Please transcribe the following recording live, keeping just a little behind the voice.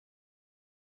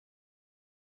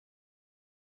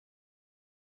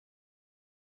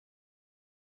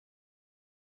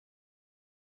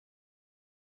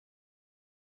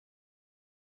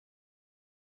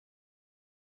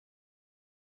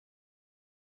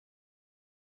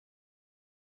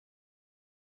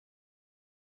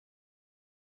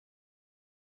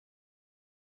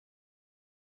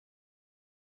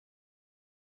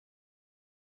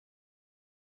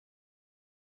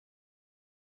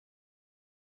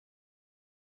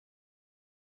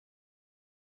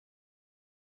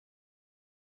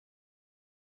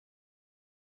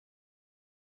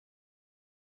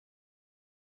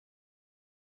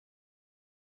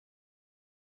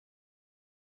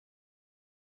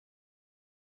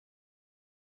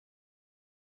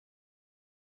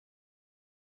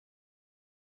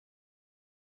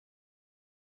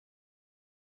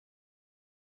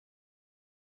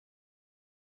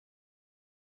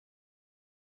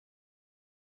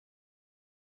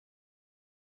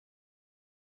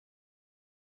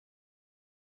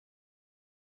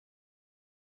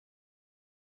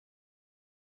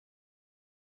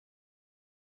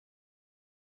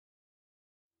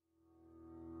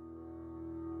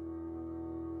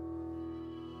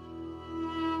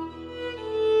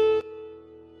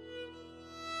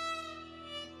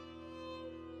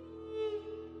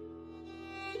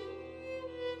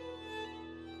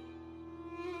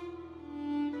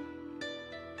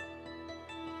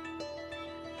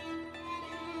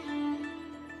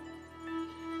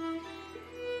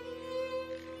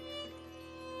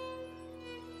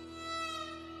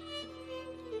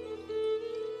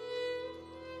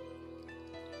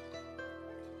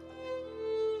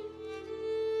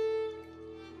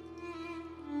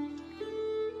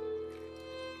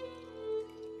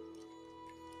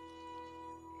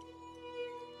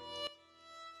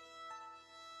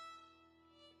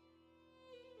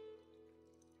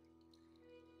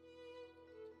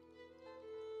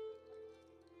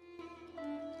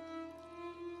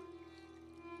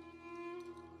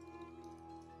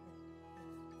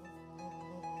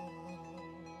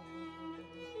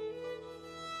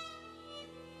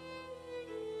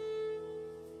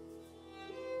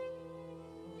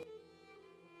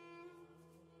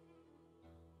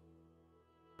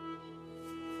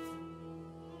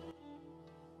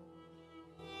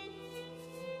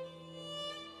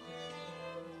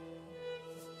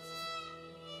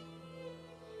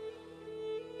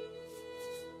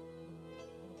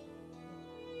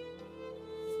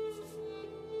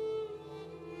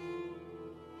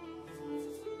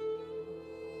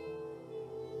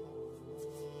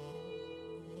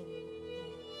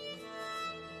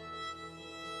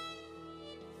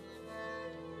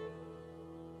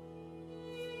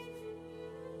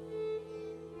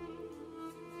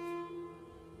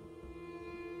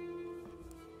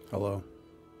Hello.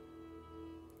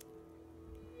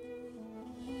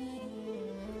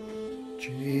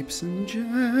 Japes and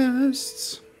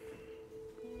Jests.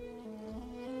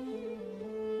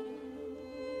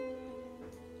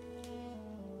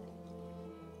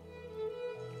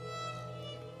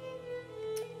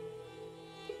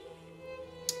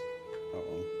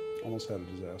 Uh-oh. Almost had a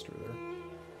disaster there.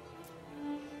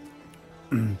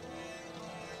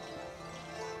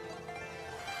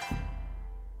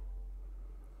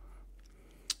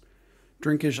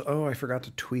 Drinkish. Oh, I forgot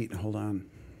to tweet. Hold on.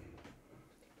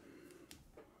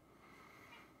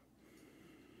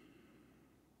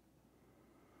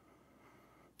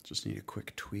 Just need a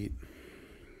quick tweet.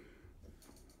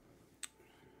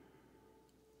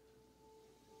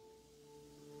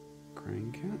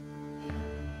 Crying cat.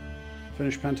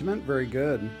 Finished Pentiment. Very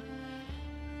good.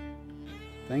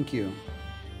 Thank you.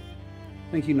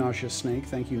 Thank you, Nauseous Snake.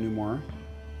 Thank you, Newmore.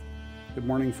 Good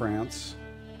morning, France.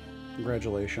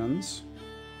 Congratulations.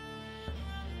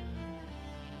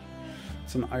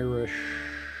 It's an Irish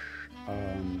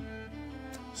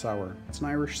sour. It's an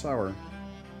Irish sour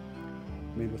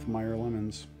made with Meyer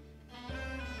lemons,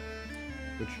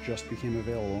 which just became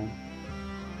available.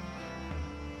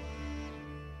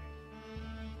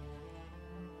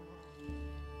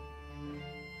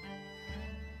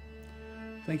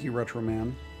 Thank you, Retro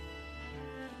Man.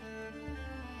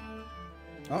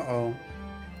 Uh-oh.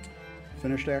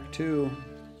 Finished Act 2.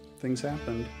 Things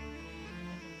happened.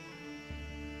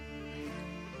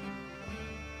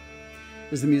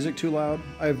 Is the music too loud?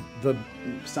 The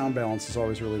sound balance is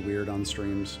always really weird on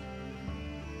streams.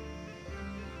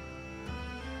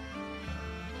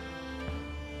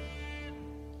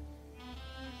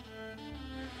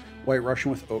 White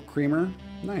Russian with oat creamer.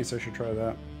 Nice, I should try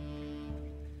that.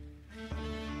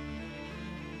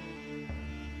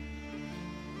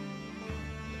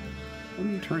 Let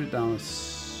me turn it down a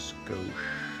skosh.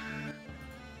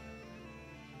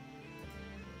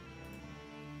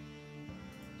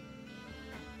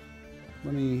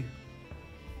 Let me...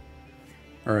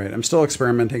 All right, I'm still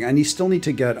experimenting. I still need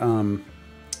to get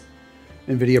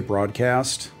NVIDIA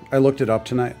Broadcast. I looked it up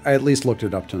tonight. I at least looked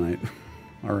it up tonight.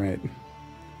 All right.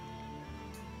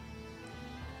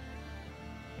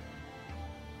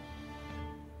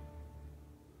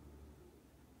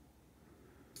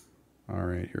 All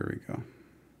right, here we go.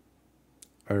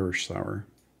 Irish sour.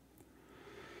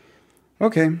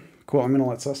 Okay, cool. I'm going to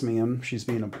let Sesame in. She's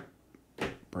being a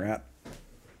brat.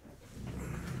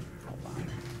 Hold on.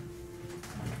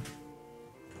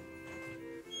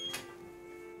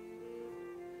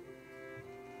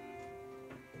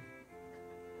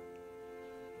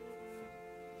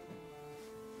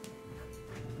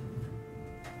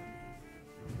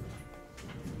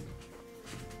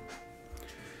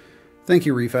 Thank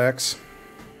you, Refax.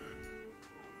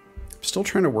 Still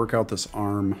trying to work out this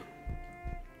arm.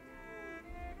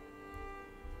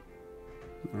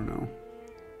 I don't know.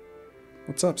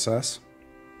 What's up, Sess?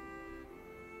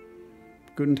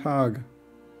 Guten Tag.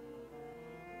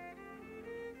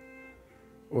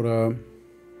 Oder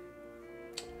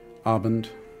Abend.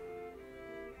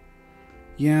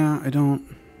 Yeah, I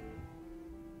don't...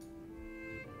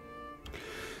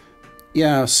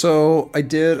 Yeah, so I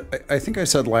think I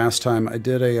said last time, I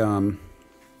did a,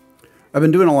 I've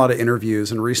been doing a lot of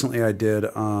interviews, and recently I did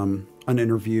an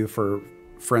interview for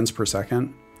Friends Per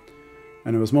Second,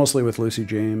 and it was mostly with Lucy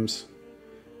James,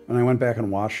 and I went back and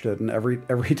watched it, and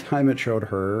every time it showed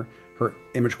her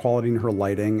image quality and her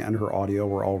lighting and her audio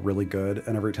were all really good,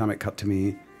 and every time it cut to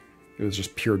me, it was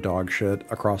just pure dog shit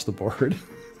across the board.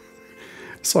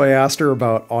 So I asked her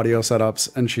about audio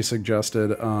setups, and she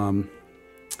suggested...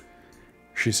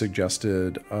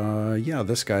 yeah,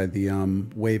 this guy, the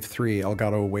Wave 3,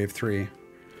 Elgato Wave 3.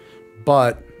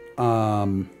 But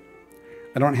I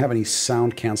don't have any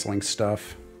sound canceling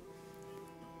stuff.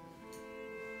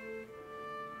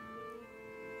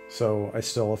 So I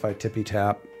still, if I tippy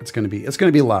tap, it's gonna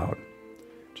be loud.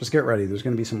 Just get ready. There's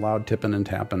gonna be some loud tipping and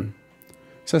tapping.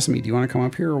 Sesame, do you want to come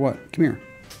up here or what? Come here.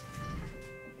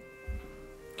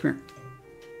 Come here.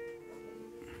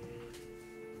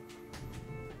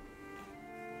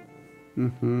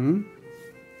 Mm-hmm.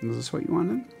 Is this what you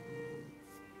wanted?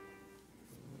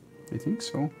 I think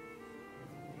so.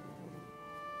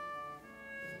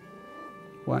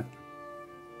 What?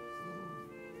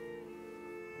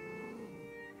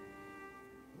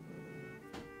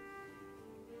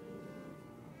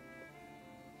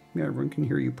 Yeah, everyone can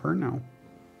hear you purr now.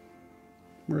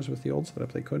 Whereas with the old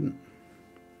setup, they couldn't.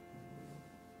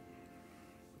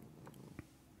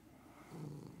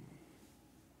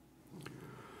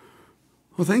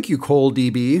 Well, thank you, Cole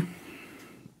DB.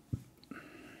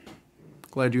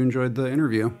 Glad Glad you enjoyed the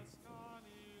interview.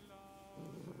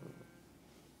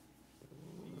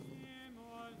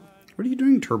 What are you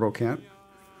doing, Turbo Cat?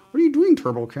 What are you doing,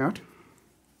 Turbo Cat?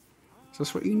 Is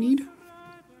this what you need?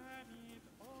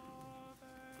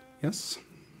 Yes.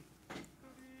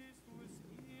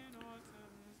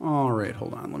 All right,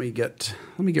 hold on. Let me get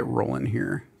rolling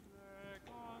here.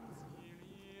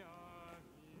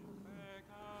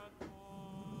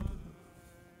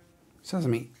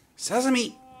 Sesame,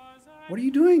 Sesame, what are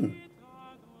you doing?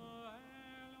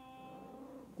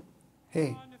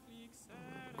 Hey,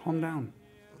 calm down.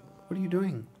 What are you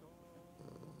doing?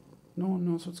 No one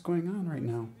knows what's going on right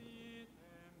now.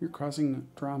 You're causing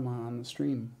drama on the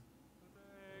stream.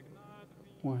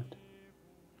 What?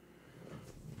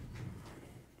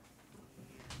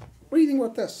 What do you think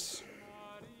about this?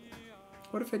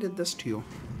 What if I did this to you?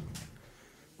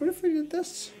 What if I did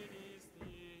this?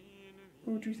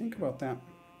 What would you think about that?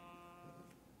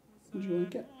 Would you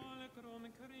like it?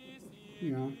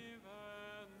 Yeah.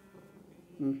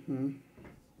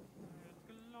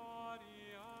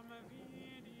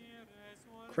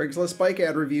 Craigslist bike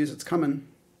ad reviews, it's coming.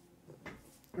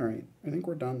 All right, I think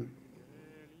we're done.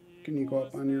 Can you go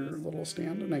up on your little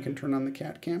stand and I can turn on the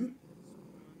cat cam?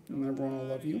 And everyone will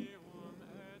love you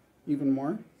even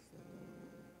more?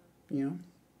 Yeah?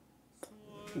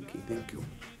 Okay, thank you.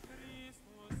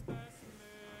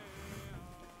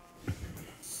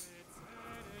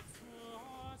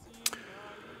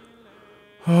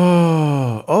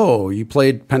 Oh, you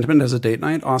played Pentiment as a date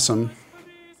night? Awesome.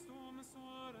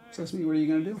 Sesame, what are you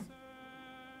going to do?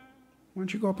 Why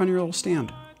don't you go up on your little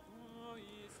stand?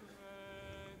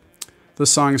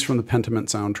 This song is from the Pentiment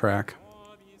soundtrack.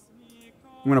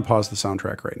 I'm going to pause the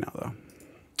soundtrack right now, though,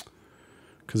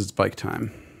 because it's bike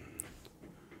time.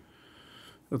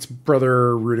 That's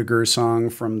Brother Rudiger's song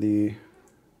from the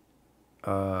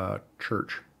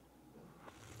church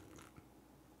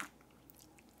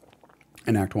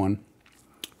in Act 1.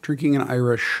 Drinking an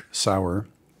Irish sour,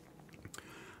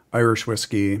 Irish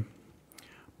whiskey,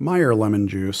 Meyer lemon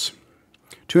juice,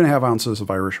 2.5 ounces of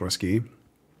Irish whiskey,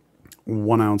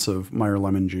 1 ounce of Meyer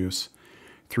lemon juice,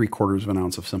 3/4 of an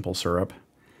ounce of simple syrup,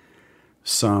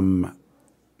 some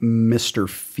Mr.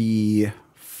 Fee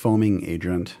foaming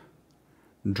agent,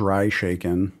 dry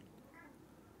shaken,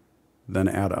 then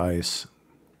add ice,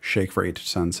 shake for 8 to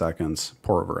 10 seconds,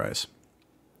 pour over ice.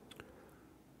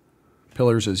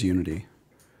 Pillars is unity.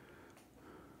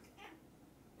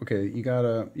 Okay, you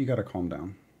gotta calm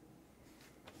down.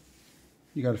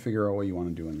 You gotta figure out what you want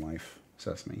to do in life,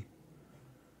 Sesame.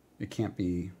 It can't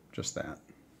be just that.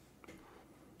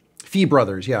 Fee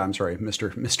Brothers, yeah, I'm sorry,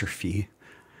 Mr. Fee.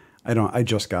 I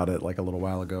just got it like a little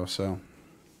while ago, so.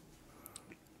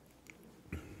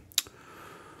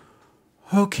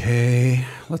 Okay,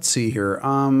 let's see here.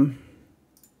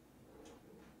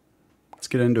 Let's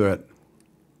get into it.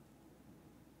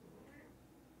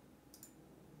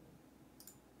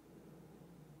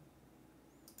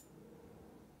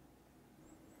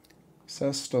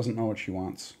 Cess doesn't know what she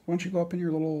wants. Why don't you go up in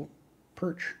your little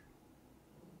perch?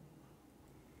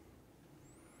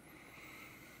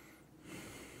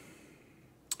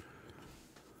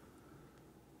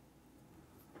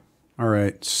 All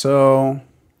right, so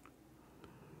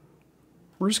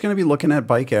we're just going to be looking at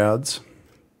bike ads.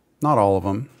 Not all of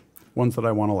them. Ones that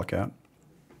I want to look at.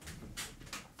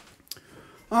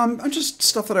 Just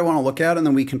stuff that I want to look at, and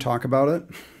then we can talk about it.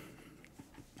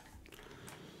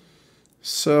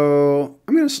 So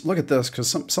I'm going to look at this because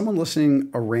someone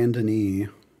listening a randonee.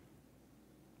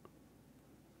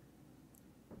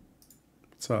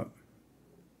 What's up?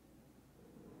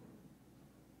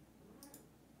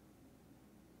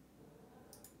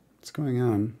 What's going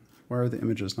on? Why are the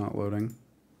images not loading?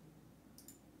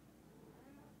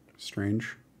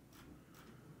 Strange.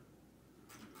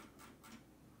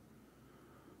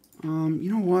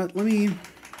 You know what?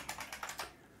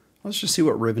 Let's just see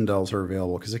what Rivendell's are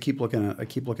available because I keep looking at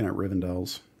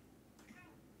Rivendell's.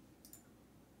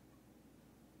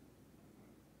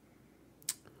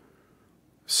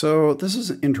 So this is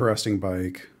an interesting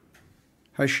bike.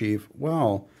 Hi, Sheev.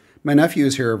 Well, my nephew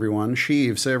is here, everyone.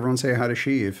 Sheev, everyone say hi to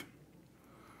Sheev.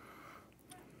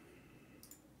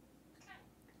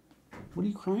 What are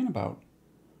you crying about?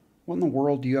 What in the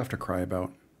world do you have to cry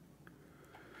about?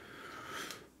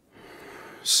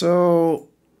 So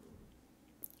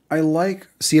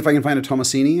see if I can find a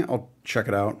Tomasini. I'll check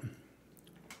it out.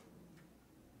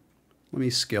 Let me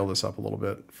scale this up a little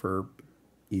bit for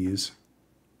ease.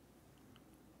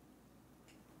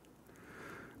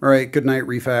 All right, good night,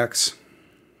 Refax.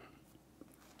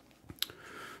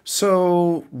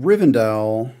 So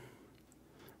Rivendell's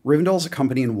a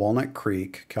company in Walnut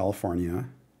Creek, California.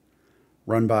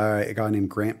 run by a guy named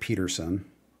Grant Peterson.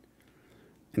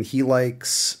 And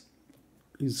he's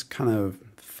kind of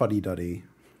fuddy-duddy.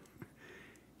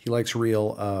 He likes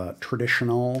real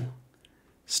traditional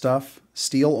stuff.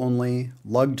 Steel only,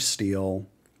 lugged steel,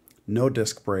 no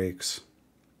disc brakes,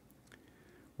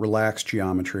 relaxed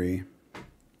geometry,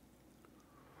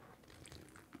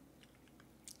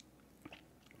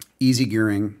 easy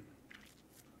gearing.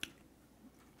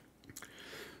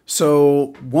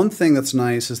 So one thing that's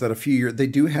nice is that they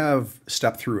do have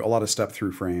a lot of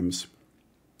step-through frames,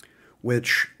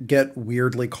 which get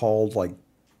weirdly called like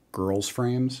girls'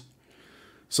 frames.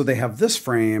 So they have this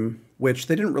frame, which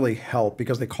they didn't really help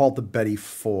because they called the Betty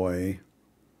Foy.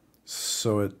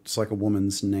 So it's like a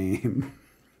woman's name.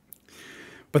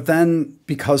 But then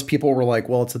because people were like,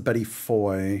 well, it's the Betty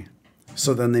Foy.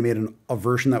 So then they made a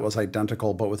version that was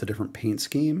identical, but with a different paint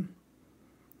scheme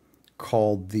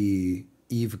called the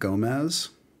Eve Gomez,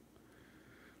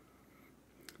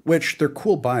 which they're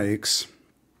cool bikes.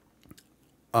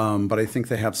 But I think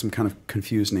they have some kind of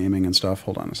confused naming and stuff.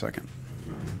 Hold on a second.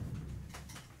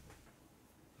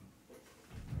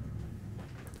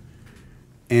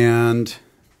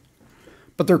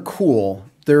 But they're cool.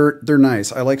 They're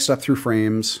nice. I like step-through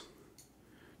frames.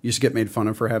 Used to get made fun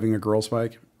of for having a girl's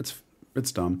bike.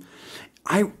 It's dumb.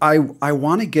 I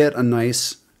want to get a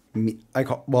nice. You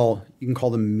can call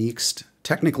them mixed.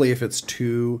 Technically, if it's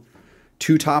two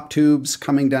top tubes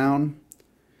coming down.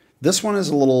 This one is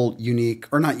a little unique,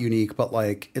 or not unique, but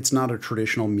like it's not a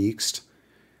traditional mixed,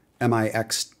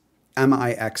 M-I-X-T-E,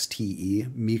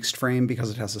 mixed frame,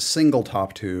 because it has a single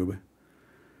top tube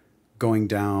going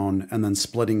down and then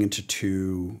splitting into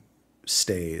two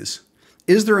stays.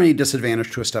 Is there any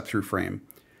disadvantage to a step-through frame?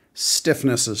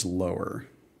 Stiffness is lower.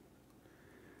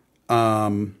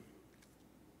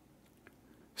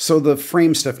 So the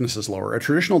frame stiffness is lower. A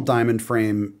traditional diamond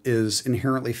frame is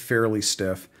inherently fairly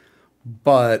stiff,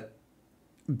 but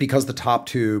because the top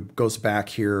tube goes back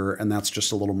here and that's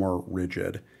just a little more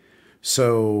rigid.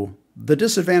 So the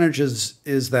disadvantage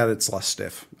is that it's less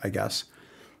stiff, I guess.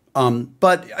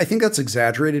 But I think that's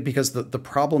exaggerated because the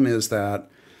problem is that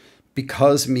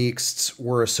because mixeds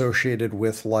were associated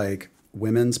with like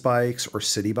women's bikes or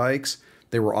city bikes,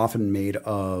 they were often made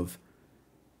of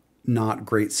not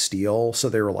great steel. So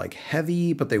they were like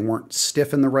heavy, but they weren't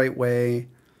stiff in the right way.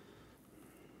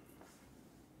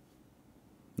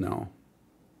 No.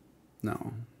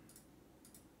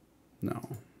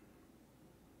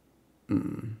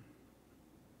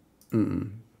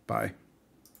 Bye.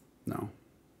 No.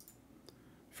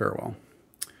 Farewell.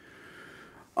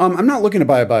 I'm not looking to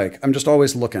buy a bike. I'm just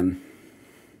always looking.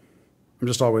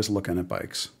 At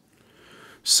bikes.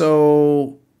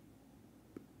 So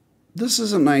this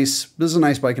is a nice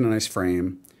bike and a nice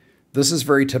frame. This is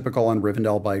very typical on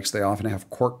Rivendell bikes. They often have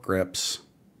cork grips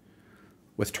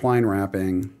with twine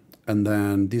wrapping, and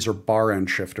then these are bar end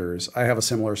shifters. I have a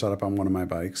similar setup on one of my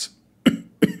bikes.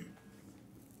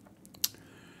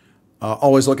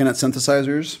 Always looking at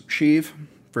synthesizers. Sheave,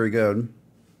 very good.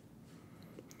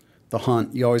 The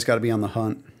hunt, you always got to be on the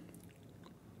hunt.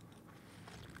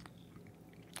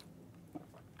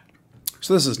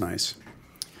 So this is nice.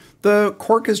 The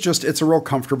cork is just, it's real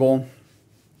comfortable.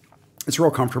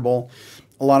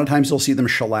 A lot of times you'll see them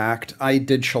shellacked. I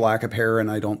did shellac a pair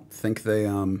and I don't think they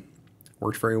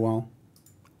worked very well.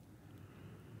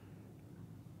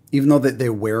 Even though they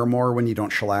wear more when you don't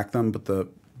shellac them, but the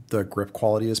grip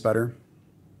quality is better.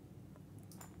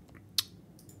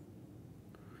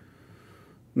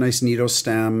 Nice Nito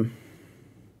stem.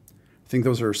 I think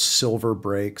those are silver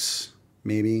brakes,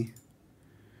 maybe.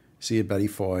 See a Betty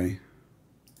Foy.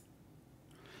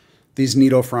 These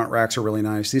Nito front racks are really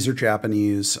nice. These are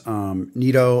Japanese.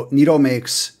 Nito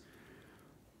makes,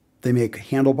 they make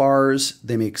handlebars,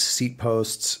 they make seat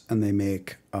posts, and they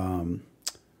make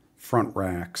front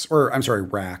racks, or I'm sorry,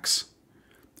 racks.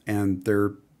 And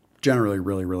they're generally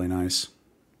really, really nice.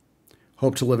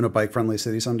 Hope to live in a bike-friendly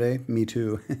city someday. Me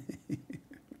too.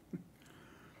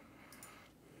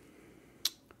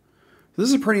 This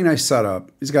is a pretty nice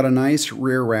setup. He's got a nice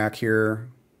rear rack here.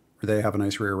 Or they have a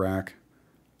nice rear rack.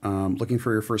 Looking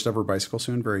for your first ever bicycle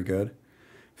soon. Very good.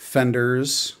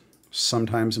 Fenders,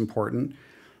 sometimes important.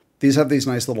 These have these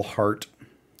nice little heart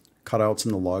cutouts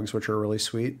in the lugs, which are really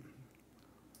sweet.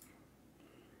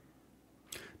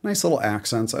 Nice little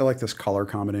accents. I like this color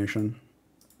combination.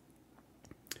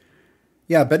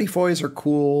 Yeah, Betty Foys are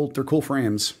cool. They're cool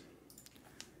frames.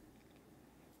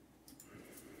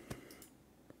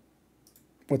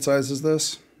 What size is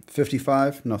this?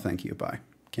 55? No, thank you. Bye.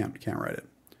 Can't write it.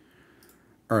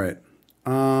 All right.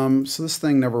 So this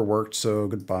thing never worked, so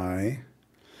goodbye.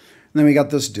 And then we got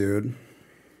this dude.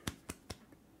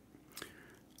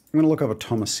 I'm going to look up a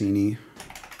Tomasini.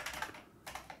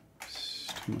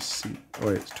 Oh,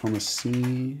 wait, it's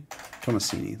Tomasini.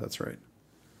 Tomasini, that's right.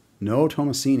 No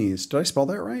Tomasinis. Did I spell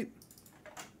that right?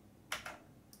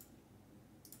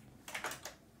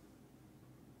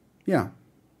 Yeah.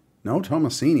 No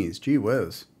Tomasinis. Gee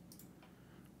whiz.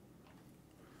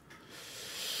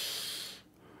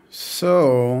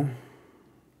 So,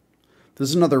 this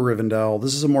is another Rivendell.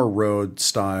 This is a more road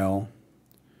style.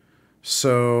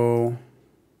 So,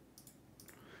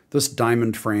 this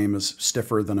diamond frame is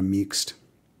stiffer than a mixed.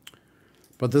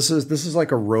 But this is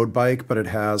like a road bike, but it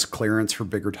has clearance for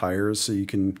bigger tires, so you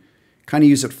can kind of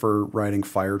use it for riding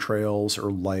fire trails or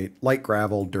light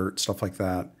gravel, dirt, stuff like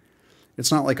that.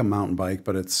 It's not like a mountain bike,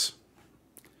 but it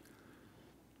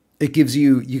gives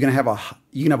you can have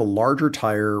a larger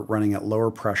tire running at lower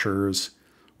pressures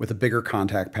with a bigger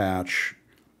contact patch,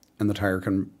 and the tire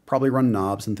can probably run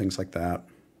knobs and things like that.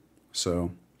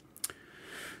 So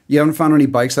you haven't found any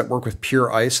bikes that work with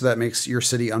pure ice so that makes your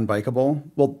city unbikeable?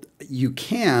 Well, you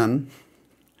can.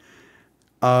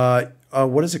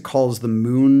 What is it called? The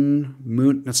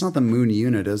moon? It's not the moon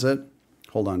unit, is it?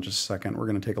 Hold on just a second. We're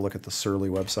going to take a look at the Surly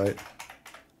website.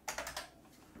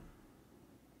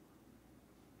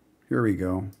 Here we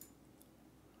go.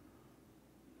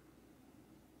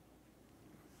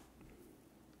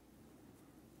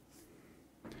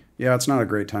 Yeah, it's not a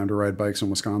great time to ride bikes in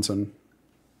Wisconsin.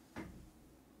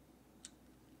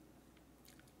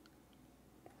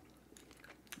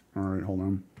 All right, hold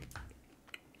on.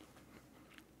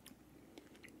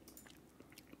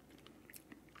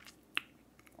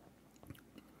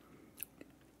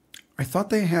 I thought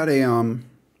they had a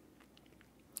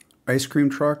ice cream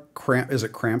truck. Is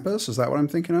it Krampus? Is that what I'm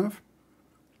thinking of?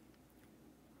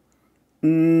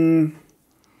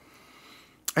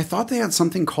 I thought they had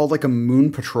something called like a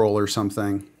Moon Patrol or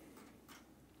something.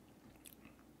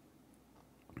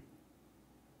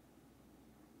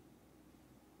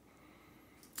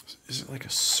 Is it like a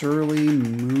Surly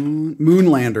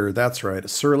Moonlander? That's right, a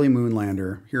Surly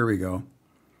Moonlander. Here we go.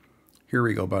 Here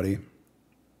we go, buddy.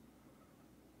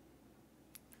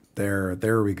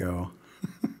 There we go.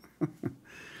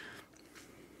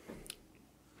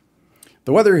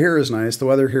 The weather here is nice. The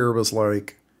weather here was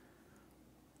like,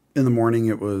 in the morning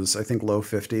it was, I think, low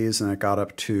 50s, and it got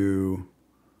up to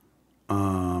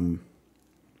high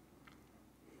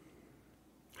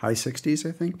 60s,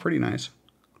 I think. Pretty nice.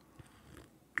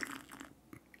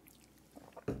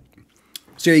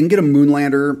 So yeah, you can get a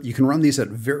Moonlander. You can run these at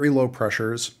very low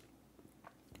pressures.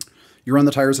 You run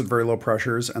the tires at very low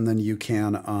pressures, and then you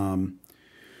can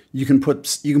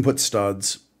put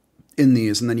studs in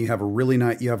these, and then you have a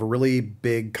really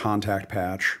big contact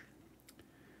patch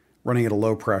running at a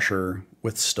low pressure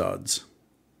with studs.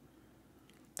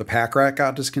 The pack rat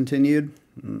got discontinued.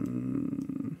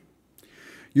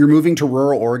 You're moving to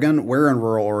rural Oregon? Where in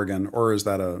rural Oregon? Or is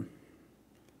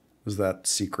that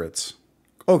secrets?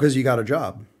 Oh, because you got a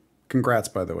job. Congrats,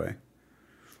 by the way.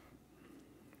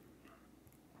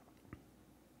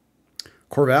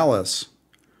 Corvallis.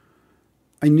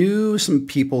 I knew some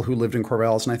people who lived in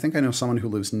Corvallis, and I think I know someone who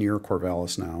lives near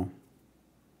Corvallis now.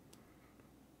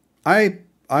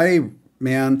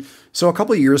 Man, so a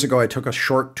couple of years ago, I took a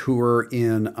short tour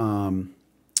in,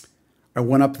 I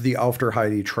went up the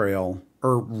Aufderheide Trail,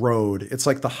 or road. It's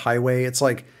like the highway. It's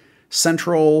like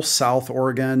central South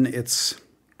Oregon. It's,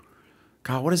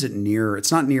 God, what is it near?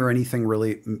 It's not near anything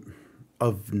really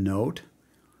of note.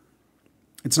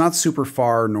 It's not super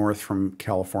far north from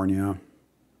California.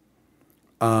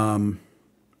 But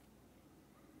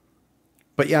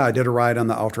yeah, I did a ride on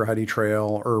the Aufderheide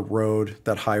Trail, or road,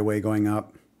 that highway going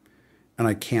up, and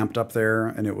I camped up there,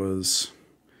 and it was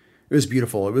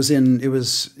beautiful. It was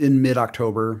in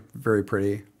mid-October, very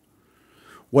pretty.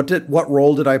 What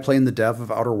role did I play in the dev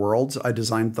of Outer Worlds? I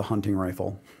designed the hunting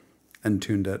rifle and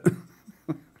tuned it.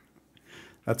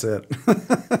 That's it.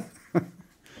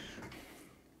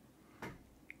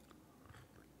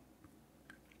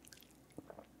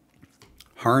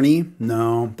 Harney?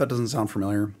 No, that doesn't sound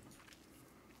familiar.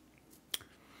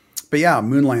 But yeah,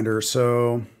 Moonlander.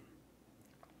 So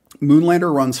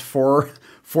Moonlander runs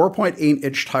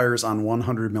 4.8-inch tires on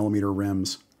 100mm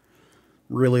rims.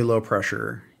 Really low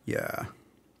pressure. Yeah.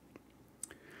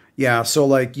 Yeah, so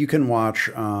like you can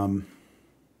watch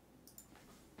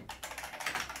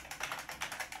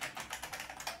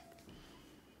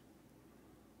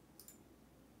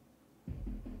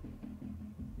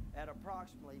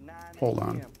hold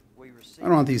on. I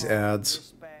don't want these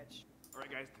ads. All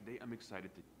right, guys, today I'm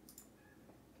excited to.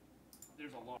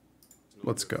 There's a lot.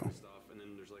 Let's go. And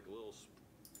then there's like a little.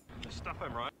 The stuff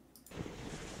I'm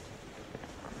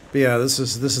But yeah, this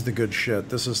is the good shit.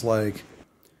 This is like,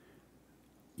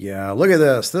 Yeah, look at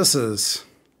this. This is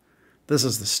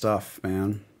the stuff,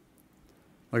 man.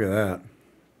 Look at that.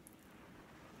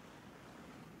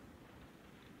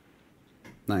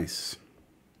 Nice.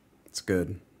 It's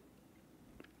good.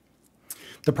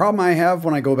 The problem I have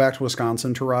when I go back to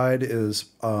Wisconsin to ride is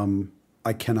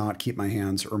I cannot keep my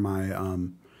hands or my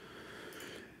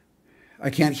I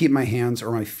can't keep my hands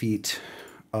or my feet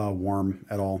warm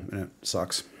at all, and it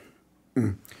sucks.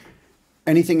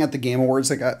 Anything at the Game Awards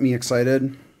that got me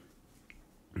excited?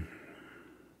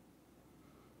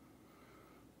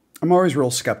 I'm always real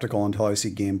skeptical until I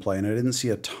see gameplay, and I didn't see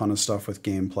a ton of stuff with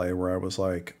gameplay where I was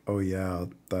like, oh yeah,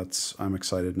 I'm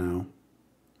excited now.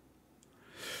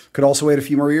 Could also wait a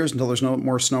few more years until there's no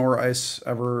more snow or ice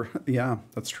ever. Yeah,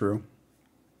 that's true.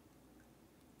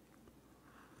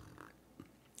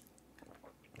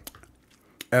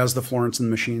 As the Florence and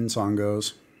the Machine song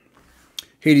goes.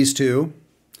 Hades 2.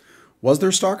 Was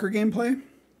there Stalker gameplay?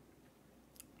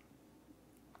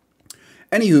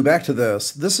 Anywho, back to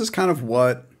this. This is kind of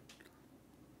what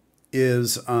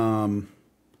is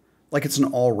like it's an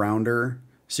all-rounder.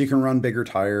 So you can run bigger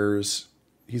tires.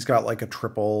 He's got like a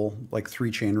triple, like 3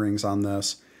 chain rings on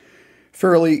this.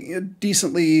 Fairly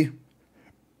decently,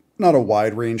 not a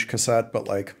wide range cassette, but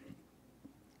like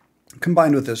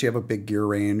combined with this, you have a big gear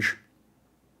range.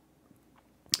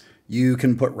 You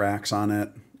can put racks on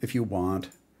it if you want,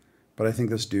 but I think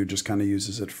this dude just kind of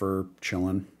uses it for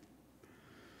chilling.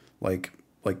 Like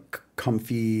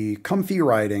comfy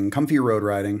riding, comfy road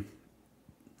riding.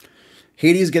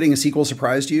 Hades getting a sequel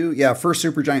surprised you? Yeah, first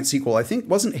Supergiant sequel. I think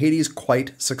wasn't Hades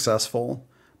quite successful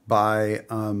by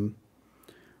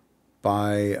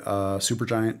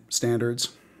Supergiant standards.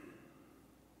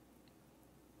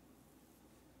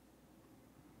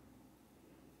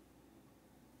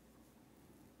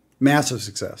 Massive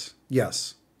success.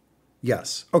 Yes.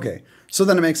 Yes. Okay. So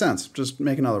then it makes sense. Just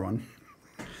make another one.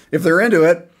 If they're into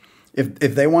it,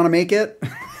 if they want to make it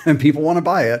and people want to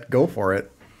buy it, go for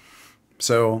it.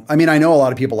 So, I mean, I know a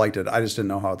lot of people liked it. I just didn't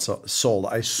know how it sold.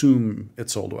 I assume it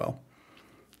sold well.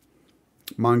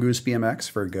 Mongoose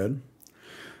BMX, very good.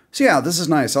 So yeah, this is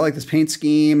nice. I like this paint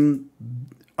scheme.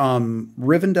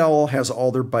 Rivendell has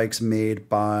all their bikes made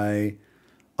by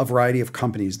a variety of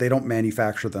companies. They don't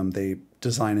manufacture them. They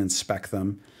design and spec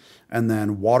them. And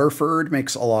then Waterford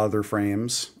makes a lot of their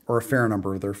frames, or a fair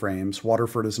number of their frames.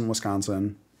 Waterford is in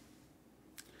Wisconsin.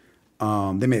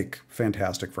 They make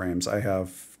fantastic frames. I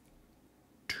have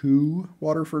 2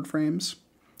 Waterford frames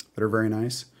that are very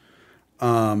nice.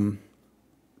 And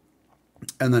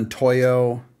then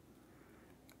Toyo,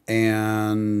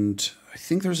 and I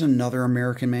think there's another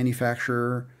American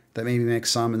manufacturer that maybe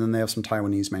makes some, and then they have some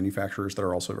Taiwanese manufacturers that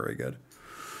are also very good.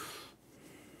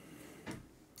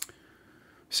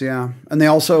 So yeah, and they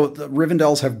also, the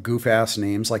Rivendells have goof-ass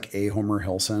names like A. Homer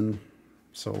Hilson,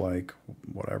 so like,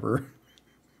 whatever.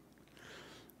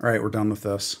 All right, we're done with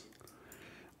this.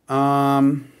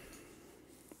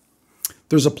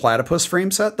 There's a platypus frame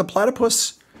set. The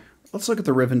platypus, let's look at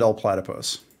the Rivendell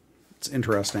platypus. It's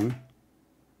interesting.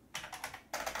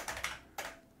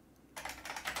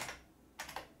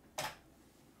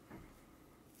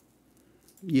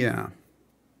 Yeah.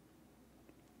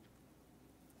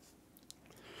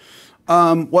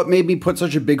 What made me put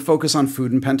such a big focus on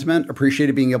food and Pentiment?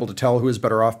 Appreciated being able to tell who is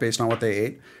better off based on what they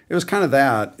ate. It was kind of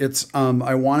that. It's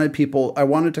I wanted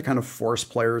to kind of force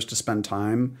players to spend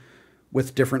time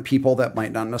with different people that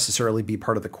might not necessarily be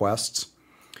part of the quests,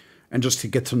 and just to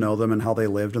get to know them and how they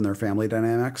lived and their family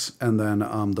dynamics. And then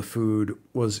the food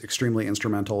was extremely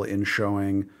instrumental in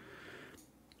showing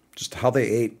just how they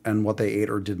ate and what they ate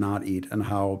or did not eat, and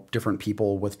how different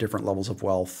people with different levels of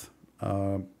wealth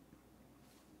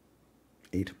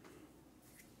ate.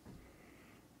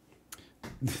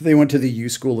 They went to the U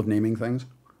School of naming things.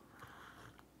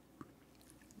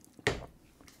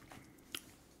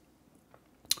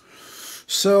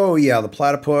 So yeah, the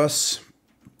platypus.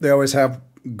 They always have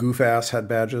goof-ass head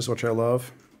badges, which I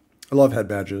love. I love head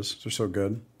badges. They're so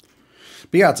good.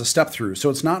 But yeah, it's a step through. So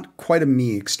it's not quite a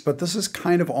mixed, but this is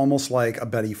kind of almost like a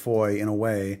Betty Foy in a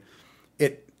way.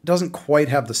 It doesn't quite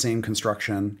have the same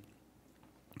construction,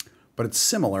 but it's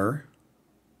similar.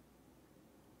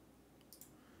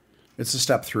 It's a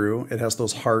step through. It has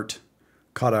those heart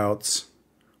cutouts,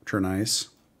 which are nice.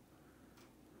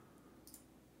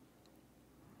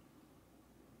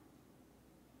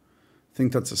 I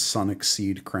think that's a Sonic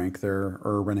Seed crank there,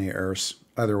 or Rene Ayres.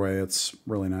 Either way, it's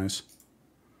really nice.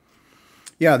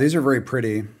 Yeah, these are very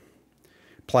pretty.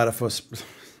 Platypus.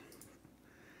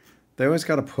 They always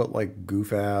got to put like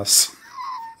goof-ass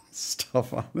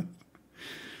stuff on it.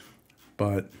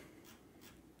 But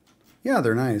yeah,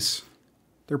 they're nice.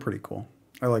 They're pretty cool.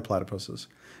 I like platypuses.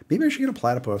 Maybe I should get a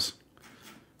platypus.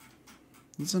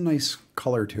 There's a nice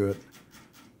color to it.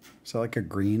 Is that like a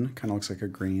green? Kind of looks like a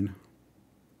green.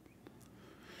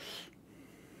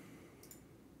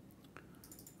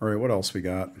 All right, what else we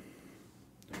got?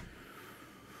 What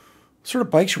sort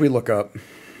of bike should we look up?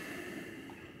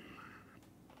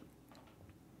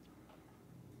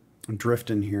 I'm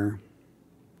drifting here.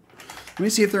 Let me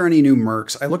see if there are any new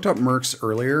Mercs. I looked up Mercs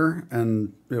earlier,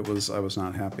 and I was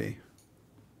not happy.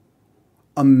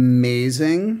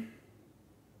 Amazing.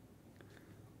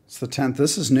 It's the 10th.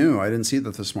 This is new. I didn't see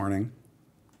that this morning.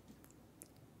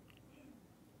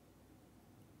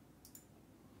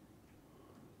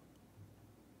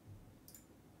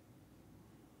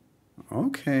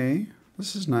 Okay,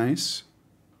 this is nice.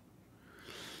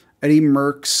 Eddie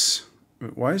Merckx.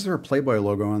 Why is there a Playboy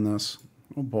logo on this?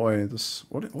 Oh boy, this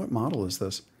what model is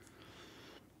this?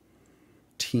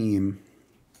 Team.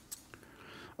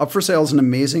 Up for sale is an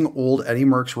amazing old Eddie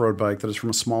Merckx road bike that is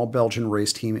from a small Belgian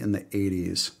race team in the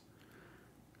 80s.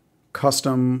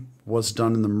 Custom was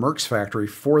done in the Merckx factory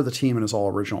for the team and is all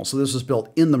original. So this was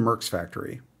built in the Merckx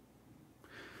factory.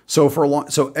 So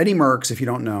Eddie Merckx, if you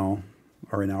don't know,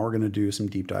 all right, now we're going to do some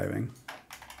deep diving.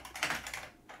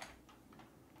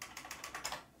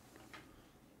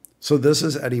 So this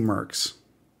is Eddie Merckx.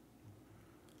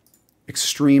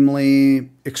 Extremely,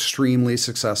 extremely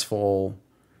successful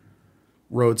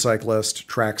road cyclist,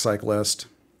 track cyclist.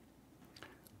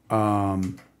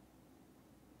 Like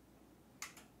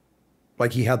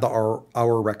he had the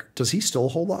hour record. Does he still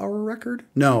hold the hour record?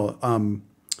 No,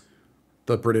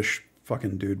 the British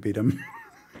fucking dude beat him.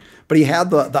 But he had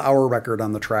the hour record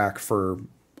on the track for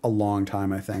a long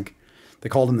time, I think. They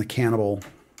called him the Cannibal.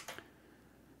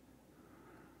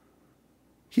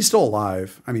 He's still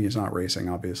alive. I mean, he's not racing,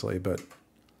 obviously, but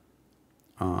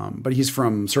he's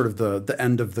from sort of the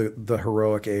end of the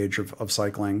heroic age of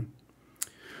cycling.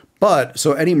 But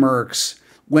so Eddie Merckx,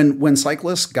 when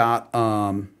cyclists got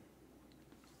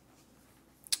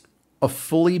a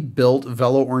fully built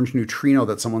Velo Orange Neutrino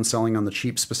that someone's selling on the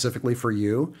cheap specifically for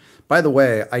you. By the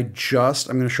way, I'm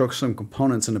going to show some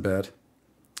components in a bit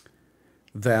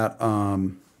that,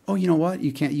 oh, you know what?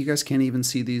 You guys can't even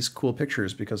see these cool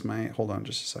pictures because hold on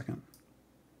just a second.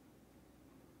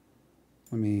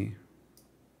 Let me,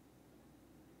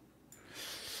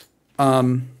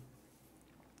 I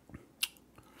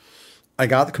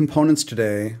got the components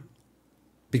today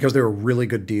because they were a really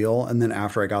good deal. And then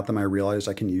after I got them, I realized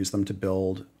I can use them to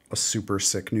build a super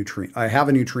sick neutrino. I have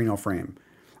a neutrino frame.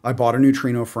 I bought a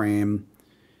neutrino frame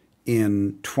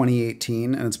in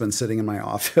 2018 and it's been sitting in my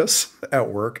office at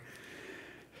work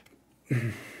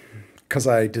because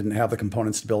I didn't have the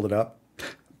components to build it up,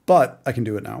 but I can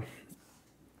do it now.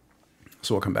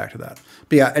 So we'll come back to that.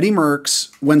 But yeah, Eddie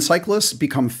Merckx, when cyclists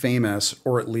become famous,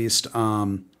 or at least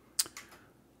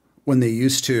when they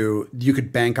used to, you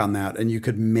could bank on that and you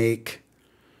could make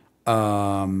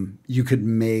bikes, you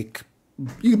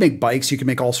could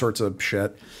make all sorts of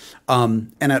shit.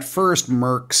 And at first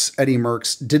Eddie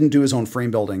Merckx didn't do his own frame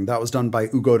building. That was done by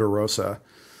Ugo De Rosa.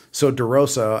 So De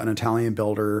Rosa, an Italian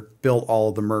builder, built all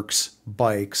of the Merckx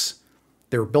bikes.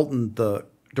 They were built in the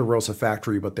De Rosa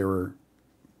factory, but they were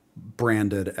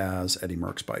branded as Eddie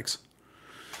Merckx bikes.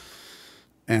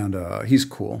 And he's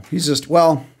cool. He's just,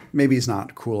 well, maybe he's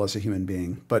not cool as a human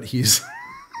being, but he's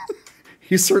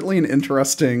he's certainly an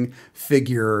interesting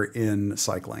figure in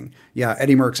cycling. Yeah,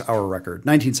 Eddie Merckx hour record,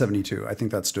 1972. I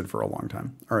think that stood for a long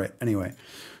time. All right, anyway.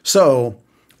 So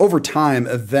over time,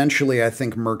 eventually, I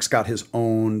think Merckx got his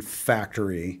own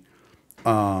factory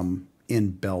in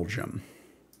Belgium.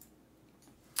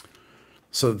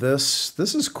 So this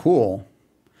is cool.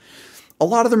 A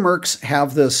lot of the Merckx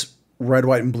have this red,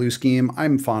 white, and blue scheme.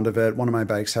 I'm fond of it. One of my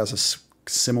bikes has a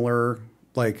similar,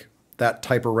 like that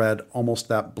type of red, almost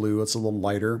that blue. It's a little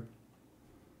lighter.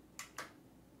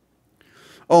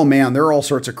 Oh man, there are all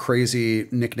sorts of crazy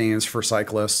nicknames for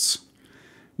cyclists.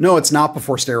 No, it's not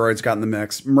before steroids got in the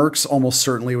mix. Merckx almost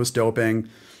certainly was doping.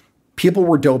 People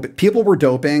were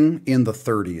doping in the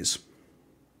 30s.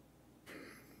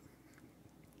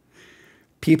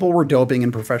 People were doping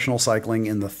in professional cycling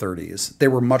in the 30s. They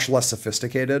were much less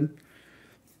sophisticated,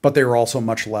 but they were also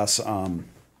much less,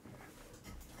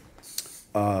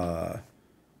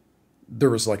 there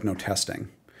was like no testing.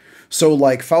 So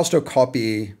like Fausto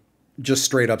Coppi just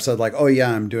straight up said like, oh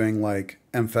yeah, I'm doing like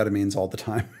amphetamines all the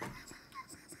time.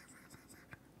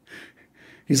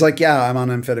 He's like, yeah, I'm on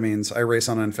amphetamines. I race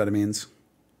on amphetamines.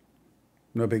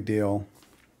 No big deal.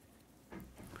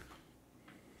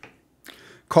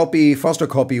 Fausto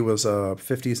Coppi was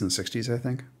 50s and 60s, I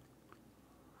think.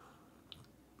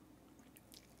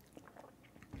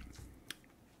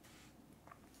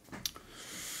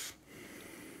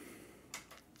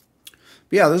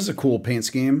 Yeah, this is a cool paint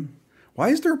scheme. Why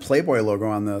is there a Playboy logo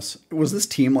on this? Was this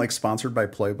team like sponsored by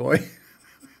Playboy?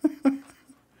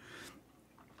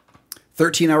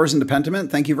 13 hours into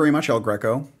Pentiment. Thank you very much, El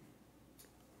Greco.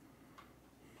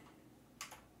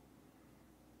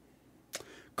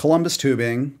 Columbus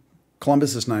tubing.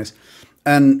 Columbus is nice.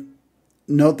 And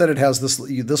note that it has this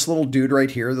little dude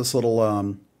right here, this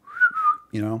little,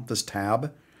 this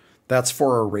tab. That's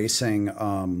for erasing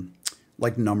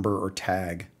like number or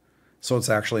tag. So it's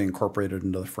actually incorporated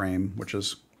into the frame, which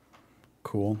is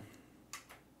cool.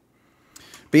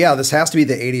 But yeah, this has to be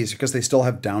the 80s because they still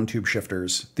have down tube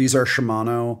shifters. These are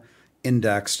Shimano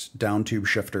indexed down tube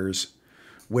shifters,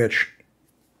 which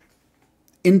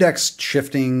indexed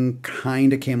shifting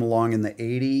kind of came along in the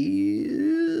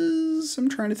 80s. I'm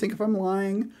trying to think if I'm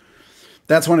lying.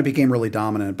 That's when it became really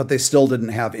dominant, but they still didn't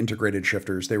have integrated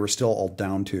shifters. They were still all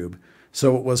down tube.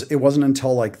 So it wasn't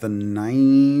until like the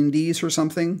 90s or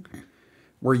something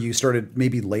where you started,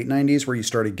 maybe late 90s, where you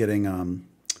started getting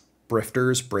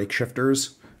brifters, brake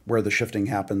shifters, where the shifting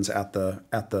happens at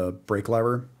the brake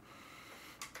lever.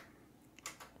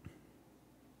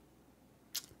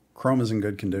 Chrome is in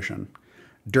good condition.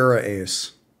 Dura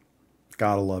Ace.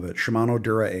 Gotta love it. Shimano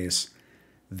Dura Ace.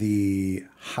 The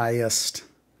highest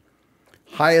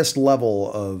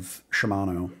level of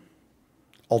Shimano.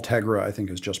 Ultegra, I think,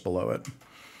 is just below it.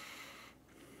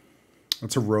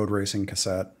 It's a road racing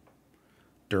cassette.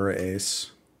 Dura Ace.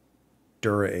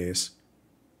 Dura Ace.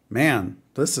 Man,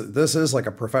 this is like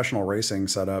a professional racing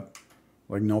setup.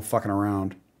 Like, no fucking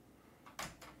around.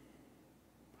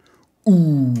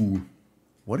 Ooh.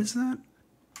 What is that?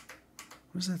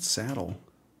 What is that saddle?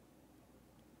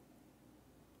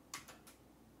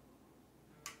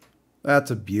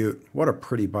 That's a beaut. What a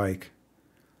pretty bike.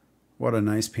 What a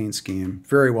nice paint scheme.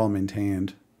 Very well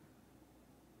maintained.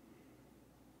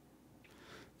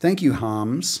 Thank you,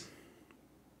 Hams.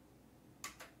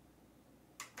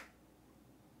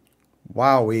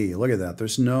 Wowee, look at that.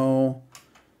 There's no...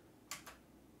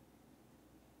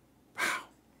 Wow.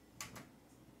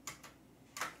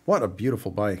 What a beautiful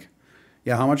bike.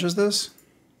 Yeah, how much is this?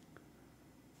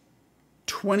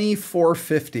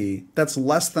 $24.50. That's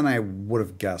less than I would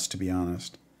have guessed, to be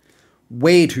honest.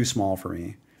 Way too small for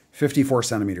me. 54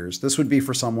 centimeters. This would be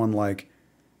for someone like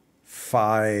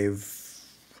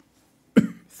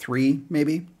 5'3",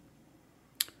 maybe.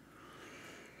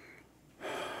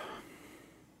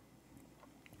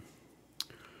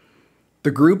 The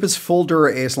group is full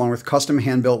Dura Ace along with custom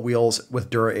hand-built wheels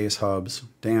with Dura Ace hubs.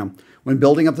 Damn. When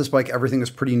building up this bike, everything is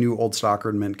pretty new, old stock,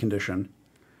 or in mint condition.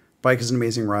 Bike is an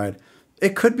amazing ride.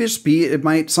 It could just be, it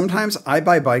might, sometimes I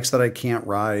buy bikes that I can't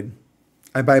ride.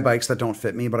 I buy bikes that don't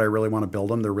fit me, but I really want to build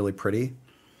them. They're really pretty.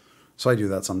 So I do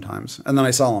that sometimes. And then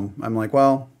I sell them. I'm like,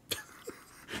 well,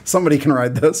 somebody can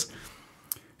ride this.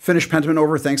 Finished Pentiment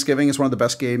over Thanksgiving is one of the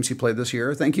best games you played this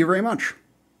year. Thank you very much.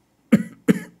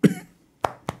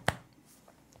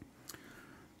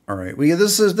 All right,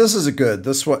 this is a good.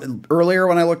 Earlier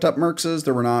when I looked up Merx's,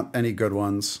 there were not any good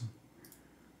ones.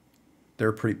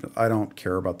 They're pretty. I don't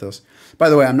care about this. By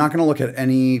the way, I'm not going to look at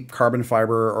any carbon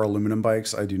fiber or aluminum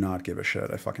bikes. I do not give a shit.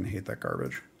 I fucking hate that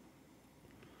garbage.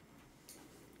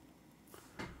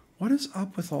 What is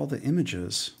up with all the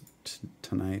images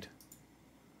tonight?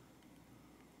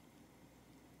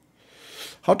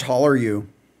 How tall are you,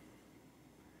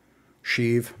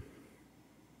 Sheev?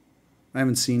 I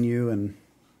haven't seen you in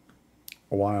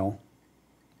a while.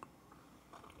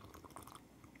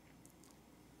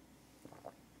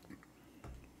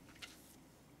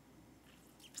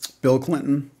 Bill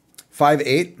Clinton,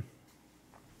 5'8".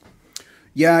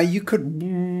 Yeah, you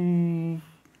could.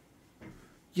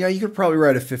 Yeah, you could probably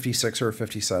ride a 56 or a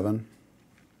 57.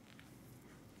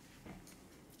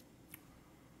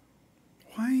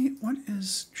 Why? What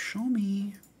is? Show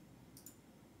me.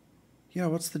 Yeah,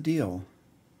 what's the deal?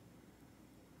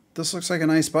 This looks like a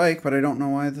nice bike, but I don't know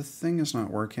why the thing is not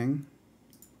working.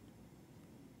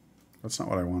 That's not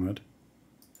what I wanted.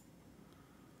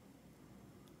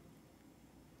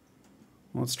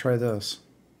 Let's try this.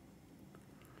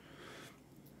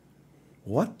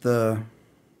 What the?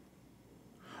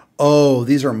 Oh,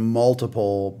 these are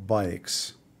multiple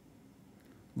bikes.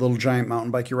 Little giant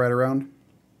mountain bike you ride around.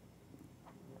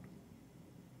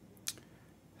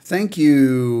 Thank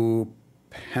you,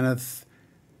 Peneth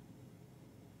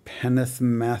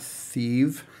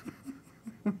Mathieve.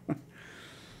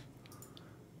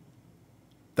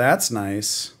 That's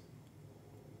nice.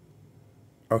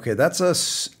 Okay, that's a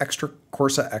extra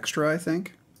Corsa Extra, I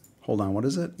think. Hold on, what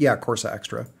is it? Yeah, Corsa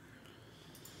Extra.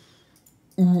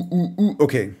 Ooh.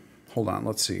 Okay, hold on,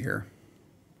 let's see here.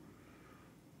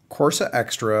 Corsa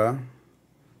Extra,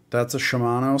 That's a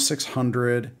Shimano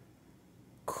 600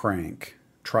 crank,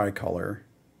 tricolor,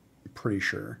 I'm pretty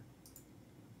sure.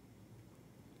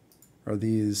 Are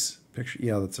these pictures?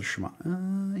 Yeah, that's a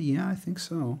Shimano. Yeah, I think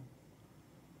so.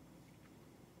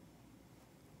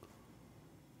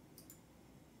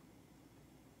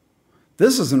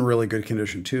 This is in really good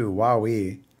condition too.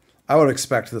 Wowee. I would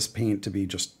expect this paint to be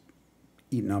just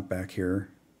eaten up back here.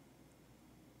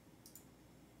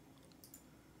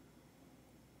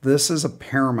 This is a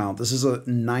Paramount. This is a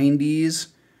 90s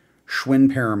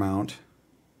Schwinn Paramount.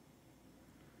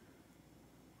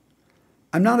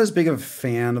 I'm not as big of a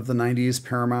fan of the 90s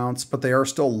Paramounts, but they are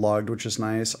still lugged, which is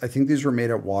nice. I think these were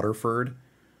made at Waterford,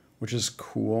 which is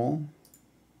cool.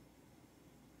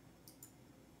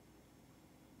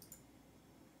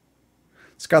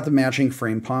 It's got the matching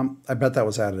frame pump. I bet that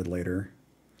was added later.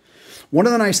 One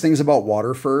of the nice things about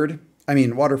Waterford, I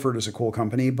mean, Waterford is a cool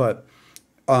company, but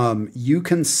you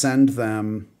can send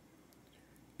them,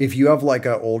 if you have like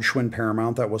an old Schwinn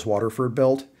Paramount that was Waterford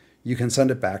built, you can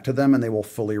send it back to them and they will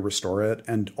fully restore it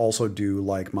and also do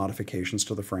like modifications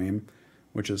to the frame,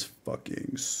 which is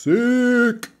fucking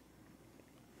sick.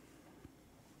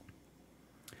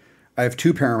 I have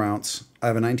two Paramounts. I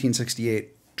have a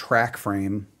 1968 track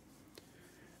frame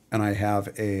and I have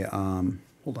a,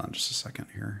 hold on just a second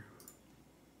here.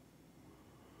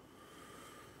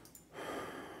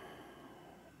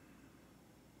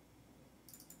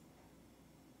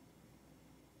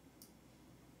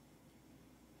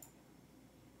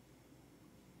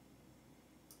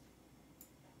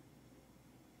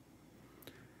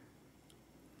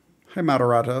 Hi,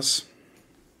 Moderatas.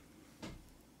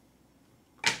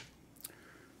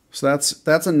 So that's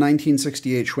a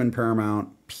 1968 Schwinn Paramount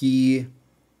P14,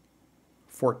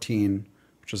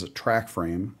 which is a track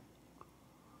frame.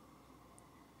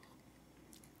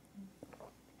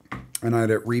 And I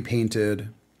had it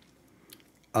repainted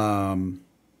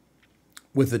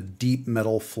with a deep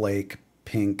metal flake,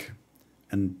 pink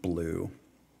and blue.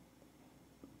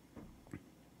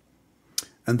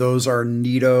 And those are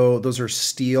Nito, those are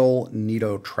steel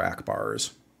Nito track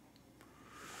bars.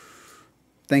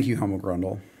 Thank you, Homo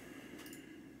Grundle.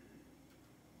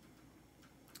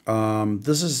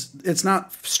 It's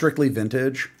not strictly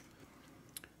vintage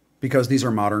because these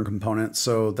are modern components.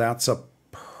 So that's a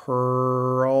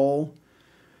pearl,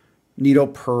 Nito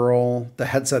pearl. The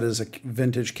headset is a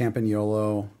vintage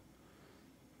Campagnolo.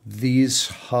 These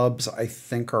hubs, I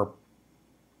think, are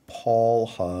Paul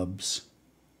hubs.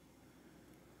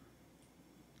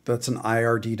 That's an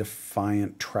IRD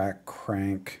Defiant track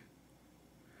crank.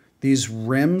 These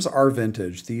rims are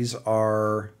vintage. These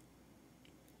are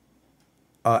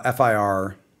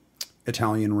FIR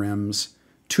Italian rims,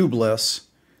 tubeless.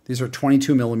 These are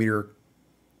 22 millimeter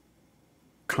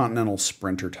Continental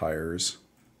Sprinter tires.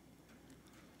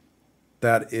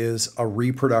 That is a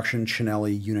reproduction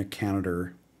Chinelli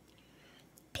Unicanter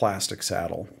plastic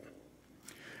saddle.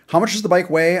 How much does the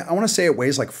bike weigh? I want to say it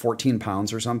weighs like 14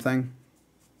 pounds or something.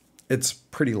 It's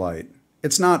pretty light.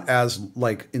 It's not as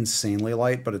like insanely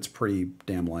light, but it's pretty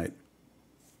damn light.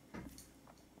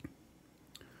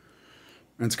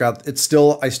 And I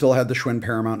still had the Schwinn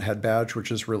Paramount head badge, which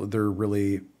is really, they're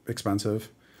really expensive.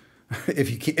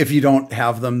 If you don't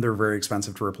have them, they're very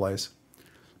expensive to replace.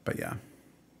 But yeah.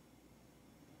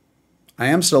 I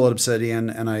am still at Obsidian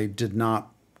and I did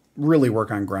not really work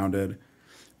on Grounded.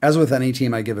 As with any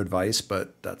team, I give advice,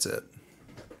 but that's it.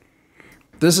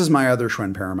 This is my other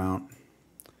Schwinn Paramount.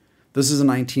 This is a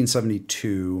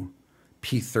 1972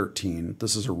 P13.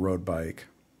 This is a road bike.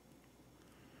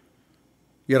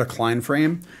 You got a Klein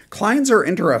frame. Kleins are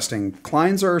interesting.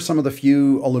 Kleins are some of the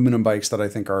few aluminum bikes that I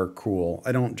think are cool.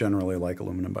 I don't generally like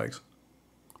aluminum bikes.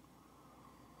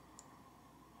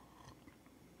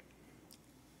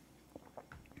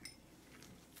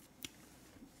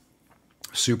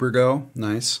 Super Go,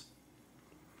 nice.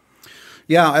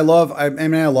 Yeah, I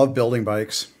love building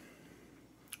bikes.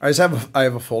 I have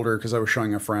a folder because I was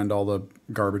showing a friend all the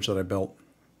garbage that I built.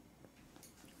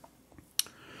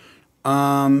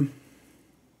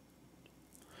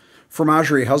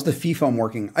 Fromagerie, how's the foam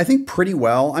working? I think pretty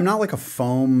well. I'm not like a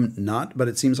foam nut, but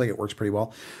it seems like it works pretty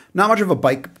well. Not much of a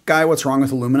bike guy. What's wrong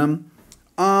with aluminum?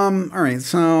 All right,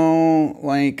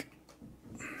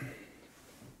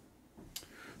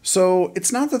 so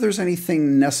it's not that there's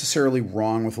anything necessarily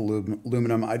wrong with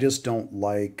aluminum. I just don't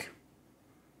like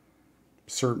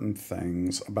certain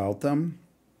things about them.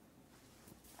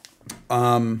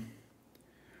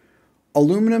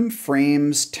 Aluminum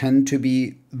frames tend to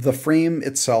be, the frame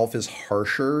itself is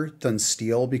harsher than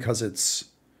steel because it's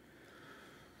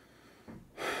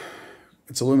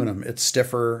aluminum. It's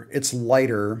stiffer, it's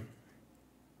lighter,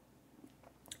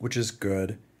 which is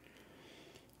good.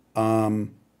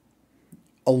 Aluminum,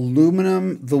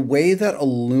 the way that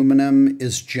aluminum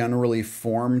is generally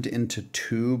formed into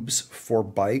tubes for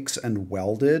bikes and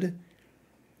welded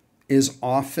is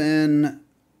often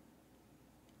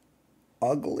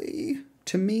ugly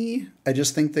to me. I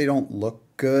just think they don't look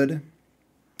good.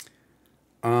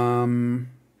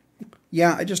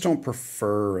 Yeah, I just don't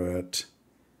prefer it.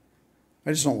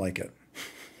 I just don't like it.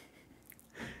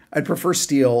 I'd prefer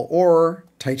steel or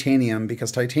titanium because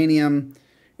titanium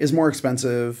is more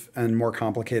expensive and more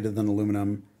complicated than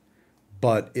aluminum,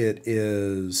 but it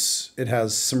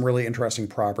has some really interesting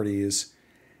properties,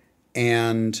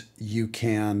 and you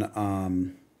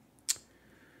can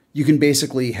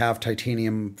basically have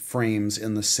titanium frames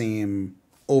in the same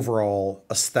overall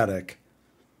aesthetic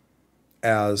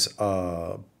as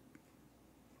a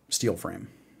steel frame.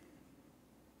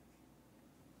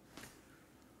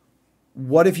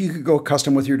 What if you could go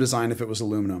custom with your design if it was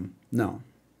aluminum? No.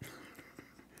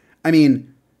 I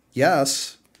mean,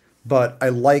 yes, but I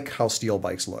like how steel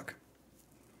bikes look.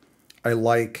 I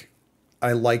like this.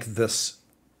 I like this.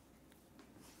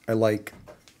 I like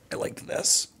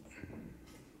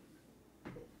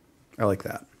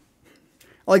that.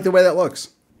 I like the way that looks.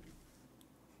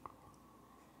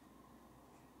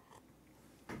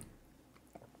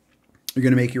 You're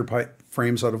going to make your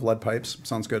frames out of lead pipes.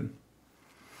 Sounds good.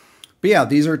 But yeah,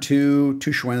 these are two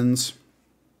Schwinn's.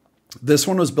 This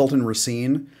one was built in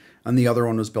Racine, and the other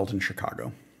one was built in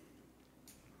Chicago.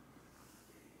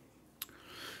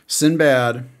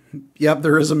 Sinbad. Yep,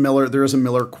 there is a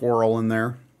Miller Coral in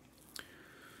there.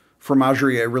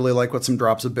 Fromagerie, I really like what some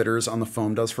drops of bitters on the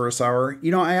foam does for a sour.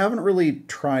 You know, I haven't really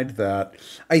tried that.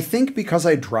 I think because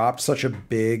I dropped such a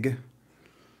big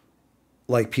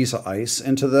piece of ice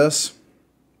into this,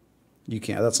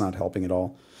 that's not helping at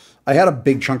all. I had a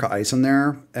big chunk of ice in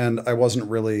there, and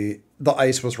the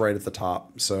ice was right at the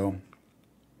top. So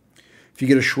if you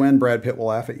get a Schwinn, Brad Pitt will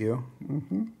laugh at you.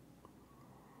 Mm-hmm.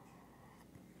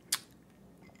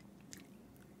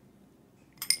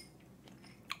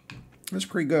 That's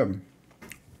pretty good.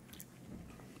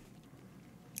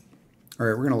 All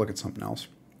right, we're going to look at something else.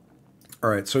 All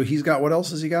right, so he's got, what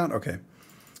else has he got? Okay.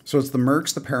 So it's the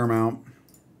Mercs, the Paramount.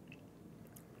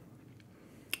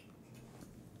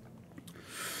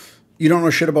 You don't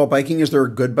know shit about biking. Is there a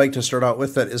good bike to start out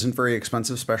with that isn't very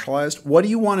expensive, specialized? What do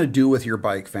you want to do with your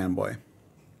bike, fanboy?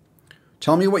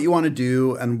 Tell me what you want to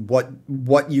do and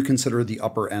what you consider the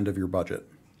upper end of your budget.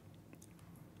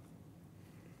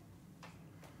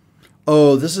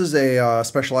 Oh, this is a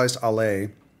Specialized Ale.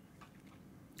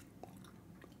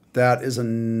 That is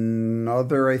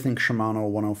another, I think, Shimano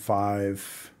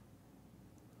 105.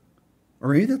 Or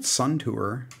maybe that's Sun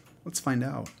Tour. Let's find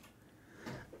out.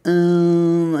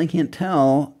 I can't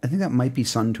tell. I think that might be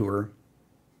Sun Tour.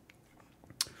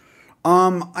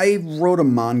 I rode a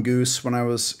Mongoose when I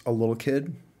was a little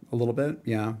kid. A little bit,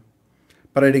 yeah.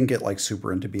 But I didn't get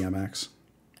super into BMX.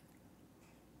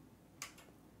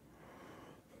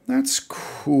 That's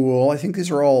cool. I think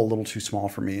these are all a little too small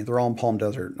for me. They're all in Palm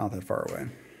Desert, not that far away.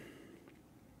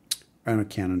 And a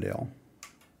Cannondale.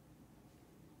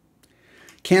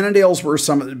 Cannondales were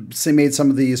they made some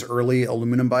of these early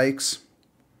aluminum bikes.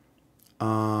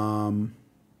 I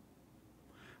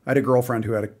had a girlfriend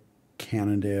who had a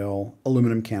Cannondale,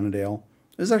 aluminum Cannondale.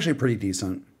 It was actually pretty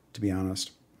decent, to be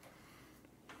honest.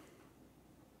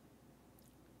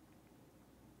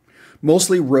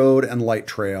 Mostly road and light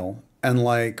trail. And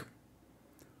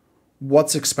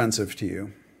what's expensive to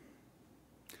you?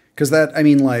 Because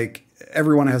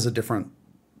everyone has a different,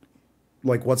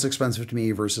 what's expensive to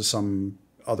me versus some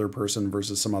other person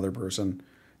versus some other person.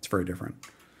 It's very different.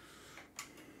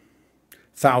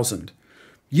 1,000.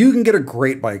 You can get a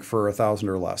great bike for 1,000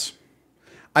 or less.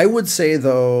 I would say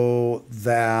though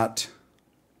that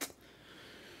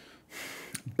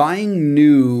buying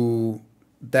new,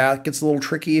 that gets a little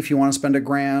tricky if you want to spend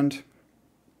 $1,000.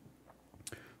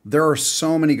 There are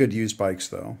so many good used bikes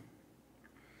though.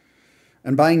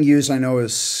 And buying used I know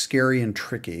is scary and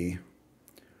tricky.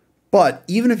 But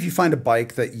even if you find a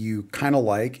bike that you kind of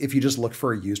like, if you just look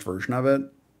for a used version of it,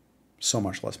 so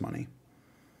much less money.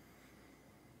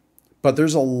 But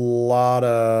there's a lot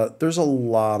of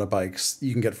bikes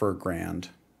you can get for $1,000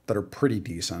 that are pretty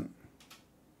decent.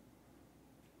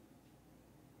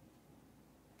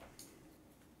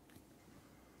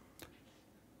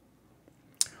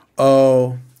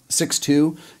 Oh,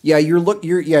 6'2". Yeah, you're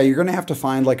going to have to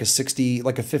find a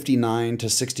 59 to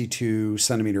 62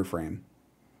 centimeter frame.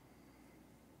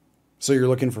 So you're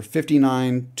looking for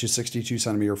 59 to 62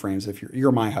 centimeter frames if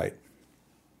you're my height.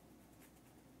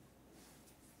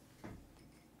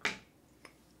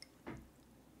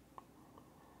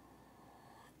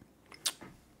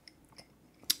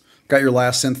 Got your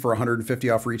last synth for 150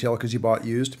 off retail because you bought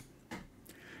used.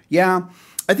 Yeah,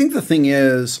 I think the thing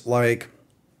is, like,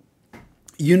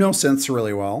 you know synths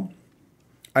really well.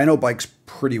 I know bikes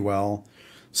pretty well.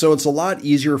 So it's a lot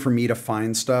easier for me to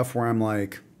find stuff where I'm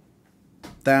like,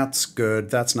 that's good,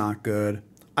 that's not good.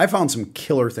 I found some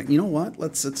killer things. You know what?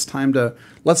 Let's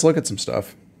look at some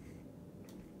stuff.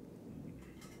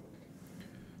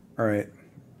 All right.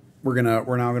 We're now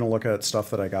gonna look at stuff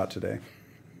that I got today.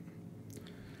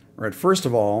 All right, first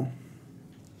of all,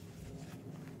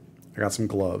 I got some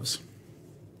gloves.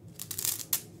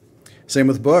 Same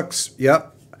with books.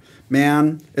 Yep.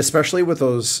 Man, especially with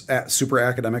those super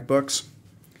academic books.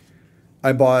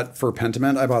 I bought for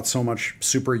Pentiment, I bought so much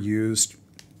super used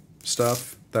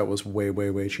stuff that was way,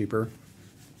 way, way cheaper.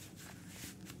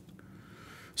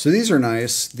 So these are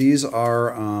nice. These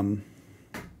are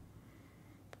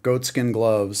goatskin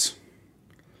gloves.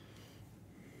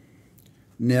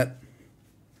 Knit.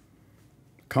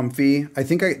 Comfy. I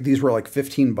think these were like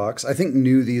 15 bucks. I think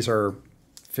new these are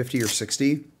 50 or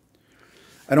 60.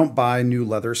 I don't buy new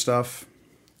leather stuff.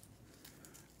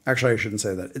 Actually, I shouldn't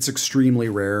say that. It's extremely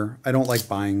rare. I don't like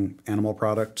buying animal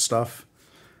product stuff.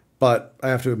 But I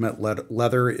have to admit,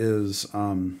 leather is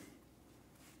a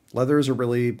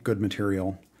really good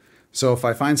material. So if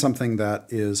I find something that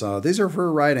is, these are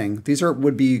for riding. These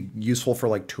would be useful for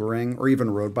like touring or even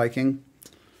road biking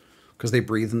because they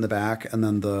breathe in the back, and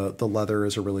then the leather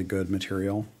is a really good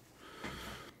material.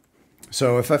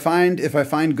 So if I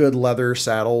find good leather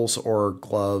saddles or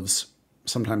gloves,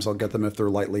 sometimes I'll get them if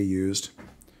they're lightly used.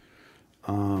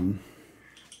 Yeah,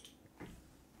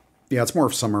 it's more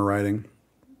of summer riding.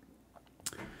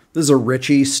 This is a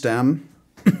Ritchie stem.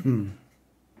 I'm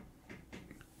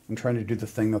trying to do the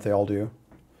thing that they all do.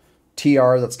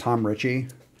 TR, that's Tom Ritchie.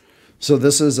 So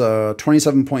this is a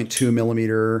 27.2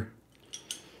 millimeter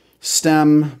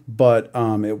stem, but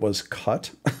it was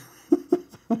cut.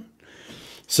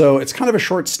 So it's kind of a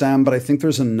short stem, but I think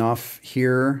there's enough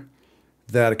here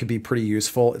that it could be pretty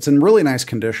useful. It's in really nice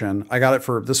condition. I got it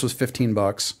for, this was 15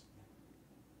 bucks.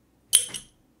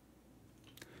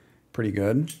 Pretty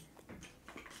good.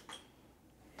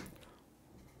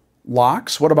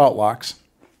 Locks. What about locks?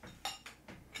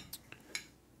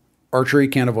 Archery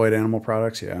can't avoid animal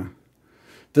products. Yeah.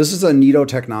 This is a Nito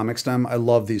Technomic stem. I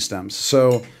love these stems.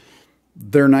 So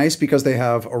they're nice because they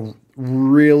have they're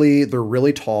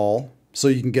really tall, so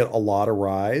you can get a lot of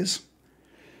rise.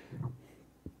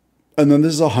 And then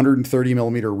this is a 130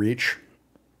 millimeter reach.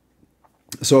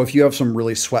 So if you have some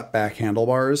really swept back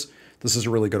handlebars, this is a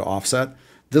really good offset.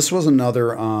 This was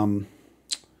another like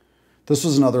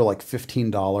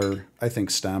 $15, I think,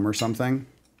 stem or something.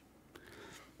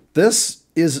 This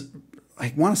is,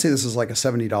 I want to say this is like a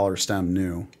 $70 stem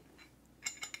new.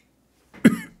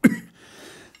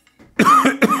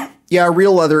 Yeah,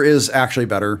 real leather is actually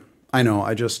better. I know,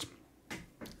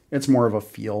 it's more of a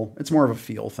feel. It's more of a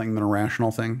feel thing than a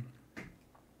rational thing.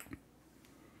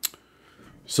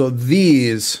 So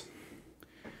these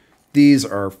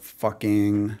are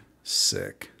fucking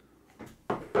sick.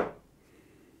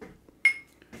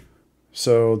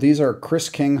 So these are Chris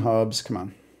King hubs. Come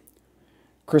on.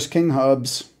 Chris King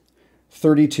hubs,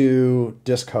 32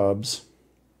 disc hubs,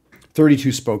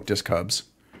 32 spoke disc hubs.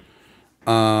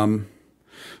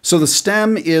 So the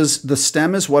stem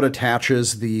is what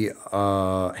attaches the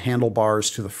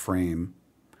handlebars to the frame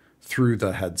through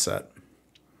the headset.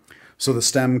 So the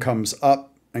stem comes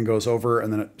up and goes over,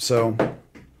 and then so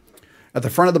at the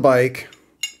front of the bike,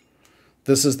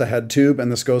 this is the head tube,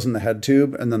 and this goes in the head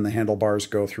tube, and then the handlebars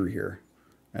go through here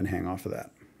and hang off of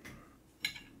that.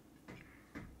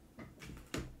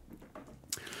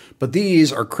 But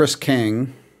these are Chris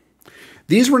King.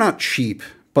 These were not cheap,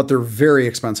 but they're very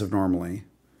expensive normally.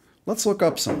 Let's look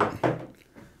up some.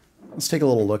 Let's take a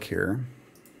little look here.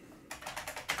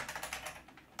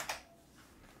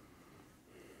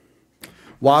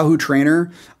 Wahoo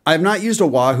trainer. I've not used a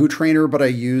Wahoo trainer, but I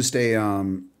used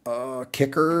a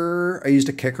kicker. I used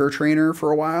a kicker trainer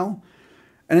for a while,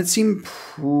 and it seemed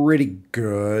pretty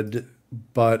good,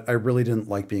 but I really didn't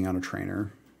like being on a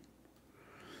trainer.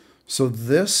 So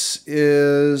this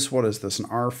is, what is this? An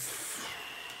R.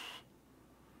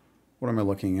 What am I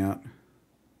looking at?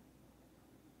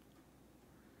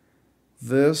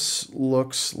 This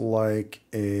looks like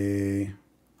a,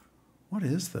 what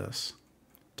is this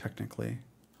technically?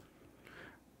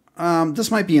 This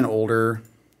might be an older.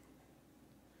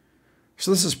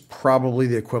 So this is probably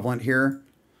the equivalent here.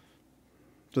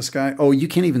 This guy. Oh, you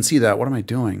can't even see that. What am I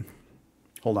doing?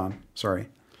 Hold on. Sorry.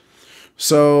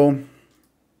 So,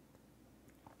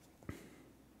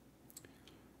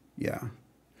 yeah.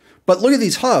 But look at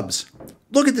these hubs.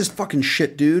 Look at this fucking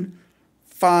shit, dude.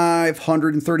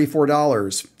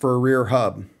 $534 for a rear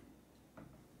hub.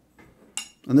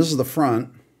 And this is the front.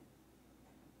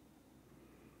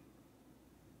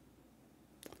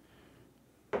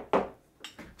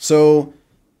 So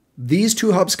these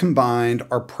two hubs combined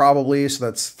are probably, so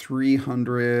that's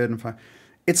 305.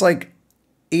 It's like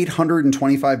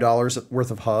 $825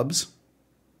 worth of hubs.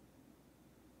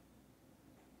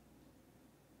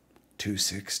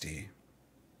 260.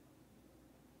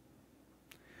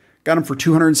 Got them for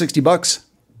 260 bucks,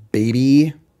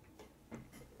 baby.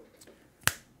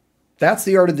 That's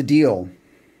the art of the deal.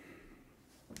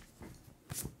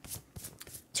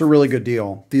 It's a really good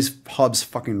deal. These hubs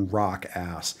fucking rock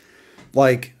ass.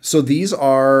 Like, so these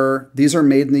are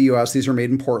made in the US. These are made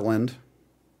in Portland.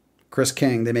 Chris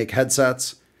King, they make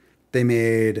headsets. They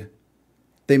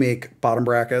make bottom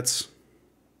brackets.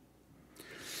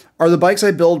 Are the bikes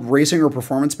I build racing or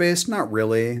performance based? Not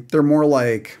really. They're more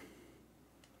like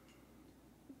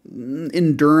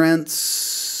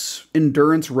endurance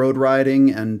road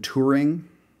riding and touring.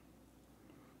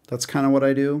 That's kind of what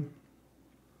I do.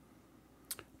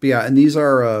 But yeah, and these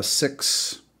are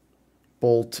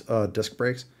 6-bolt disc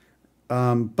brakes.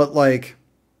 But like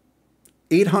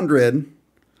 800,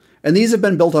 and these have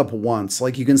been built up once.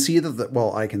 Like you can see that,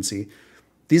 well, I can see.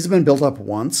 These have been built up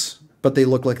once, but they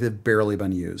look like they've barely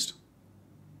been used.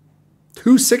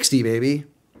 260, baby.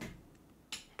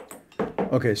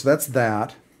 Okay, so that's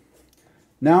that.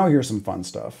 Now here's some fun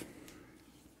stuff.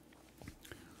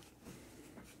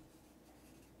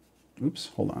 Oops,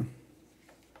 hold on.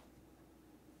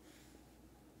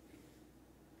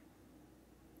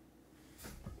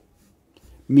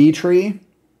 Tree.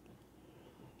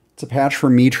 It's a patch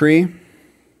for Tree,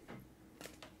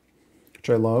 which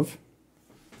I love.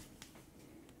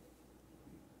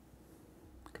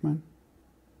 Come on.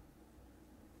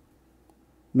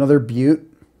 Another Butte.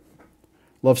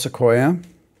 Love Sequoia.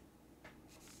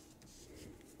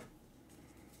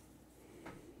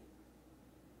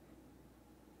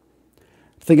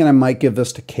 Thinking I might give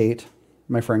this to Kate,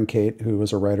 my friend Kate, who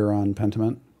was a writer on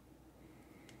Pentiment.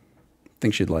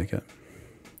 Think she'd like it.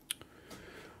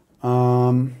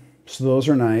 So those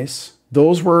are nice.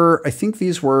 Those were, I think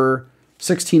these were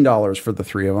 $16 for the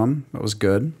 3 of them. That was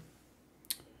good.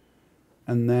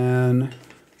 And then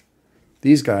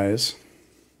these guys,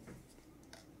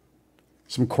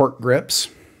 some cork grips.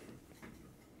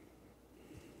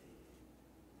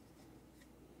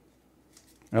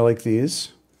 I like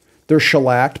these. They're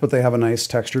shellacked, but they have a nice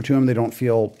texture to them. They don't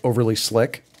feel overly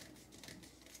slick.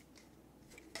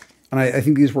 And I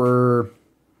think these were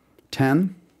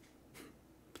 10.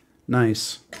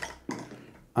 Nice.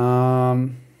 Okay,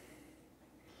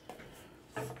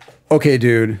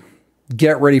 dude,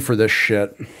 get ready for this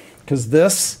shit. Because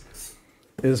this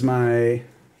is my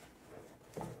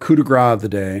coup de grace of the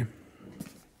day.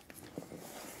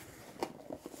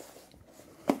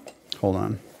 Hold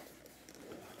on.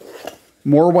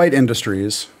 More White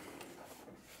Industries.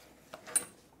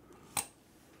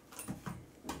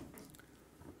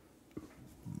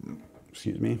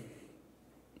 Excuse me.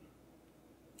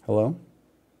 Hello?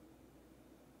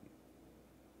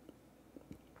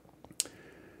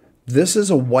 This is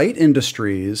a White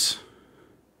Industries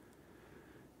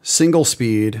single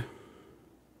speed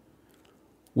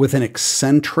with an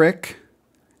eccentric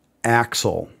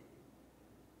axle.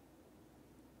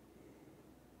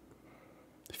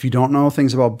 If you don't know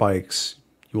things about bikes,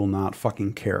 you will not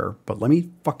fucking care. But let me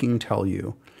fucking tell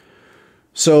you.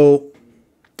 So,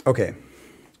 okay.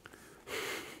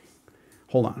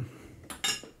 Hold on.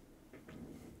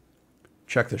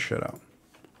 Check this shit out.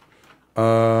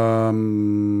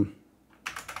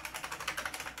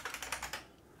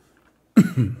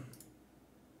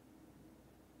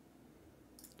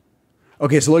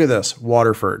 Okay, so look at this.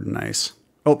 Waterford, nice.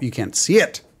 Oh, you can't see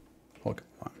it. Look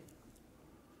on.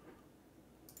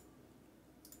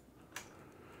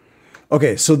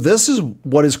 Okay, so this is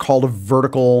what is called a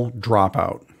vertical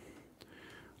dropout.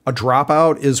 A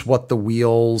dropout is what the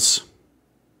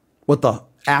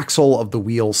axle of the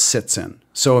wheel sits in.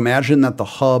 So imagine that the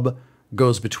hub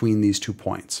goes between these 2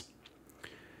 points.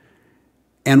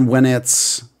 And when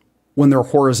they're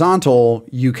horizontal,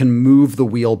 you can move the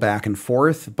wheel back and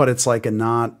forth, but it's like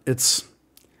it's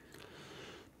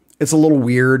a little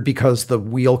weird because the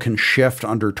wheel can shift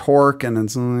under torque and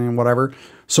it's whatever.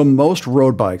 So most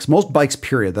road bikes, most bikes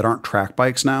period that aren't track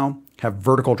bikes now have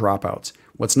vertical dropouts.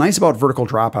 What's nice about vertical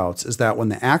dropouts is that when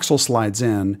the axle slides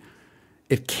in,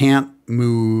 it can't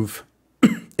move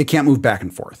back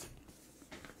and forth.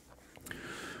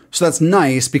 So that's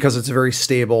nice because it's very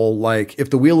stable. Like if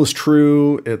the wheel is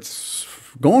true, it's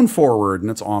going forward and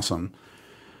it's awesome.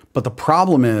 But the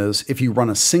problem is if you run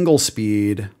a single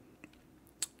speed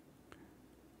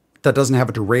that doesn't have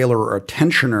a derailleur or a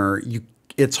tensioner,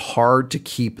 it's hard to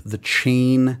keep the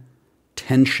chain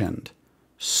tensioned.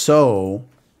 So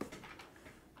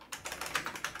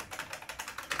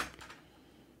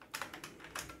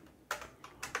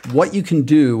what you can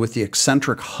do with the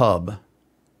eccentric hub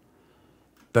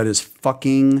that is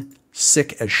fucking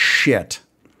sick as shit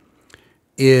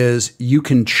is you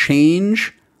can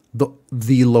change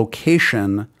the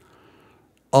location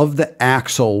of the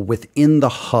axle within the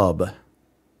hub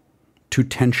to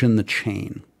tension the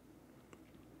chain.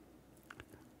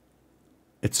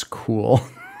 It's cool.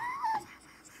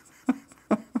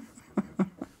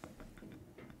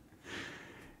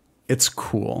 It's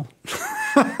cool.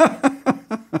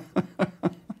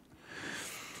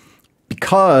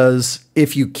 Because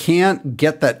if you can't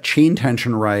get that chain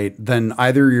tension right, then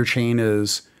either your chain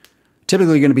is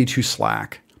typically going to be too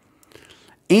slack.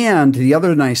 And the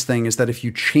other nice thing is that if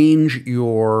you change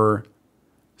your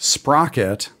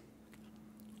sprocket,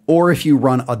 or if you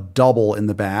run a double in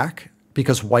the back,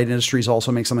 because White Industries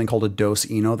also makes something called a Dos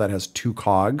Eno that has 2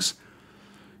 cogs,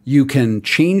 you can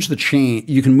change the chain,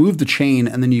 you can move the chain,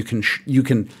 and then you can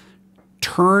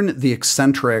turn the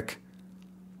eccentric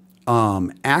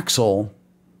axle,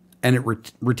 and it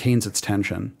retains its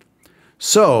tension.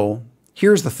 So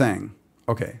here's the thing.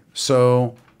 Okay,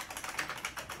 so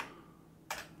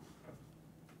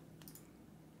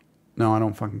no, I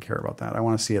don't fucking care about that. I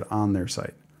want to see it on their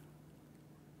site.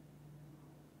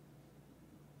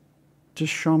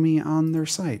 Just show me on their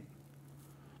site.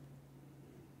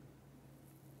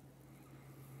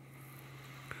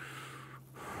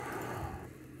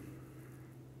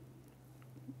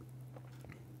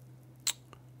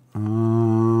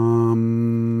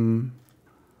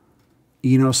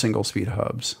 Eno single speed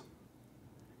hubs.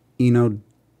 Eno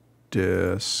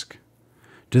disc.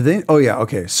 Do they? Oh yeah.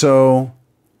 Okay. So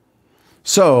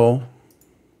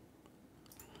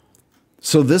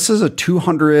this is a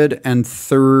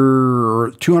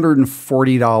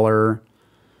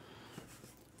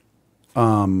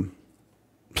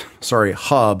 $240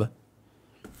 hub,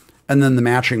 and then the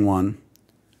matching one.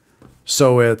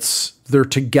 So they're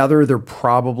together, they're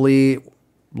probably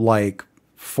like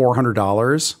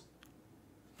 $400.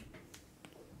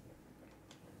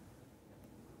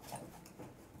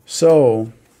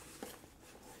 So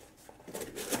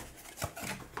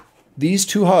these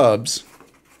two hubs,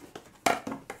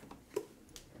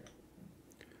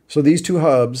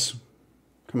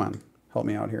 come on, help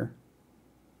me out here.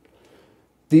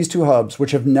 These two hubs,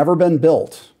 which have never been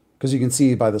built, because you can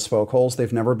see by the spoke holes,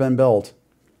 they've never been built.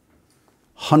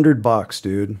 $100,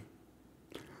 dude.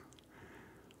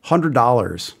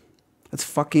 $100. That's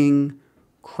fucking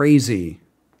crazy.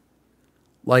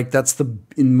 Like, that's the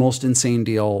most insane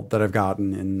deal that I've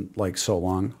gotten in like so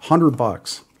long.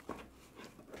 $100.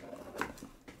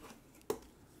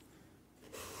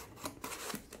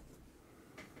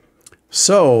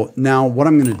 So now what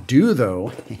I'm going to do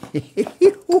though,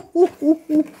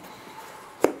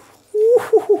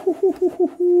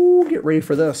 get ready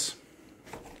for this.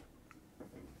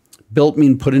 Built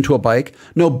mean put into a bike?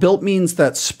 No, built means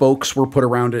that spokes were put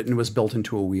around it and it was built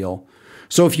into a wheel.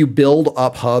 So if you build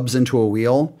up hubs into a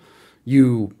wheel,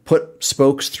 you put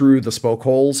spokes through the spoke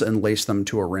holes and lace them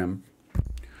to a rim.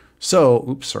 So,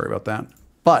 oops, sorry about that.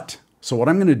 But, so what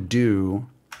I'm going to do,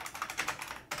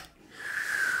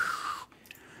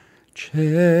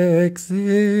 check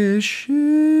this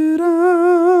shit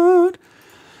out.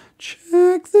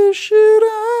 Check this shit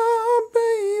out,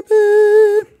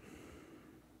 baby.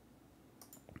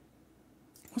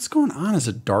 What's going on? Is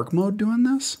it dark mode doing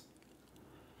this?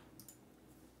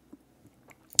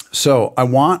 So I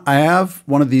have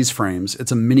one of these frames.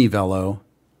 It's a mini velo.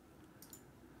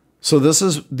 So look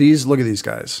at these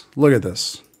guys. Look at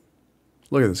this.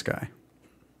 Look at this guy.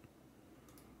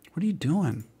 What are you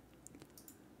doing?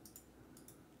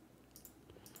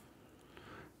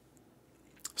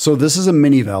 So this is a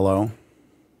mini velo.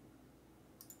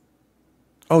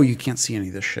 Oh, you can't see any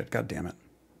of this shit. God damn it.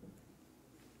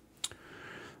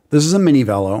 This is a mini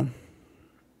velo.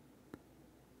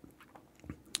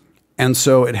 And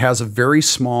so it has a very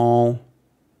small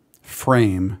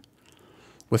frame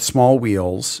with small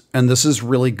wheels. And this is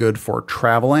really good for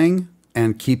traveling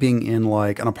and keeping in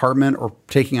like an apartment or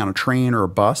taking on a train or a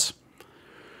bus.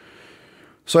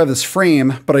 So I have this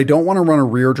frame, but I don't want to run a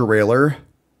rear derailleur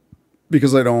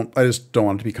because I just don't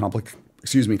want it to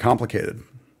be complicated.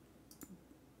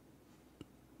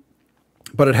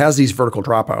 But it has these vertical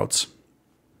dropouts.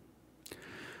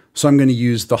 So I'm going to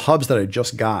use the hubs that I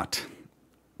just got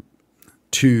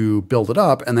to build it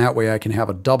up, and that way I can have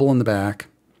a double in the back,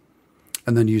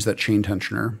 and then use that chain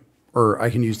tensioner. Or I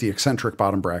can use the eccentric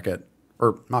bottom bracket,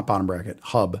 or not bottom bracket,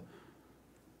 hub.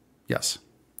 Yes.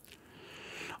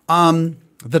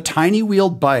 The tiny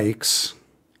wheeled bikes,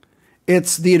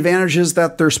 it's the advantage is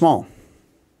that they're small.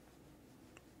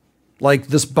 Like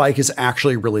this bike is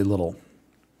actually really little.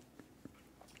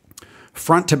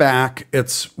 Front to back,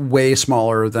 it's way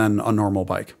smaller than a normal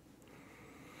bike.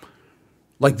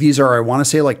 Like these are, I want to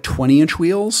say like 20-inch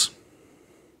wheels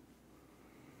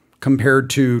compared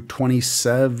to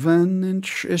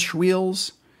 27-inch-ish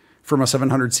wheels from a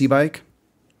 700C bike.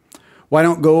 Why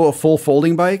don't go a full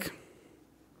folding bike?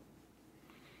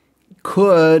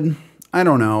 Could, I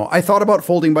don't know. I thought about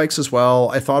folding bikes as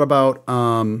well. I thought about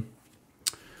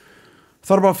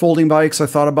folding bikes. I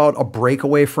thought about a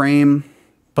breakaway frame,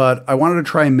 but I wanted to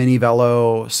try a mini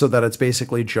velo so that it's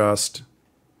basically just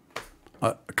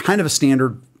a kind of a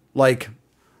standard, like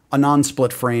a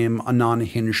non-split frame, a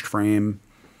non-hinged frame.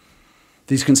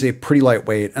 These can stay pretty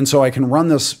lightweight. And so I can run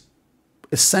this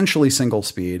essentially single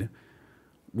speed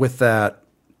with that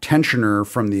tensioner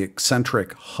from the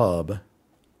eccentric hub.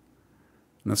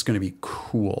 And that's going to be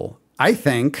cool, I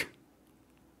think,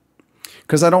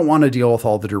 because I don't want to deal with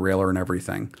all the derailleur and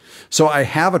everything. So I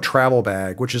have a travel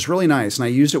bag, which is really nice. And I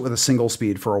used it with a single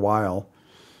speed for a while,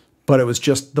 but it was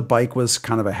just, the bike was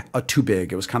kind of a too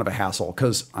big. It was kind of a hassle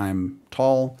because I'm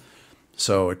tall.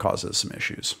 So it causes some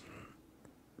issues,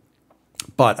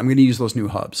 but I'm going to use those new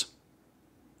hubs.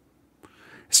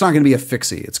 It's not going to be a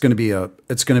fixie. It's going to be I'm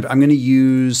going to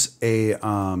use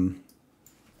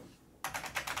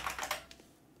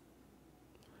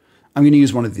I'm going to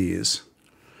use one of these.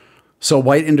 So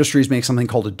White Industries makes something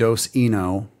called a Dos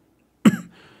Eno.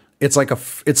 It's like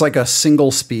a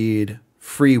single speed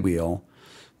freewheel,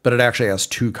 but it actually has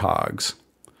 2 cogs.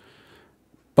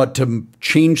 But to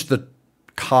change the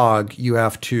cog, you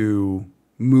have to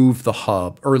move the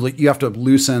hub, or you have to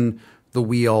loosen the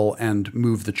wheel and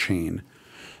move the chain,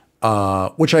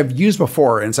 which I've used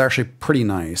before, and it's actually pretty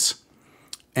nice.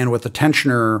 And with the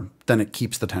tensioner, then it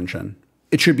keeps the tension.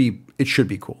 It should be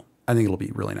cool. I think it'll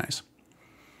be really nice.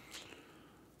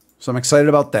 So I'm excited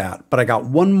about that, but I got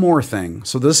one more thing.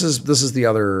 So this is the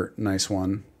other nice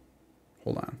one.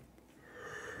 Hold on.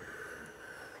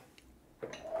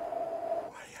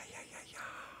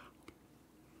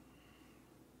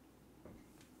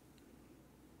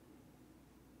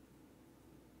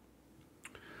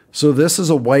 So this is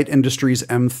a White Industries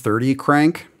M30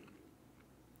 crank.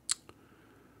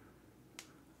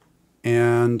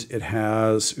 And it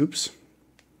has,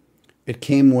 it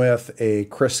came with a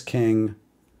Chris King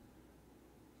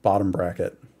bottom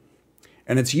bracket.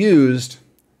 And it's used,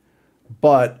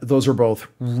 but those are both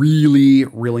really,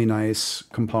 really nice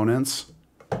components.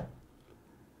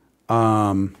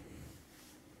 I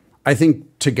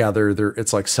think together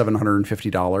it's like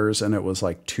 $750, and it was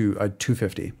like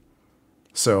 $250.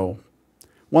 So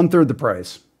 1/3 the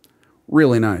price.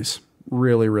 Really nice.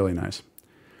 Really, really nice.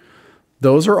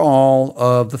 Those are all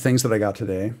of the things that I got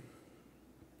today.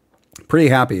 Pretty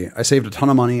happy. I saved a ton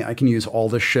of money. I can use all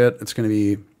this shit. It's going to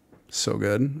be so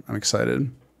good. I'm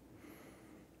excited.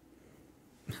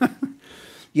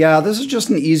 Yeah, this is just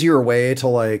an easier way to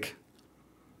like,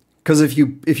 because if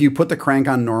you put the crank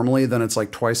on normally, then it's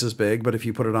like twice as big. But if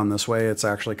you put it on this way, it's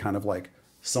actually kind of like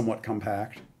somewhat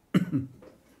compact.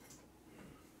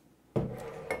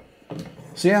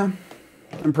 So yeah,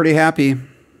 I'm pretty happy.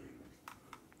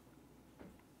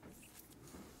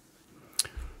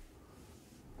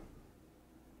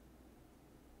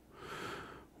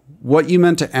 What you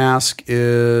meant to ask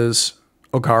is,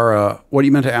 Ogara, what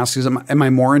you meant to ask is, am I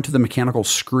more into the mechanical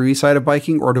screwy side of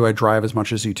biking, or do I drive as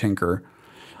much as you tinker?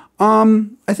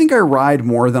 I think I ride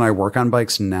more than I work on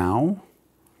bikes now.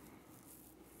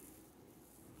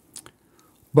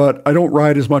 But I don't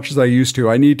ride as much as I used to.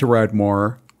 I need to ride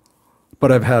more.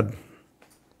 But I've had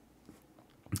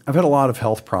a lot of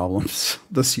health problems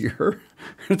this year.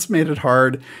 It's made it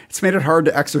hard. It's made it hard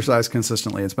to exercise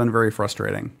consistently. It's been very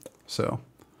frustrating. So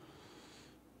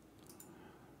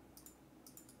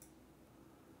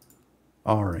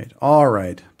all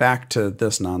right. Back to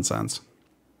this nonsense.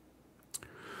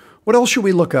 What else should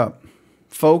we look up?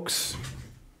 Folks,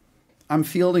 I'm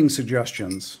fielding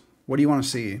suggestions. What do you want to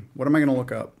see? What am I going to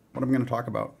look up? What am I going to talk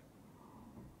about?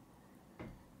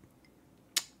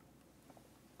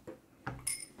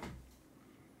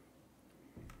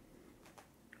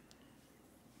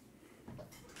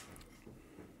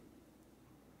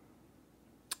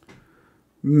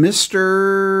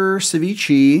 Mr.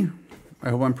 Ceviche, I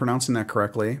hope I'm pronouncing that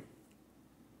correctly.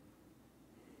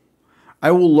 I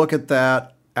will look at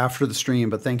that after the stream,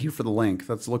 but thank you for the link.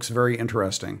 That looks very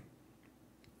interesting.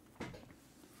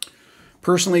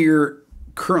 Personally,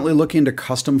 currently looking to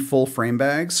custom full frame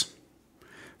bags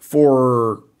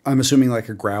for, I'm assuming, like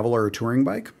a gravel or a touring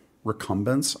bike.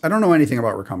 Recumbents. I don't know anything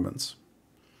about recumbents.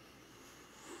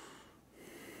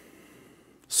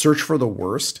 Search for the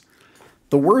worst.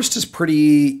 The worst is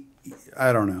pretty,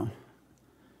 I don't know.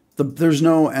 There's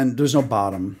no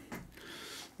bottom.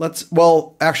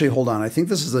 Well, actually, hold on. I think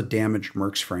this is a damaged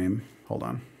Mercs frame. Hold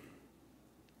on.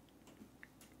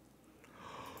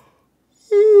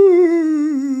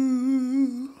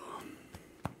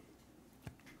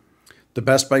 The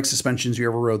best bike suspensions you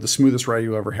ever rode, the smoothest ride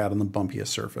you ever had on the bumpiest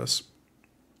surface.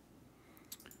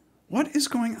 What is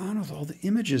going on with all the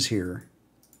images here?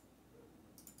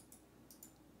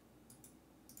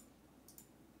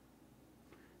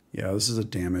 Yeah, this is a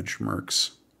damaged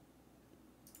Mercs.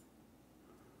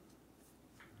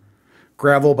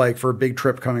 Gravel bike for a big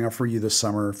trip coming up for you this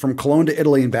summer. From Cologne to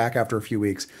Italy and back after a few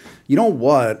weeks. You know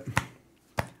what?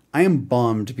 I am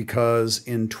bummed because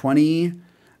in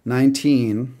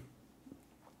 2019,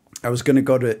 I was going to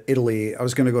go to Italy. I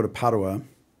was going to go to Padua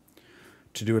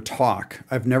to do a talk.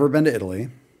 I've never been to Italy.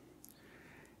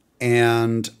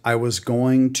 And I was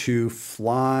going to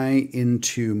fly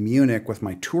into Munich with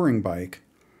my touring bike,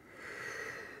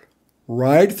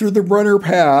 ride through the Brenner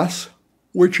Pass,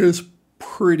 which is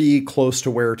pretty close to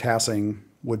where Tassing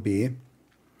would be,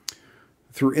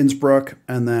 through Innsbruck,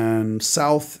 and then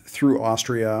south through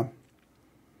Austria,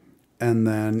 and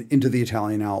then into the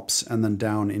Italian Alps, and then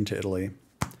down into Italy.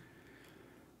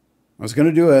 I was going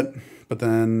to do it, but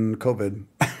then COVID,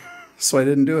 so I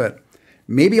didn't do it.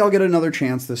 Maybe I'll get another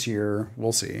chance this year.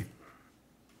 We'll see.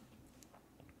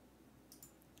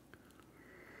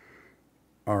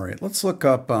 All right, let's look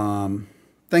up,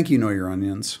 thank you, Know Your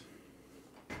Onions.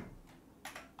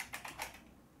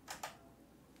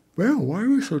 Well, why are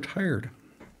we so tired?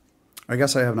 I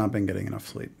guess I have not been getting enough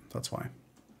sleep. That's why.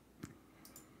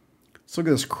 Let's look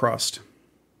at this crust.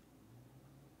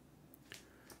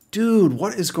 Dude,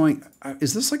 what is going...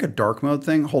 Is this like a dark mode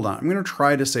thing? Hold on. I'm going to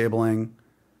try disabling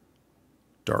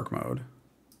dark mode.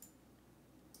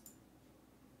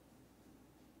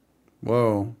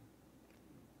 Whoa.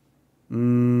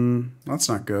 That's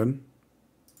not good.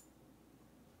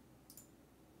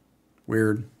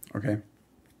 Weird. Okay.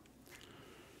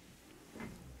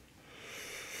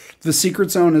 The secret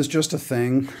zone is just a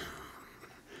thing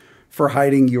for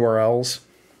hiding URLs,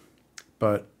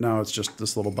 but now it's just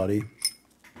this little buddy.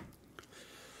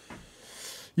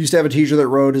 Used to have a teacher that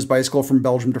rode his bicycle from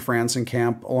Belgium to France and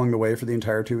camp along the way for the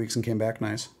entire 2 weeks and came back.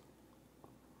 Nice.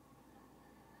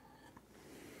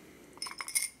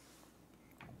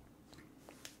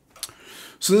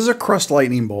 So this is a crust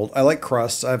lightning bolt. I like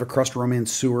crusts. I have a crust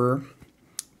romance sewer.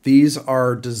 These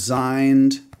are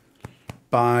designed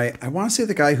by, I want to say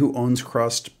the guy who owns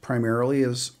Crust primarily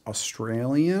is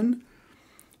Australian.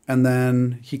 And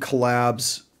then he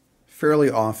collabs fairly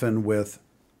often with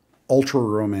Ultra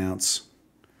Romance,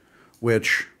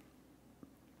 which,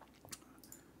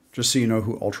 just so you know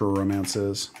who Ultra Romance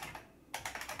is.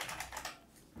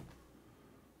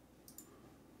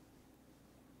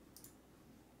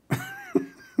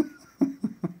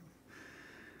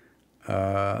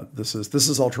 This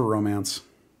is Ultra Romance.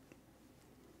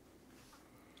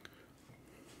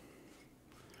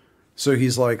 So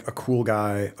he's like a cool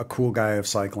guy of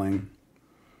cycling,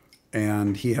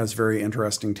 and he has very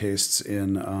interesting tastes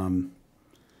in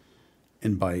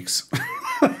bikes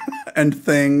and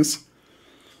things.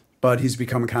 But he's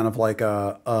become kind of like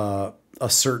a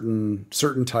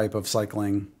certain type of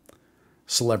cycling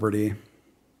celebrity.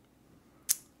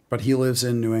 But he lives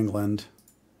in New England,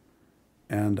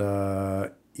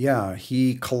 and yeah,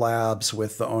 he collabs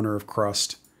with the owner of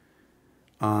Crust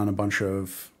on a bunch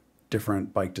of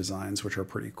different bike designs, which are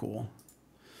pretty cool.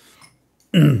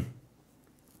 So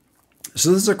this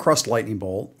is a Crust lightning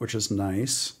bolt, which is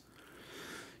nice.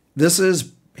 This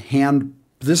is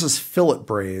fillet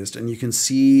brazed, and you can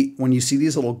see, when you see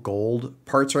these little gold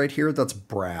parts right here, that's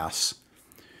brass.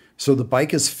 So the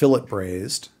bike is fillet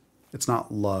brazed. It's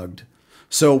not lugged.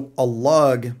 So a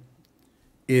lug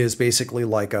is basically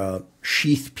like a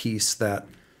sheath piece that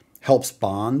helps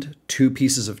bond two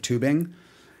pieces of tubing.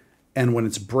 And when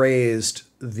it's brazed,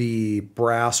 the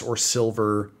brass or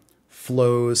silver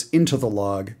flows into the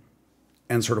lug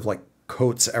and sort of like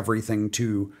coats everything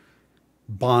to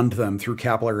bond them through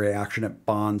capillary action. It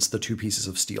bonds the two pieces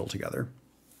of steel together.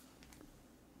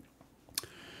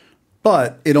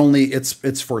 But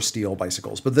it's for steel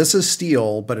bicycles. But this is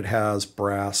steel, but it has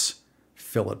brass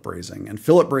fillet brazing. And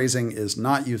fillet brazing is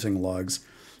not using lugs.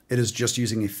 It is just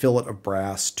using a fillet of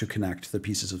brass to connect the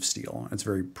pieces of steel. It's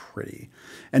very pretty.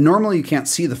 And normally you can't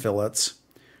see the fillets,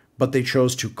 but they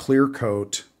chose to clear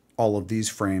coat all of these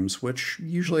frames, which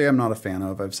usually I'm not a fan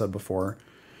of, I've said before.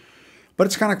 But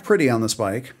it's kind of pretty on this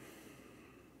bike.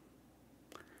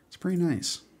 It's pretty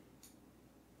nice.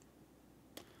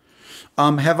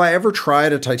 Have I ever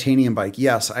tried a titanium bike?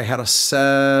 Yes, I had a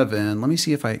 7. Let me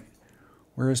see if I...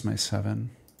 Where is my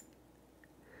 7?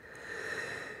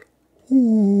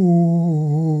 Ooh.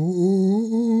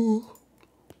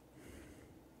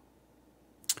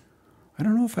 I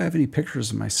don't know if I have any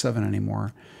pictures of my 7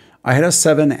 anymore. I had a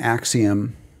 7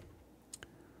 Axiom,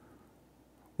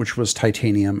 which was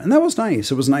titanium, and that was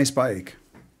nice. It was a nice bike.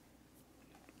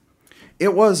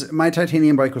 My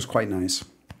titanium bike was quite nice.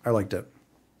 I liked it.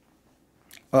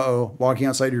 Uh-oh, walking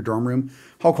outside your dorm room.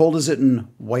 How cold is it in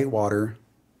Whitewater?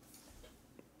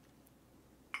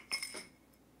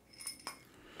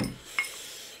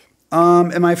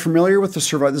 Am I familiar with the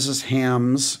survival? This is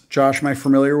Hams. Josh, am I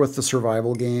familiar with the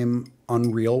survival game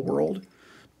Unreal World?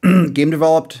 Game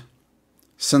developed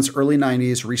since early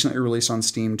 90s, recently released on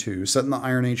Steam too. Set in the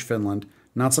Iron Age Finland.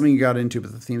 Not something you got into,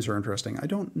 but the themes are interesting. I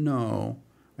don't know.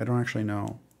 I don't actually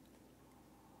know.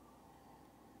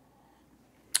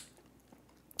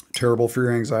 Terrible for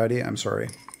your anxiety. I'm sorry.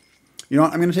 You know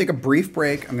what? I'm going to take a brief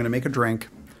break. I'm going to make a drink,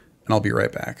 and I'll be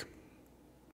right back.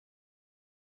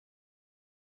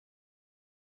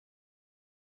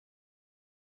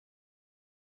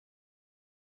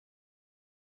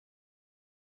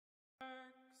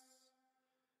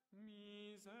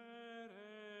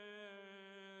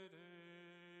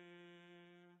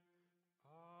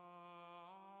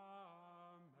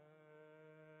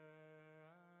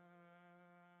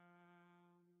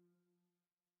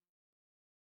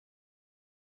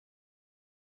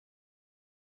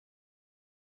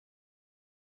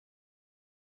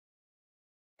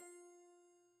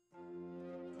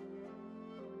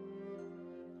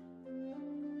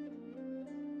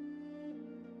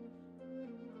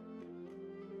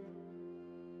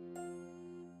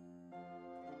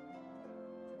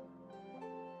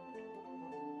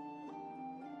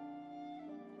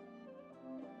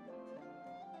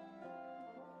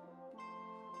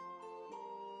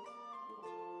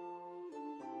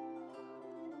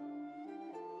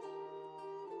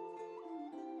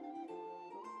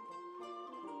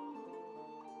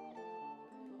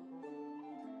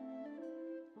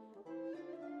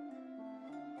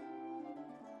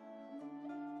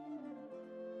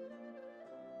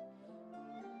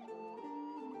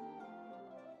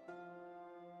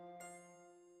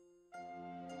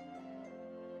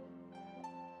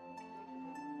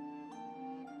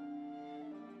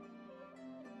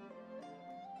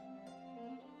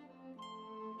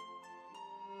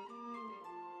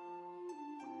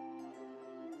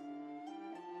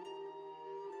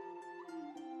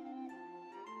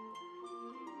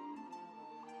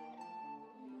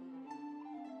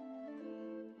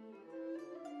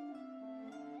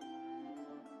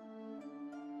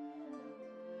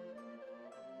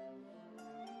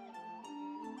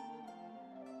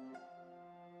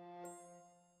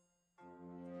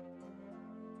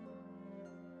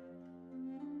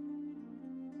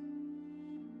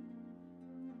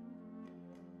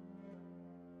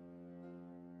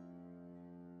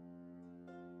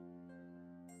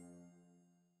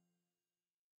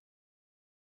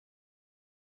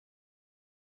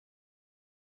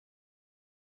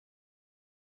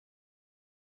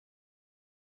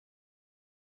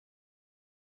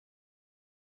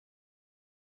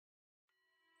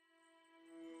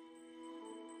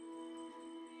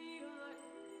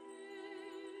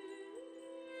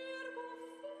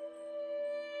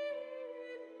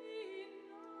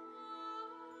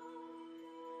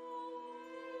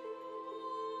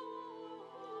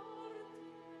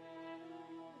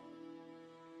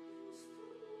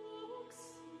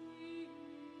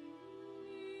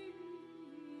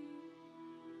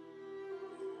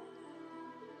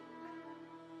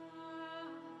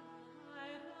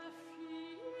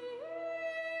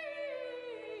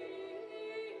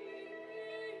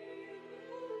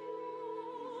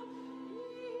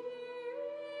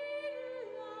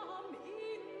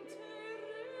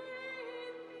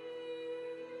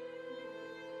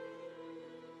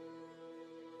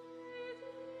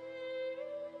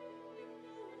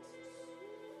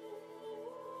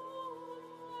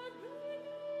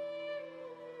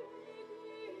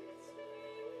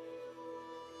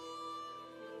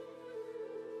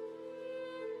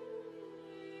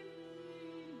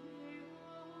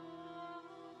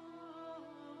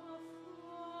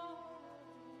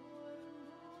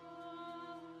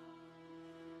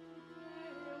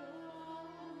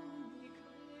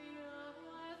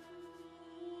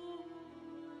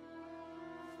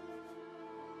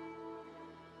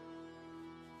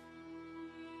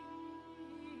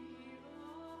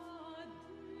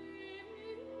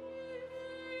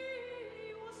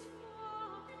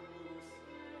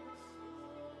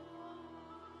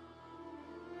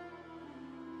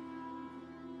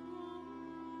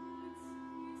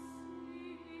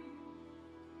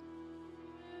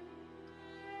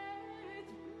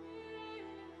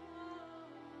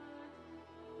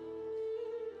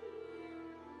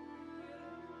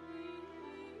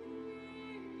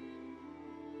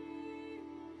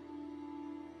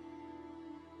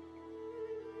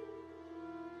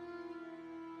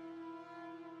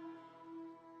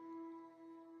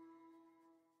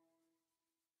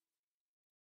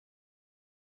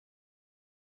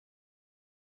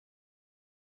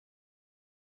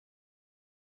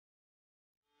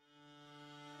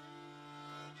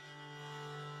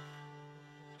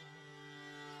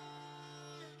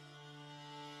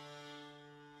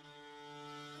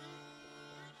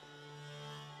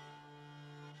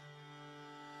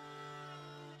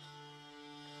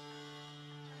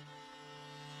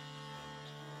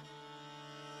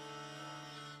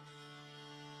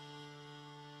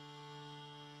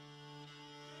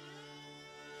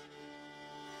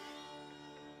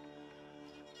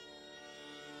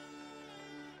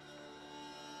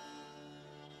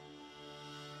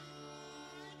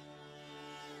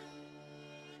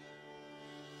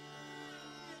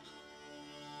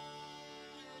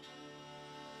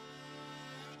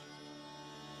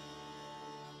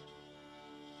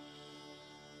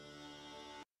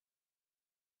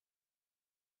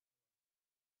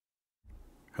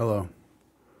 Hello.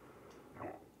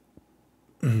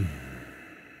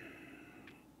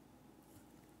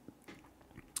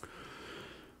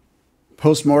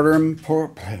 Postmortem,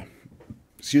 postmortem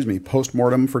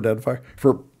for Deadfire,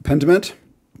 for Pentiment.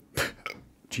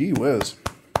 Gee whiz.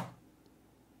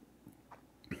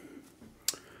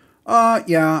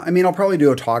 Yeah, I mean, I'll probably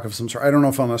do a talk of some sort. I don't know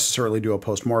if I'll necessarily do a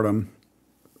postmortem,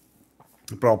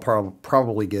 but I'll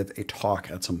probably give a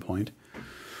talk at some point.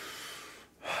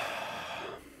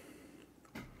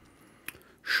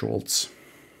 Schultz.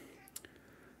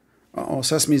 Uh-oh,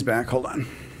 Sesame's back. Hold on.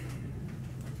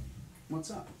 What's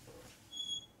up?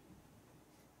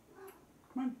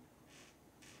 Come on.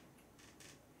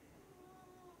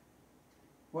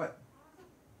 What?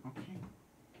 Okay.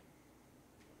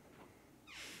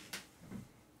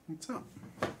 What's up?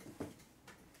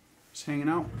 Just hanging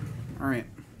out. All right.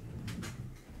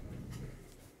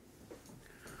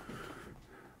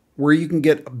 Where you can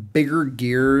get bigger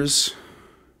gears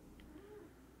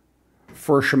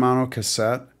for a Shimano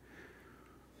cassette.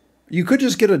 You could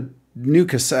just get a new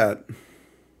cassette.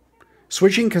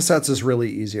 Switching cassettes is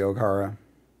really easy, Okara.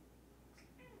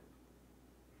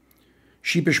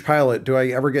 Sheepish Pilot, do I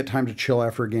ever get time to chill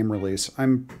after a game release?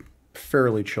 I'm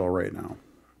fairly chill right now.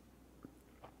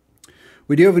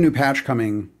 We do have a new patch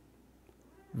coming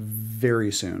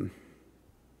very soon.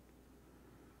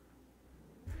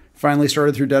 Finally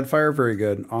started through Deadfire. Very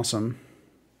good. Awesome.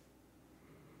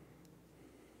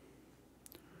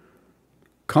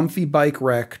 Comfy bike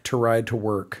wreck to ride to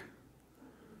work.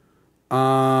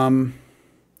 It's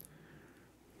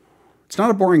not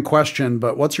a boring question,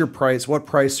 but what's your price? What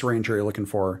price range are you looking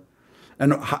for?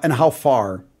 And how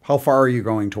far? How far are you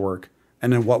going to work?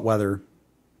 And in what weather?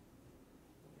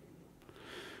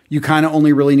 You kind of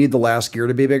only really need the last gear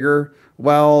to be bigger.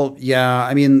 Well, yeah,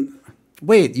 I mean,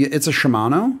 wait, it's a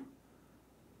Shimano?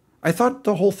 I thought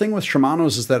the whole thing with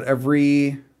Shimano's is that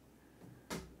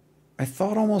I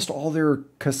thought almost all their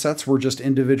cassettes were just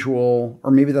individual,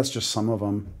 or maybe that's just some of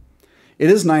them. It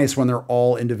is nice when they're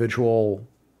all individual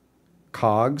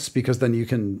cogs, because then you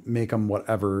can make them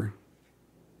whatever.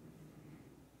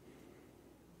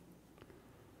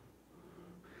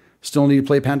 Still need to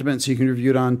play Pentiment so you can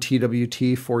review it on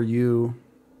TWT for you.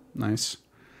 Nice.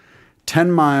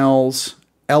 10 miles,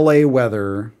 LA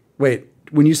weather. Wait,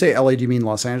 when you say LA, do you mean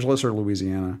Los Angeles or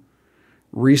Louisiana?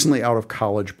 Recently out of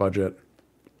college budget.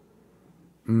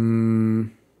 The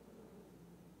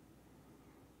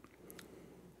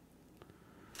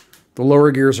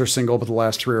lower gears are single, but the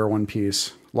last three are one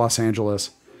piece. Los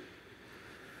Angeles.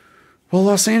 Well,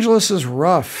 Los Angeles is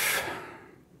rough.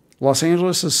 Los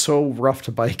Angeles is so rough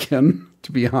to bike in,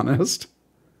 to be honest.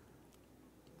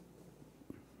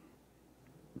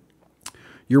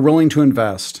 You're willing to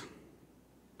invest.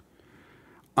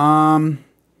 Oh,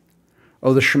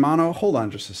 the Shimano. Hold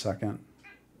on just a second.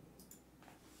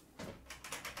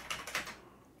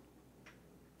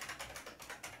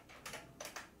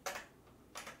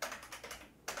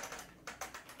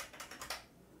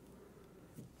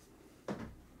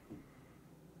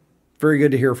 Very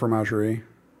good to hear from Audrey.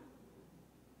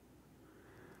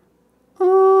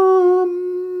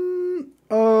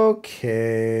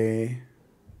 Okay.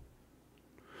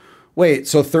 Wait,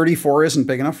 so 34 isn't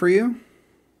big enough for you?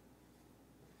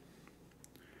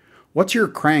 What's your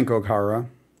crank, Okara?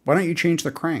 Why don't you change the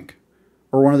crank?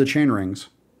 Or one of the chain rings?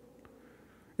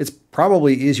 It's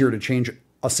probably easier to change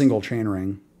a single chain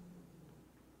ring.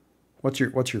 What's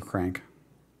your crank?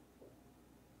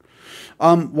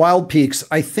 Wild Peaks.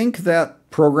 I think that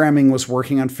programming was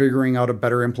working on figuring out a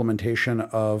better implementation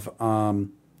of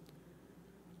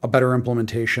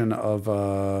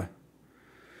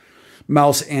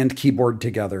mouse and keyboard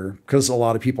together, because a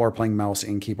lot of people are playing mouse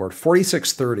and keyboard.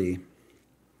 4630.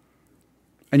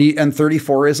 And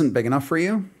 34 isn't big enough for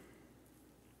you?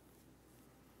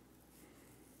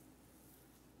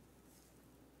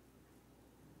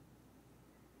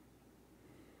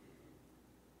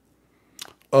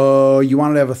 Oh, you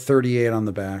wanted to have a 38 on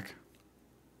the back.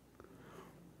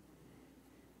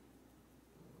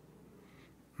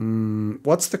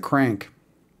 What's the crank?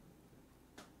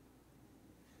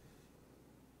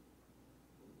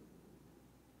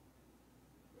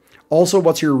 Also,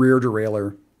 what's your rear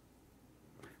derailleur?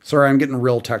 Sorry, I'm getting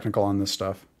real technical on this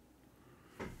stuff.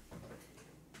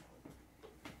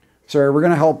 Sorry, we're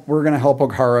gonna help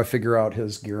Okara figure out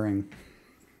his gearing.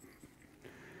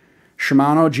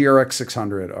 Shimano GRX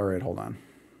 600. All right, hold on.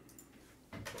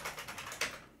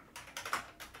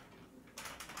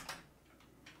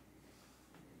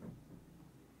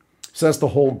 So that's the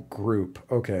whole group.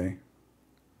 Okay.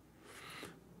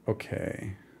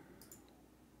 Okay.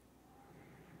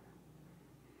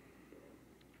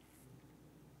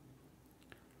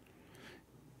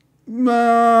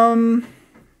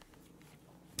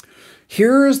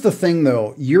 Here's the thing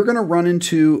though. You're going to run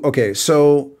into, okay,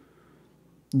 so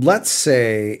let's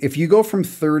say if you go from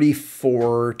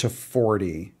 34 to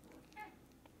 40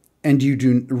 and you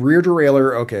do rear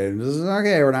derailleur, okay, this is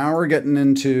okay. Now we're getting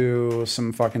into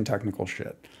some fucking technical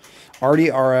shit.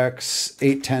 RDRX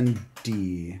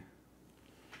 810D.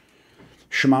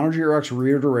 Shimano GRX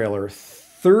rear derailleur,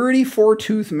 34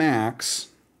 tooth max.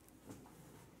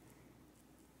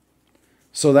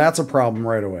 So that's a problem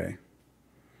right away.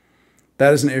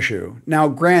 That is an issue. Now,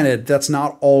 granted, that's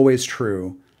not always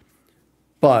true,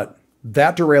 but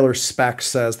that derailleur spec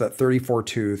says that 34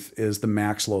 tooth is the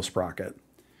max low sprocket.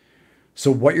 So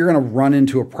what you're going to run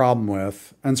into a problem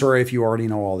with, and sorry if you already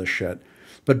know all this shit,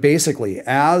 but basically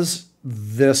as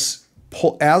the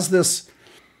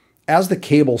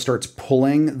cable starts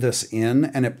pulling this in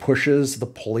and it pushes the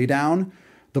pulley down,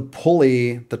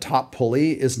 the top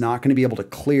pulley is not going to be able to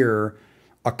clear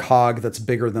a cog that's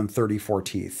bigger than 34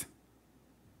 teeth.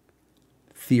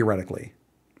 Theoretically.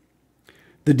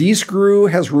 The D screw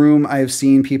has room. I have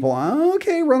seen people,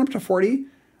 okay, run up to 40.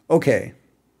 Okay.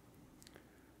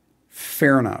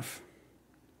 Fair enough.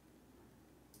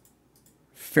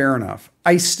 Fair enough.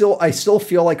 I still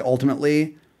feel like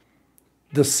ultimately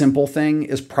the simple thing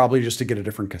is probably just to get a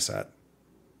different cassette.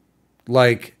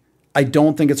 Like, I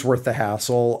don't think it's worth the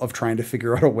hassle of trying to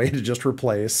figure out a way to just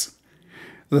replace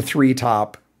the 3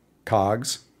 top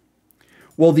cogs.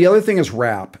 Well, the other thing is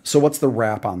wrap. So what's the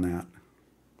wrap on that?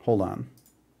 Hold on.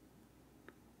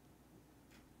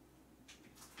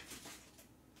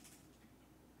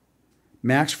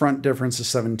 Max front difference is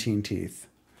 17 teeth.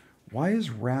 Why is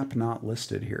wrap not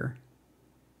listed here?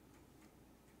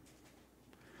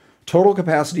 Total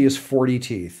capacity is 40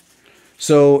 teeth.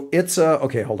 So it's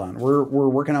okay, hold on. We're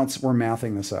working out, we're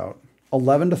mathing this out.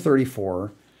 11 to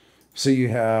 34. So you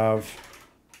have,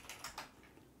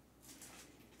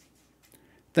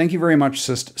 thank you very much,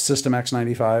 System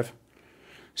X95.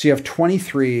 So you have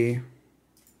 23,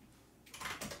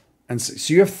 and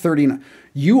so you have 39.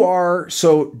 You are,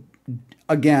 so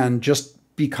again, just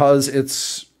because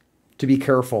it's, to be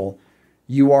careful,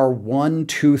 you are 1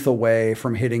 tooth away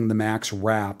from hitting the max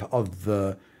wrap of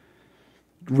the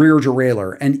rear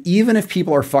derailleur. And even if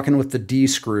people are fucking with the D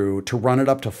screw to run it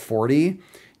up to 40,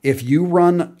 if you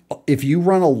run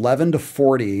 11 to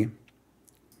 40,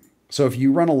 so if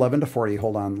you run 11 to 40,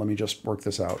 hold on, let me just work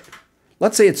this out.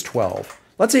 Let's say it's 12.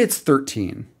 Let's say it's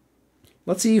 13.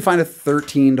 Let's say you find a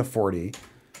 13 to 40.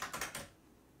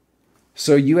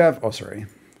 So you have,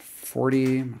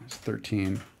 40 minus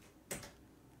 13.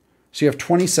 So you have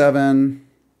 27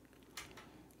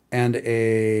 and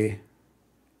it's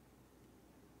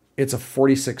a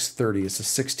 4630. It's a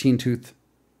 16 tooth.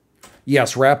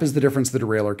 Yes, wrap is the difference the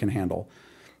derailleur can handle.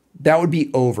 That would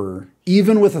be over.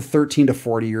 Even with a 13 to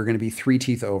 40, you're going to be 3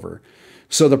 teeth over.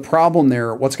 So the problem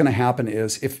there, what's going to happen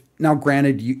is now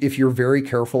granted, if you're very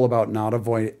careful about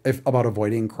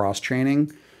avoiding cross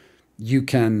chaining, you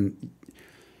can.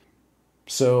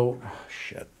 So,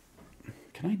 shit.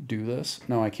 Can I do this?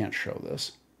 No, I can't show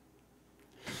this.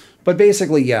 But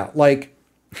basically, yeah.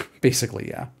 Basically,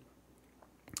 yeah.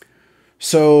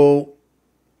 So,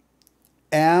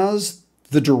 as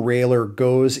the derailleur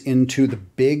goes into the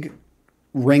big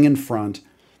ring in front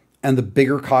and the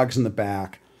bigger cogs in the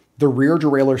back, the rear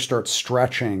derailleur starts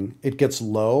stretching. It gets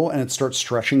low and it starts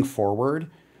stretching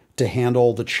forward to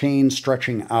handle the chain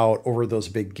stretching out over those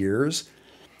big gears.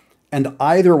 And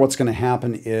either what's going to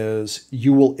happen is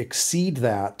you will exceed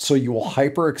that, so you will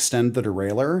hyperextend the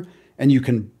derailleur, and you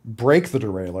can break the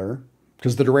derailleur,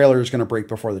 because the derailleur is going to break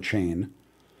before the chain.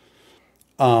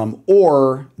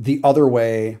 Or the other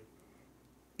way,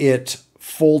 it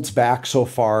folds back so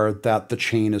far that the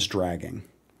chain is dragging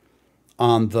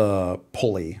on the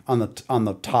pulley, on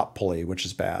the top pulley, which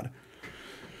is bad.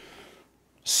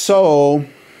 So,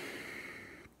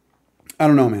 I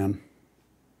don't know, man.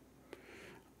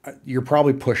 You're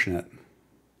probably pushing it.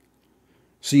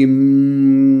 So I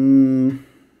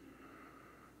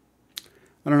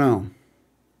don't know.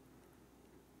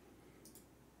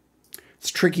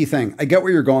 It's a tricky thing. I get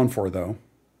what you're going for, though.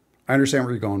 I understand what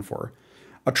you're going for.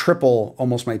 A triple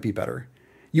almost might be better.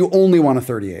 You only want a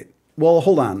 38. Well,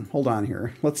 hold on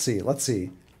here. Let's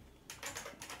see.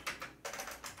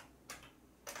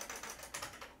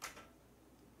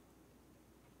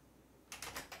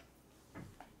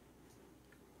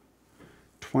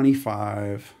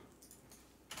 $25.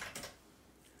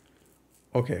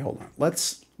 Okay, hold on.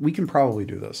 We can probably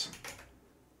do this.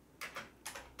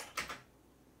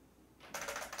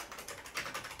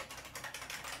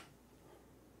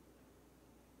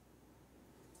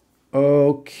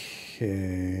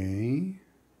 Okay.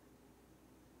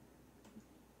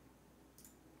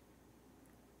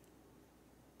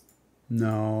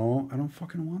 No, I don't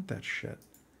fucking want that shit.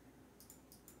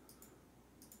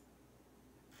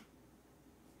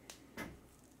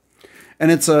 And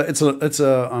it's a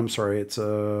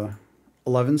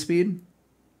 11 speed.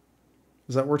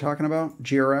 Is that what we're talking about?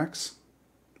 GRX?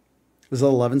 Is it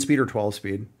 11 speed or 12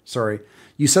 speed? Sorry.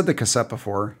 You said the cassette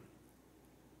before.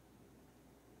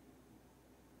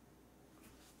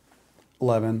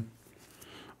 11.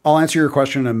 I'll answer your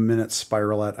question in a minute,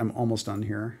 Spiralette. I'm almost done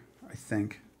here, I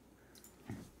think.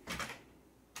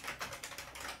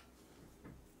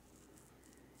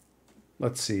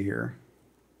 Let's see here.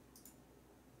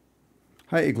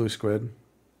 Hi, Igloo Squid.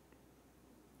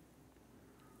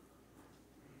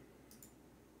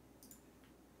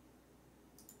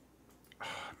 Oh,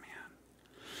 man.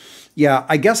 Yeah,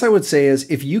 I guess I would say is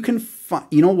if you can find,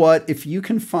 you know what? If you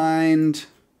can find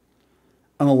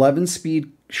an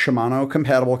 11-speed Shimano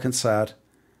compatible cassette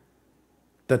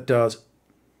that does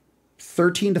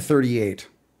 13 to 38,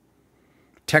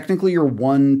 technically you're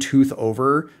one tooth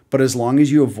over, but as long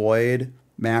as you avoid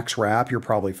max wrap, you're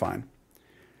probably fine.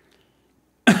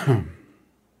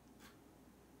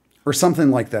 Or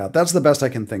something like that. That's the best I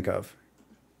can think of.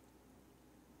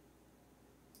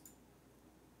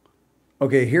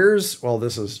 Okay, here's, well,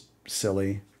 this is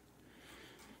silly.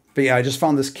 But yeah, I just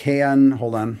found this can,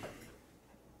 hold on.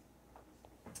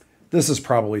 This is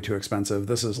probably too expensive.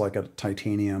 This is like a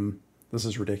titanium. This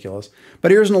is ridiculous.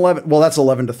 But here's an 11, well, that's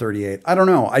 11 to 38. I don't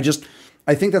know. I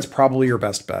think that's probably your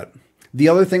best bet. The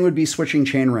other thing would be switching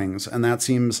chain rings, and that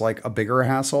seems like a bigger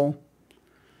hassle.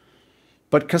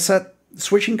 But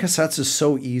switching cassettes is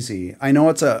so easy. I know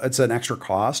it's an extra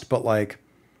cost, but like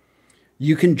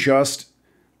you can just,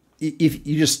 if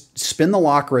you just spin the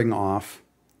lock ring off,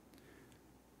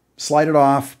 slide it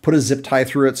off, put a zip tie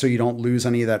through it so you don't lose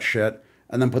any of that shit,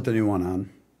 and then put the new one on.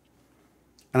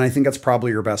 And I think that's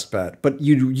probably your best bet. But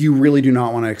you really do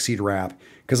not want to exceed wrap,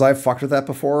 because I've fucked with that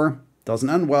before. Doesn't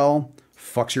end well.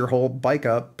 Fucks your whole bike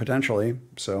up, potentially.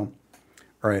 So,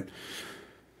 all right.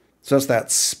 So that's that.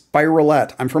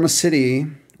 Spiralette. I'm from a city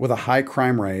with a high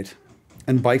crime rate,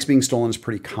 and bikes being stolen is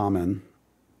pretty common.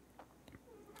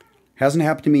 Hasn't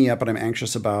happened to me yet, but I'm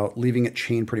anxious about leaving it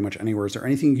chained pretty much anywhere. Is there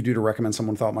anything you can do to recommend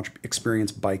someone without much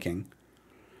experience biking?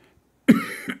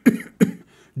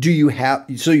 So you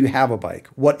have a bike.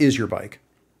 What is your bike?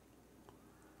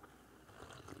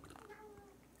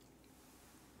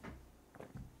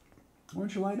 Why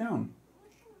don't you lie down?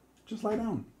 Just lie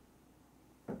down.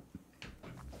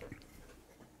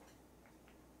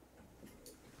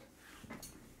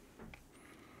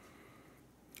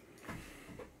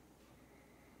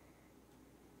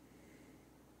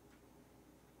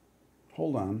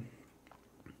 Hold on.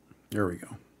 There we go.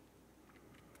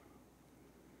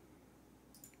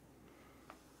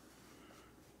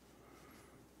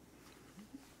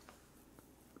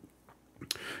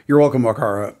 You're welcome,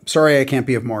 Wakara. Sorry I can't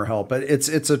be of more help, but it's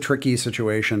a tricky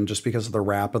situation just because of the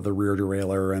wrap of the rear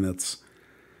derailleur, and it's,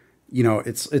 you know,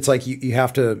 it's like you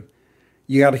got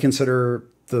to consider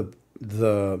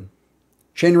the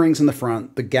chain rings in the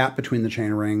front, the gap between the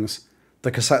chain rings,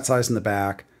 the cassette size in the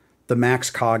back, the max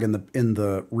cog in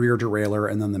the rear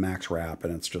derailleur, and then the max wrap,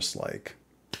 and it's just like,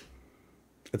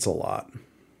 it's a lot.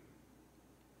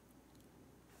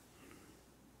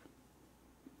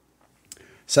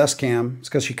 Cess cam. It's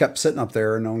because she kept sitting up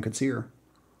there and no one could see her.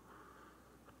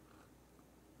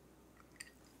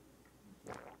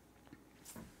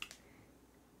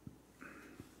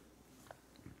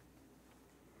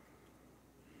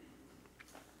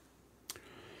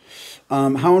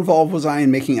 How involved was I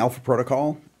in making Alpha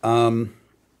Protocol? Not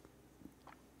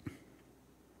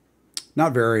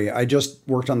very. I just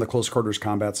worked on the close quarters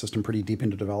combat system pretty deep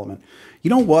into development. You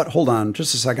know what? Hold on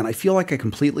just a second. I feel like I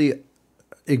completely,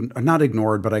 not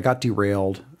ignored, but I got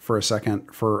derailed for a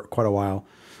second for quite a while.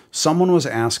 Someone was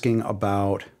asking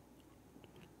about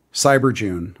Cyber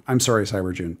June. I'm sorry,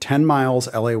 Cyber June. 10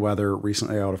 miles, LA weather,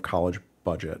 recently out of college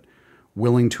budget.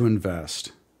 Willing to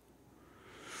invest.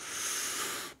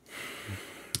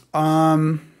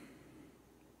 So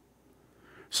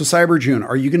Cyber June,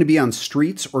 are you going to be on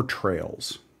streets or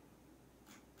trails?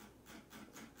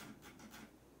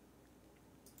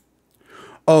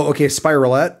 Oh, okay,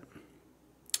 Spiralette.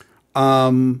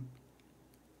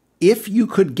 If you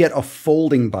could get a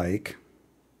folding bike,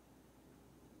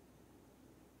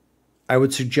 I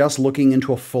would suggest looking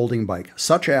into a folding bike,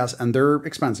 such as, and they're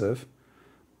expensive,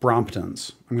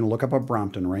 Bromptons. I'm going to look up a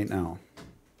Brompton right now.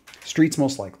 Streets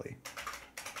most likely.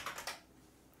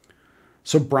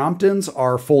 So Bromptons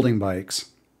are folding bikes,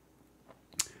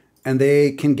 and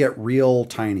they can get real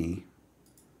tiny.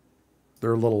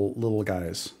 They're little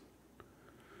guys.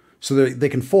 So they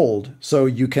can fold. So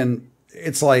you can,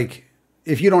 it's like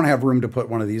if you don't have room to put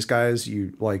one of these guys,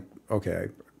 you like, okay,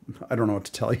 I don't know what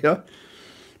to tell you.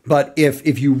 But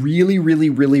if you really, really,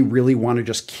 really, really want to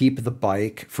just keep the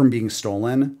bike from being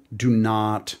stolen, do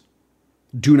not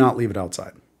leave it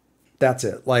outside. That's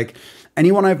it. Like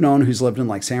anyone I've known who's lived in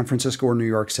like San Francisco or New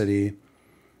York City,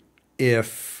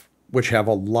 which have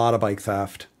a lot of bike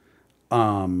theft,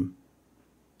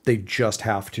 they just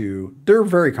have to, they're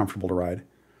very comfortable to ride.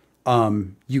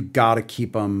 You got to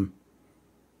keep them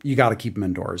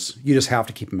indoors. You just have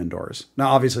to keep them indoors.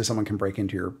 Now, obviously someone can break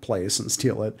into your place and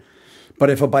steal it. But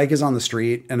if a bike is on the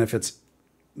street and if it's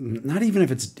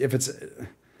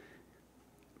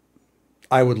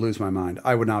I would lose my mind.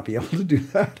 I would not be able to do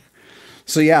that.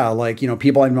 So yeah, like, you know,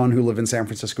 people I've known who live in San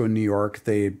Francisco and New York,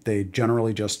 they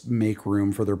generally just make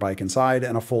room for their bike inside,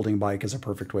 and a folding bike is a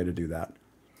perfect way to do that.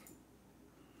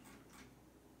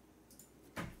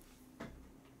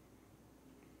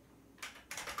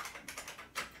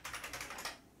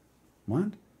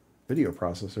 What? Video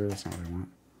processor? That's not what I want.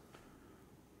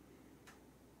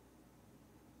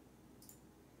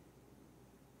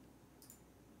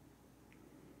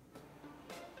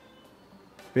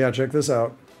 But yeah, check this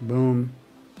out. Boom.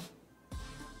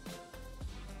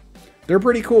 They're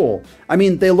pretty cool. I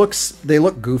mean, they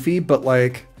look goofy, but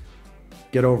like,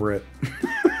 get over it.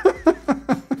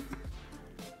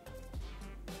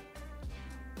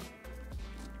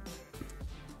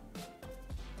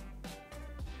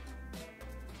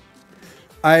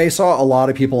 I saw a lot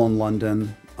of people in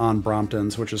London on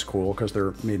Bromptons, which is cool because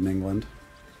they're made in England.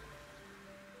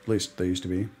 At least they used to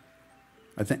be.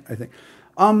 I think.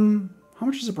 How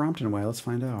much does a Brompton weigh? Let's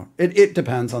find out. It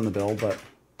depends on the bill, but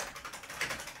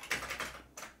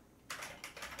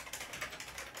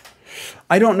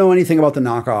I don't know anything about the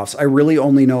knockoffs. I really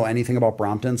only know anything about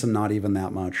Bromptons, and not even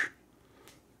that much.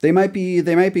 They might be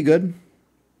good.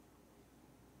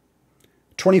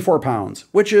 24 pounds,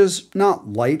 which is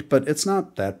not light, but it's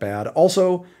not that bad.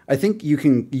 Also, I think you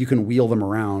can wheel them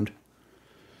around.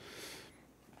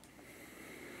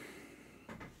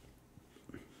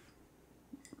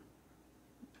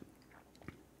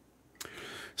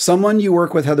 Someone you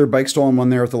work with had their bike stolen one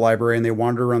there at the library, and they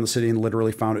wandered around the city and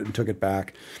literally found it and took it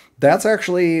back. That's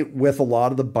actually with a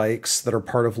lot of the bikes that are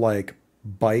part of like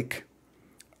bike,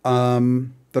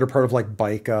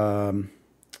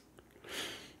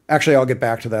 actually, I'll get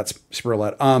back to that,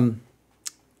 Spirlet.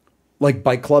 Like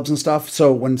bike clubs and stuff.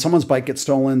 So when someone's bike gets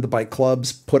stolen, the bike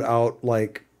clubs put out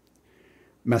like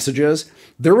messages.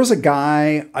 There was a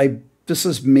guy, this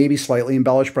is maybe slightly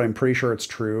embellished, but I'm pretty sure it's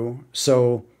true.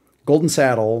 So Golden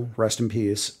Saddle, rest in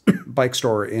peace, bike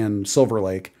store in Silver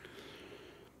Lake,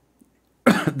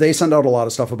 they send out a lot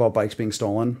of stuff about bikes being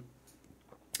stolen.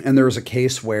 And there was a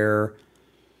case where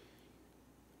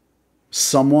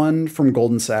someone from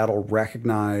Golden Saddle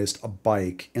recognized a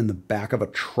bike in the back of a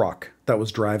truck that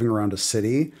was driving around a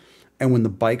city. And when the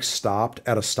bike stopped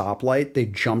at a stoplight, they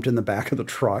jumped in the back of the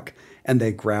truck and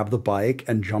they grabbed the bike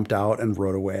and jumped out and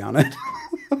rode away on it.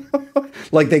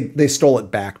 Like they stole it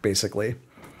back, basically.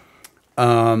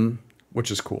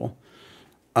 Which is cool.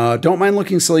 Don't mind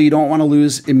looking silly. You don't want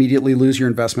to immediately lose your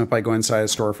investment by going inside a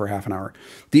store for half an hour.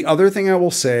 The other thing I will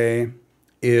say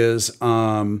is,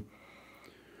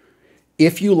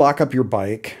 if you lock up your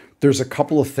bike, there's a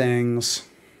couple of things.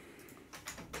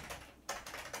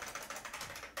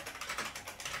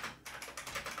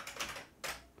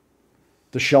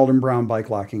 The Sheldon Brown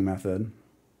bike locking method.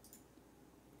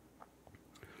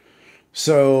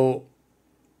 So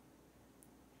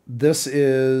this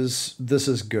is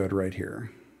good right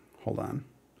here. Hold on.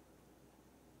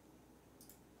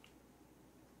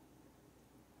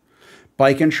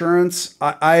 Bike insurance.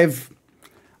 I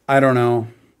don't know.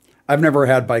 I've never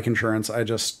had bike insurance. I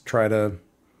just try to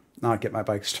not get my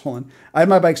bike stolen. I had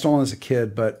my bike stolen as a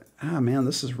kid, but man,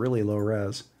 this is really low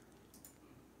res.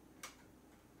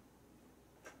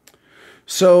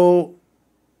 So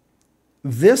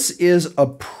this is a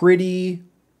pretty,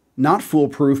 not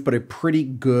foolproof, but a pretty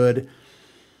good,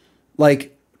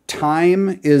 like,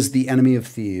 time is the enemy of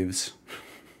thieves.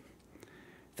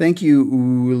 Thank you,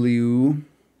 Ulu.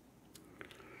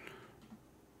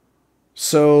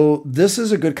 So this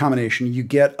is a good combination. You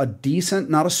get a decent,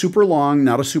 not a super long,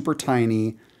 not a super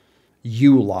tiny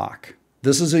U-lock.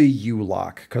 This is a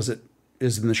U-lock because it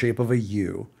is in the shape of a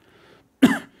U.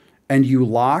 And you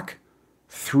lock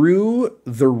through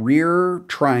the rear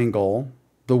triangle,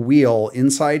 the wheel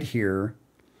inside here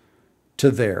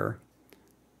to there.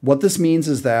 What this means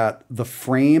is that the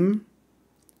frame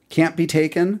can't be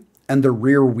taken and the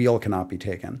rear wheel cannot be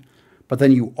taken. But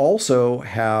then you also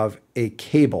have a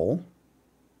cable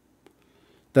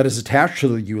that is attached to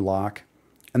the U-lock,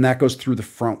 and that goes through the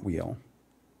front wheel.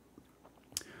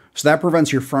 So that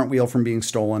prevents your front wheel from being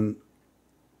stolen.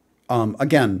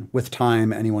 Again, with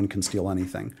time, anyone can steal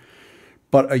anything.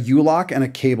 But a U-lock and a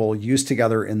cable used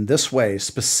together in this way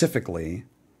specifically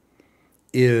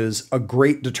is a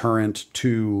great deterrent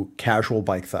to casual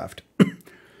bike theft.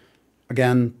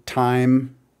 Again,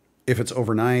 time, if it's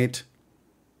overnight,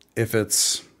 if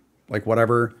it's like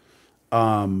whatever,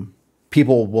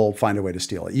 people will find a way to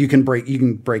steal it. You can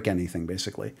break anything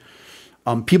basically.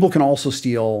 People can also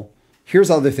steal. Here's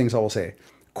other things I will say.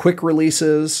 Quick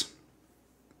releases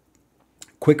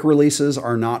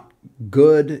are not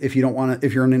good if you don't want to,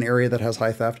 if you're in an area that has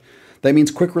high theft. That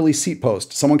means quick release seat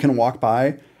post. Someone can walk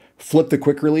by, flip the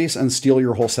quick release and steal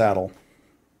your whole saddle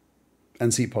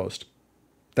and seat post.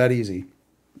 That easy.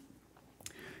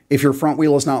 If your front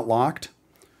wheel is not locked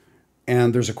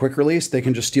and there's a quick release, they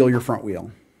can just steal your front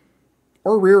wheel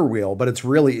or rear wheel, but it's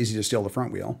really easy to steal the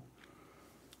front wheel.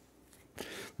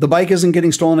 The bike isn't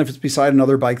getting stolen if it's beside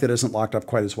another bike that isn't locked up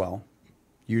quite as well.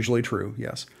 Usually true,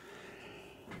 yes.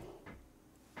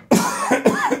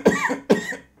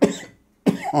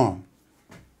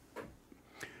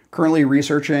 Currently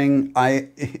researching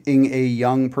a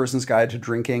young person's guide to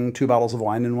drinking 2 bottles of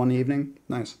wine in one evening.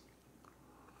 Nice.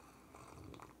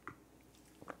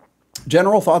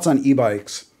 General thoughts on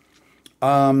e-bikes.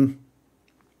 I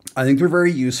think they're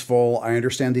very useful. I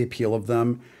understand the appeal of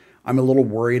them. I'm a little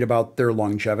worried about their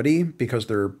longevity because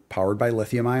they're powered by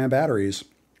lithium-ion batteries.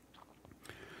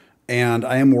 And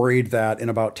I am worried that in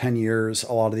about 10 years,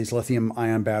 a lot of these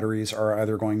lithium-ion batteries are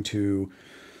either going to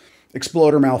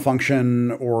explode or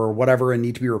malfunction or whatever and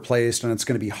need to be replaced, and it's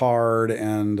going to be hard.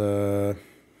 And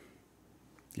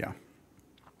yeah,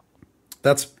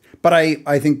 but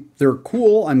I think they're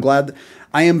cool.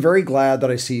 I am very glad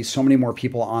that I see so many more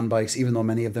people on bikes, even though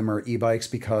many of them are e-bikes,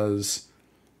 because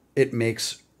it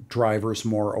makes drivers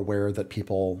more aware that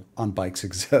people on bikes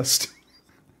exist.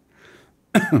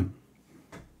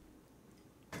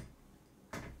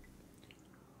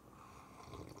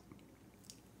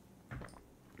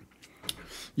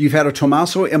 You've had a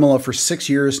Tommaso Imola for 6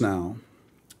 years now.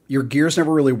 Your gears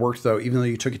never really worked, though, even though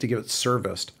you took it to get it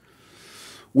serviced.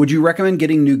 Would you recommend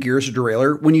getting new gears or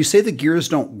derailleur? When you say the gears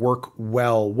don't work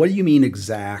well, what do you mean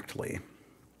exactly?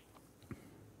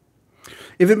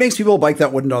 If it makes people bike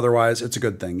that wouldn't otherwise, it's a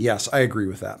good thing. Yes, I agree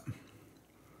with that.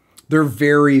 They're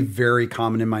very, very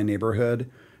common in my neighborhood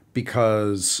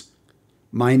because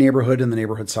my neighborhood and the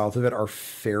neighborhood south of it are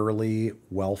fairly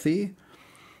wealthy.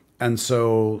 And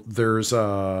so there's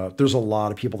a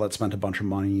lot of people that spent a bunch of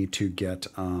money to get.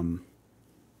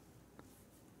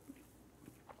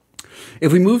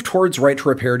 If we move towards right to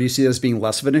repair, do you see this being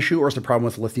less of an issue, or is the problem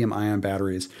with lithium-ion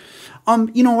batteries?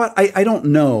 You know what? I don't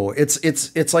know.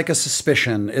 It's like a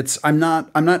suspicion. I'm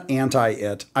not anti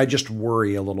it. I just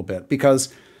worry a little bit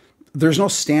because there's no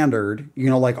standard. You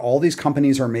know, like all these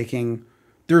companies are making.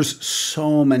 There's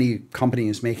so many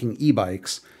companies making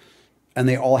e-bikes. And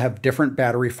they all have different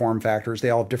battery form factors. They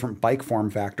all have different bike form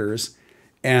factors.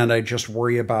 And I just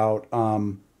worry about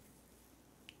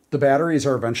the batteries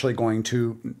are eventually going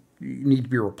to need to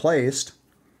be replaced.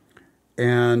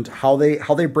 And how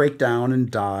they break down and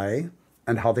die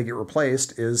and how they get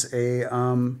replaced is a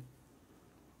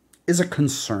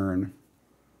concern.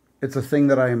 It's a thing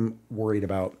that I'm worried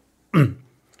about. I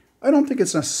don't think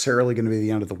it's necessarily going to be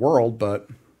the end of the world, but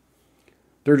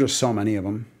there are just so many of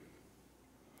them.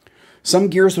 Some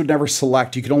gears would never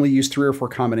select. You could only use 3 or 4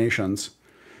 combinations.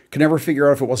 Could never figure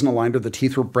out if it wasn't aligned or the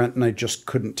teeth were bent, and I just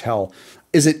couldn't tell.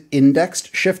 Is it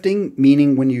indexed shifting?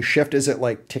 Meaning when you shift, is it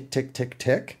like tick, tick, tick,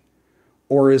 tick?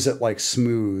 Or is it like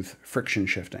smooth friction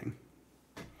shifting?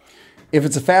 If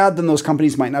it's a fad, then those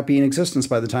companies might not be in existence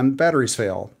by the time the batteries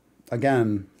fail.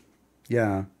 Again,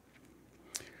 yeah.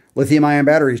 Lithium-ion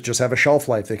batteries just have a shelf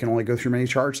life. They can only go through many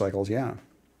charge cycles, yeah.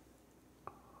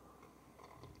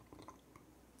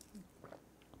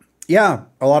 Yeah,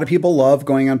 a lot of people love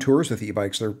going on tours with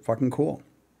e-bikes. They're fucking cool.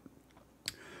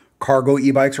 Cargo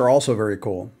e-bikes are also very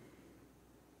cool.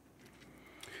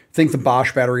 Think the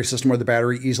Bosch battery system where the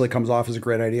battery easily comes off is a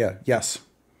great idea. Yes.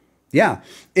 Yeah.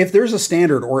 If there's a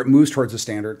standard or it moves towards a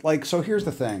standard, like, so here's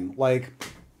the thing, like,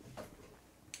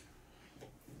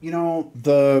 you know,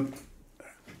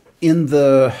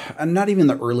 and not even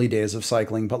the early days of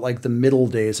cycling, but like the middle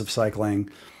days of cycling,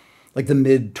 like the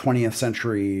mid 20th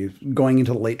century, going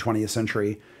into the late 20th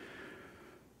century,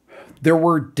 there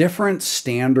were different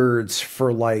standards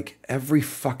for like every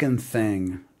fucking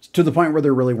thing to the point where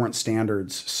there really weren't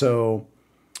standards. So,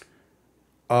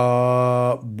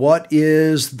 what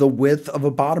is the width of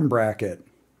a bottom bracket?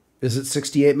 Is it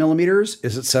 68 millimeters?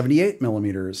 Is it 78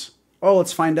 millimeters? Oh,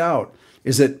 let's find out.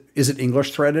 Is it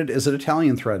English threaded? Is it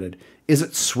Italian threaded? Is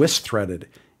it Swiss threaded?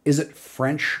 Is it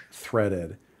French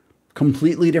threaded?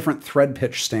 Completely different thread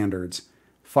pitch standards.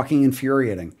 Fucking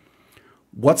infuriating.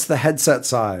 What's the headset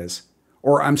size?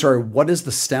 Or I'm sorry, what is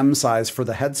the stem size for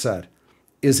the headset?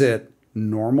 Is it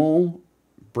normal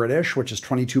British, which is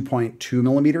 22.2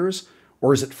 millimeters?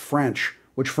 Or is it French,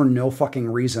 which for no fucking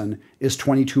reason is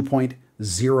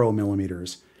 22.0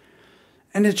 millimeters?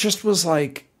 And it just was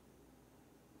like,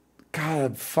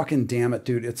 God fucking damn it,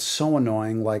 dude. It's so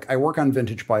annoying. Like, I work on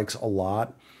vintage bikes a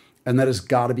lot, and that has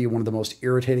got to be one of the most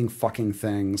irritating fucking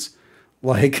things.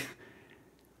 Like,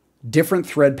 different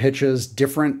thread pitches,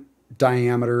 different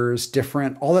diameters,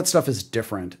 different, all that stuff is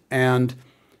different. And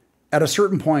at a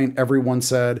certain point, everyone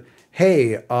said,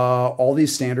 hey, all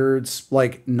these standards,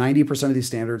 like 90% of these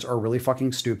standards are really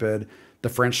fucking stupid. The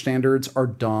French standards are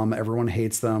dumb. Everyone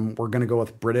hates them. We're going to go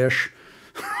with British.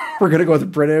 We're going to go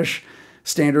with British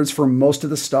standards for most of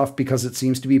the stuff because it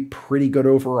seems to be pretty good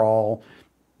overall.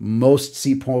 Most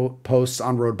seat posts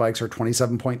on road bikes are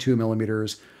 27.2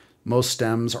 millimeters. Most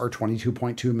stems are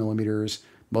 22.2 millimeters.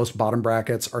 Most bottom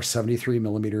brackets are 73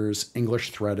 millimeters,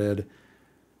 English threaded.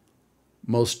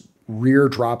 Most rear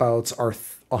dropouts are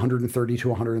 130 to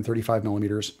 135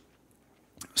 millimeters.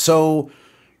 So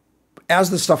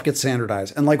as the stuff gets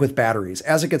standardized, and like with batteries,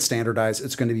 as it gets standardized,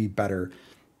 it's going to be better.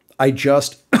 I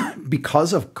just,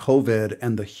 because of COVID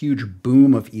and the huge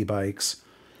boom of e-bikes,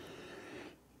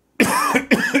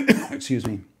 excuse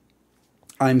me,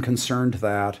 I'm concerned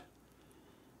that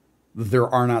there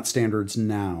are not standards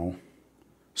now.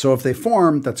 So if they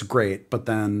form, that's great, but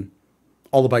then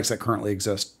all the bikes that currently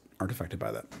exist aren't affected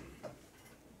by that.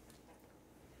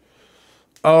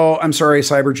 Oh, I'm sorry,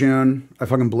 Cyber June. I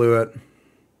fucking blew it.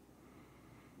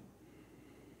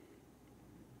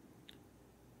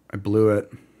 I blew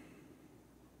it.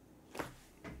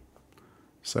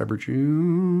 Cyber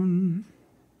June.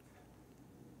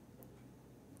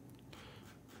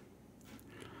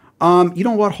 You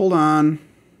know what? Hold on.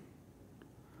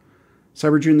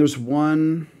 Cyber June, there's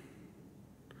one.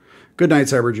 Good night,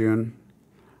 Cyber June.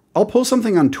 I'll post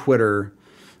something on Twitter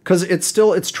because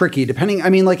it's tricky. Depending, I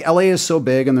mean, like LA is so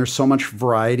big and there's so much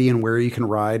variety in where you can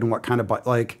ride and what kind of bike,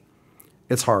 like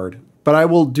it's hard. But I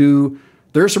will do,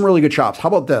 there's some really good shops. How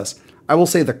about this? I will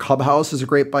say the Cub House is a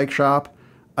great bike shop.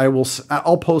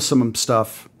 I'll post some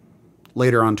stuff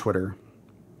later on Twitter.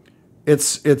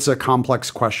 It's a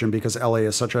complex question because LA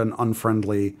is such an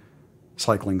unfriendly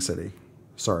cycling city.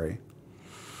 Sorry.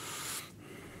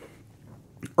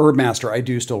 Herbmaster, I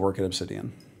do still work at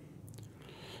Obsidian.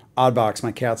 Oddbox,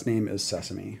 my cat's name is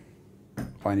Sesame. Oh,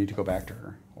 I need to go back to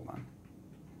her. Hold on.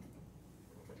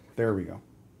 There we go.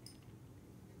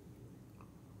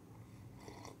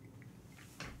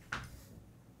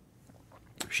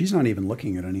 She's not even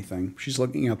looking at anything. She's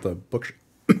looking at the book,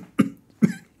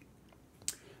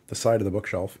 the side of the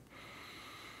bookshelf.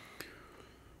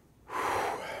 All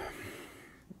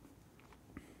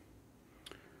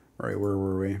right, where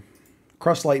were we?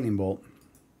 Crust Lightning Bolt.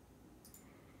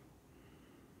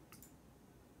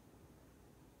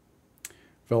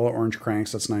 Velo Orange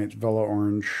Cranks, that's nice. Velo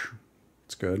Orange,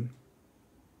 it's good.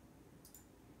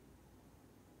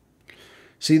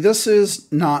 See, this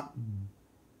is not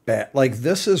bad. Like,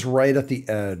 this is right at the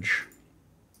edge.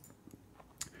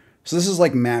 So this is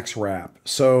like max wrap.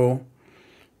 So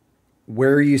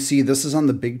where you see, this is on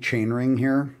the big chain ring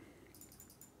here.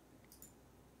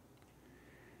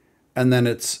 And then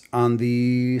it's on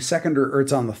the second or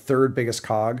it's on the third biggest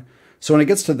cog. So when it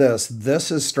gets to this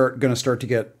is going to start to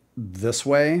get this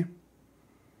way.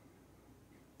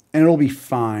 And it'll be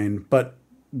fine. But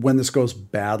when this goes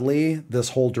badly, this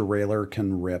whole derailleur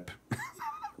can rip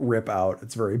out.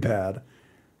 It's very bad.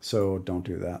 So don't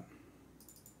do that.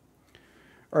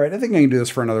 All right, I think I can do this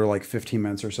for another like 15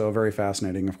 minutes or so. Very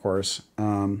fascinating, of course.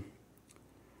 Roommate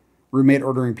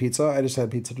ordering pizza. I just had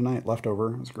pizza tonight,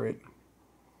 leftover. It was great.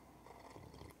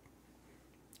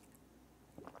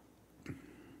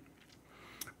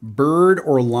 Bird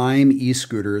or Lime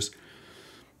e-scooters.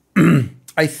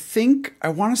 I think, I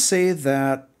want to say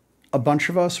that a bunch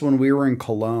of us, when we were in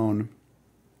Cologne,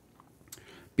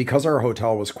 because our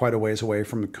hotel was quite a ways away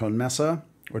from the Könmesse,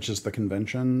 which is the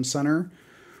convention center,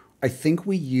 I think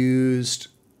we used,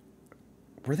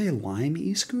 were they Lime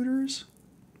e-scooters?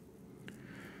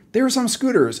 They were some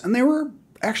scooters, and they were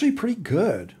actually pretty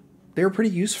good. They were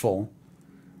pretty useful.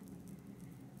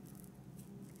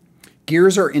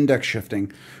 Gears are index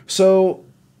shifting. So,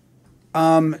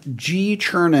 G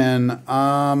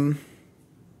Chernin,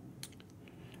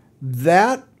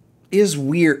 that is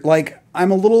weird. Like,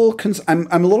 I'm a little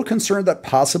concerned that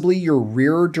possibly your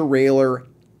rear derailleur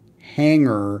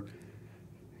hanger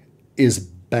is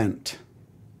bent.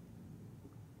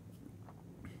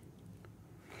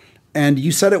 And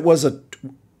you said it was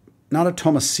not a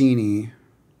Tomasini.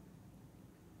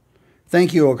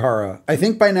 Thank you, Okara. I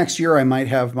think by next year I might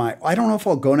have I don't know if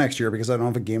I'll go next year because I don't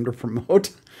have a game to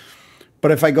promote.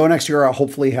 But if I go next year, I'll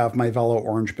hopefully have my Velo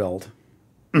Orange build.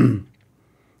 And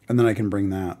then I can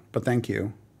bring that. But thank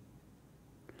you.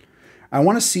 I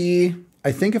want to see,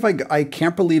 I think if I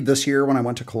can't believe this year when I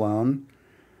went to Cologne,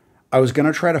 I was going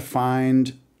to try to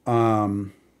find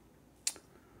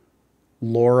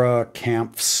Laura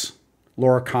Kampf's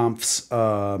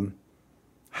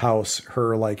house,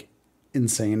 her like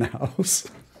insane house.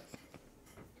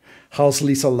 House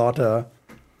Lisa Lotta.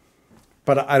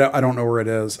 But I don't know where it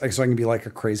is. So I can be like a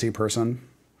crazy person.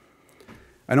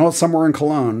 I know it's somewhere in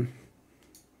Cologne.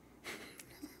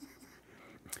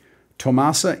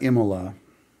 Tomasa Imola.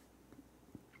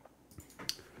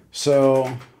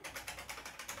 So,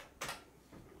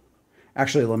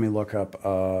 actually, let me look up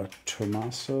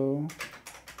Tommaso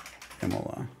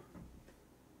Imola.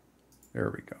 There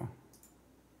we go.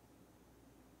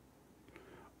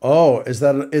 Oh, is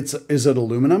it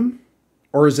aluminum?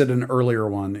 Or is it an earlier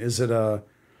one? Is it an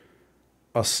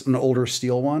older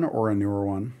steel one or a newer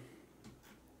one?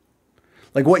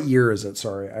 Like what year is it?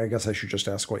 Sorry, I guess I should just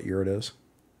ask what year it is.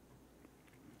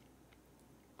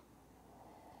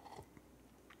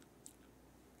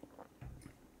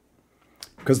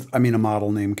 Because, I mean, a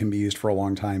model name can be used for a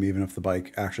long time, even if the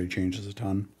bike actually changes a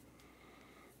ton.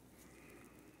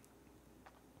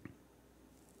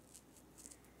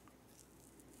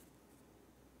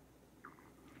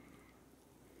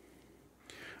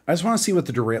 I just want to see what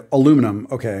the derail... Aluminum,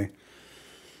 okay.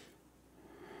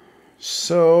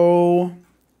 So,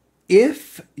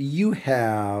 if you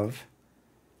have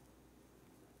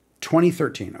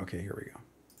 2013, okay, here we go.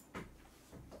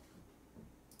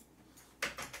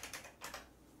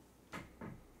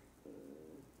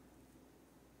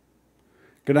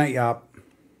 Good night, Yop.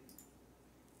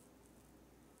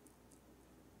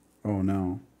 Oh,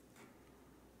 no.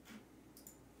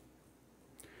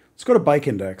 Let's go to Bike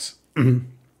Index.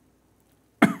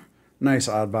 Nice,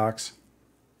 Oddbox.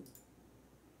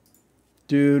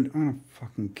 Dude, I'm going to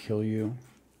fucking kill you.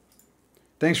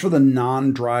 Thanks for the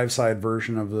non-drive side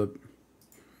version of the...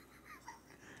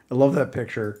 I love that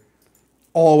picture.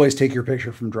 Always take your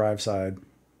picture from drive side.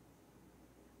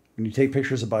 When you take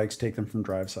pictures of bikes, take them from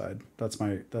drive side. That's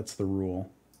the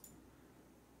rule.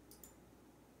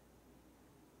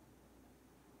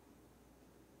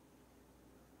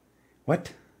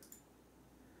 What?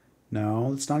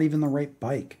 No, it's not even the right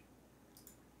bike.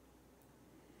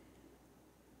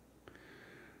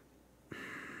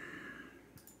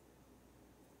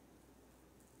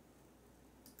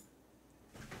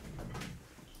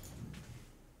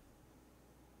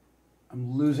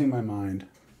 I'm losing my mind.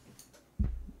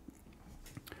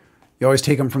 You always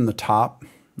take them from the top.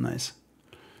 Nice.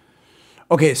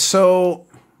 Okay, so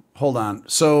hold on.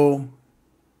 So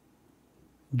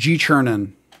G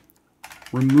Chernin,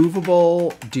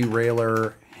 removable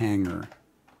derailleur hanger.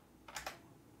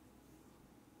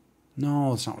 No,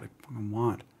 that's not what I fucking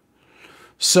want.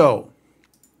 So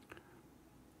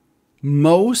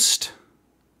most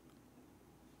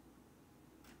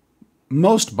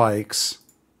bikes,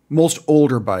 most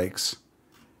older bikes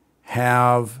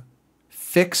have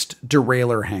fixed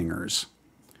derailleur hangers,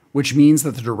 which means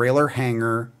that the derailleur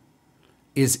hanger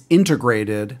is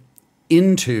integrated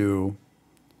into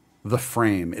the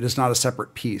frame. It is not a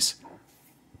separate piece.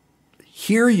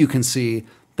 Here you can see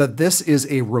that this is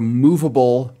a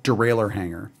removable derailleur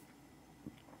hanger.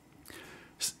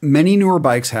 Many newer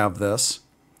bikes have this,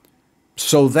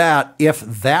 so that if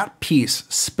that piece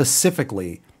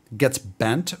specifically gets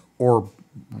bent or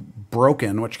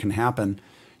broken, which can happen,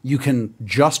 you can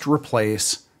just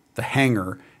replace the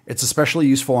hanger. It's especially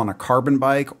useful on a carbon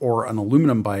bike or an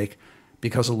aluminum bike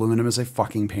because aluminum is a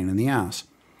fucking pain in the ass.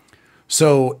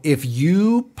 So if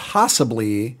you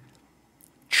possibly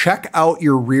check out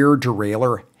your rear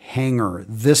derailleur hanger,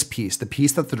 this piece, the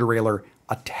piece that the derailleur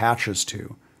attaches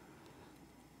to,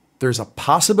 there's a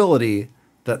possibility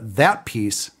that that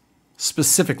piece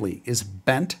specifically is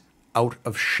bent out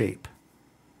of shape.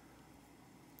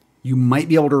 You might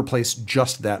be able to replace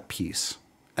just that piece.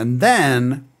 And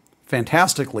then,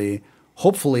 fantastically,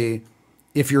 hopefully,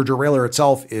 if your derailleur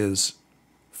itself is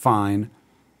fine,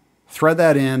 thread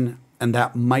that in, and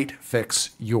that might fix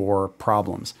your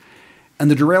problems. And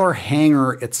the derailleur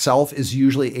hanger itself is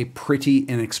usually a pretty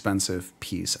inexpensive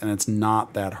piece, and it's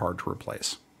not that hard to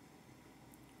replace.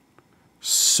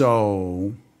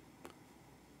 So,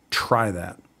 try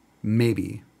that.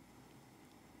 Maybe.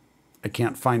 I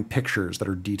can't find pictures that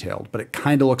are detailed, but it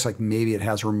kind of looks like maybe it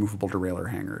has a removable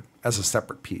derailleur hanger as a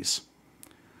separate piece.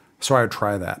 So I would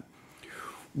try that.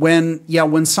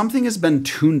 When something has been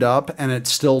tuned up and it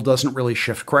still doesn't really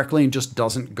shift correctly and just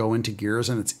doesn't go into gears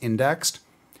and it's indexed,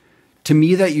 to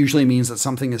me that usually means that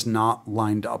something is not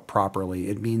lined up properly.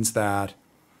 It means that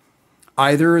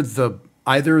either the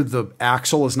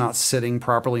axle is not sitting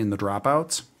properly in the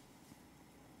dropouts.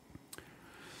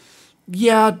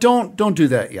 Yeah, don't do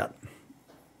that yet.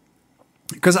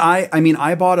 Because I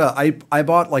bought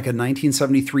like a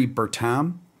 1973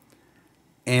 Bertam,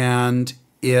 and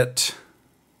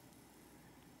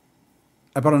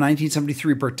I bought a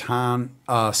 1973 Bertam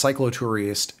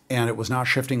Cyclotouriste, and it was not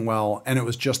shifting well, and it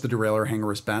was just the derailleur hanger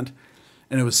was bent,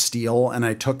 and it was steel, and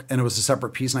it was a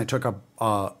separate piece, and I took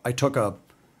a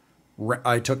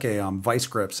vice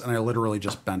grips, and I literally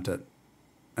just bent it,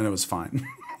 and it was fine.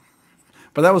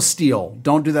 But that was steel.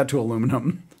 Don't do that to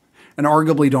aluminum, and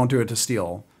arguably don't do it to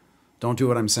steel. Don't do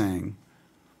what I'm saying,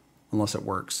 unless it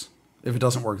works. If it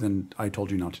doesn't work, then I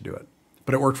told you not to do it.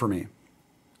 But it worked for me.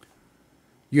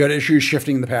 You had issues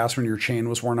shifting in the past when your chain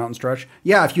was worn out and stretched?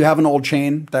 Yeah, if you have an old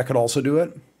chain, that could also do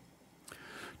it.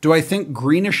 Do I think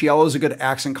greenish yellow is a good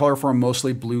accent color for a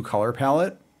mostly blue color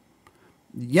palette?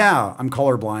 Yeah, I'm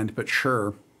colorblind, but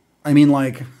sure. I mean,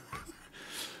 like,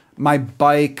 my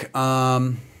bike,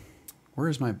 where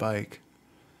is my bike?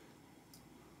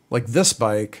 Like this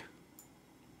bike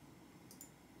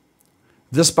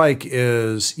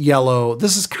is yellow.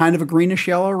 This is kind of a greenish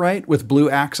yellow, right? With blue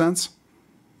accents.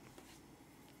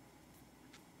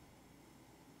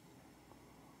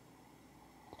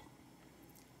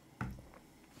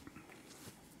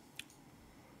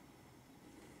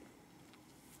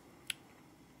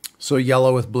 So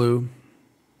yellow with blue.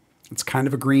 It's kind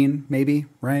of a green, maybe,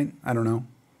 right? I don't know.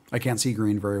 I can't see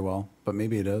green very well, but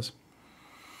maybe it is.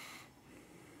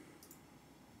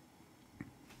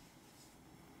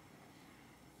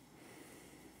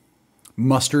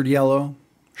 Mustard yellow?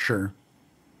 Sure.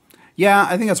 Yeah,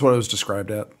 I think that's what it was described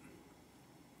at.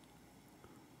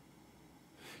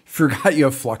 Forgot you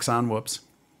have flux on. Whoops.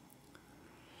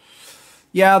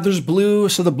 Yeah, there's blue.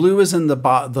 So the blue is in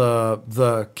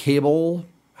the cable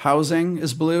housing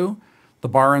is blue. The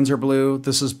bar ends are blue.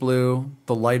 This is blue.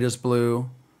 The light is blue.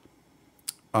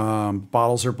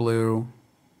 Bottles are blue.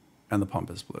 And the pump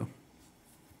is blue.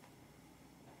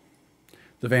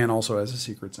 The van also has a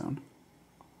secret sound.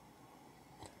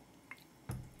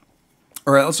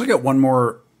 All right, let's look at one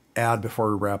more ad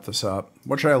before we wrap this up.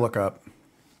 What should I look up?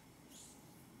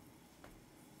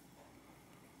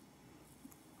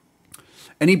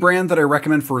 Any brand that I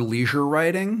recommend for leisure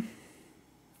riding?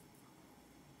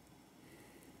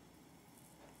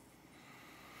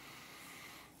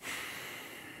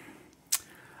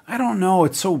 I don't know.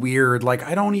 It's so weird. Like,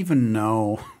 I don't even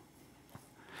know.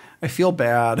 I feel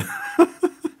bad.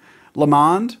 Le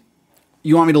Monde?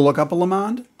 You want me to look up a Le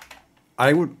Monde?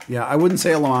 I would, yeah, I wouldn't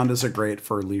say a Le Monde is a great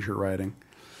for leisure riding.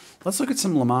 Let's look at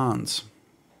some Le Mondes.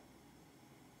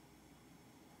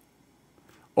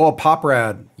 Oh, a Pop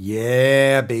Rad.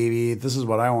 Yeah, baby. This is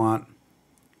what I want.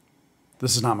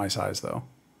 This is not my size, though.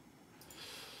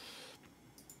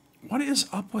 What is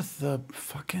up with the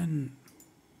fucking...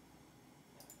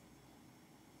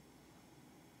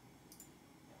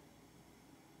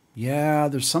 Yeah,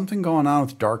 there's something going on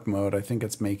with dark mode. I think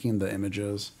it's making the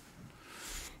images.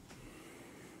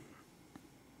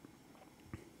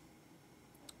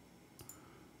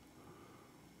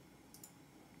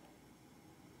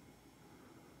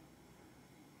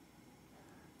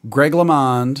 Greg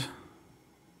LeMond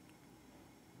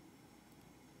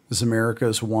is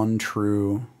America's one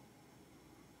true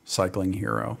cycling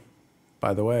hero.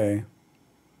 By the way,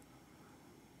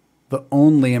 the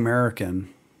only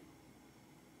American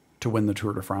to win the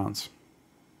Tour de France.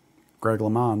 Greg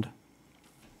LeMond.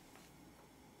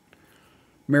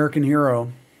 American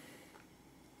hero.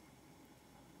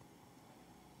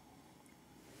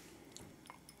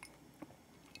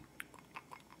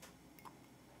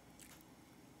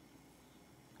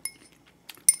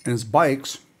 And his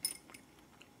bikes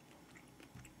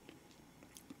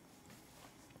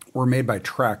were made by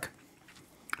Trek,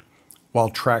 while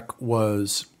Trek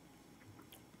was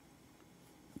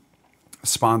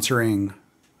sponsoring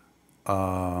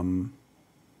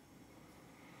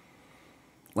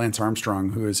Lance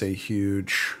Armstrong, who is a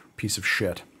huge piece of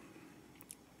shit.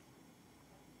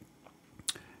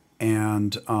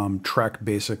 And Trek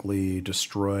basically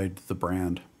destroyed the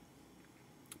brand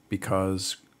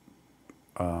because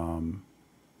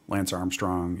Lance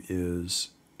Armstrong is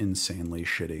insanely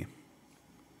shitty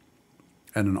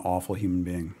and an awful human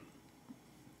being.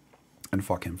 And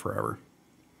fuck him forever.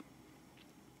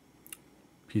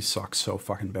 He sucks so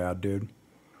fucking bad, dude.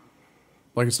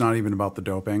 Like, it's not even about the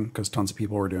doping, because tons of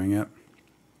people were doing it.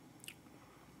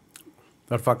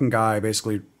 That fucking guy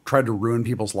basically tried to ruin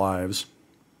people's lives.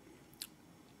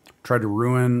 Tried to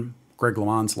ruin Greg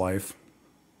LeMond's life.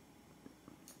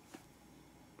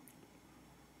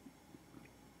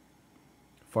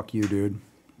 Fuck you, dude.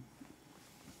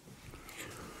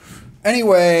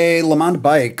 Anyway, LeMond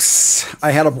bikes.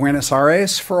 I had a Buenos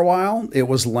Aires for a while. It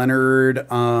was Leonard,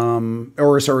 Reynolds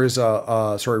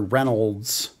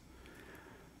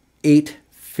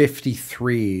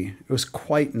 853. It was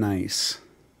quite nice.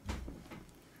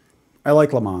 I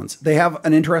like LeMonds. They have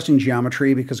an interesting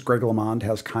geometry because Greg LeMond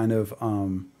has kind of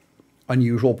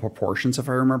unusual proportions, if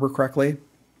I remember correctly.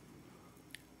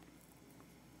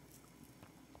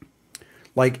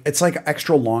 Like, it's like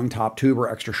extra long top tube or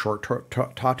extra short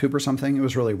top tube or something. It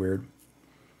was really weird.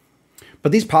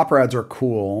 But these pop rads are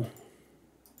cool.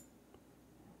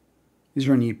 These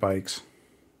are neat bikes.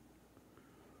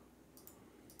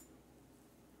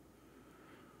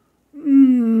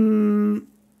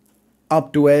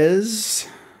 Upduez.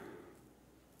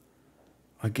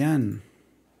 Again.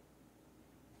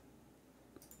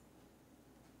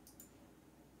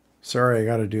 Sorry, I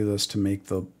got to do this to make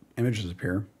the images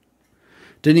appear.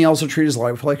 Didn't he also treat his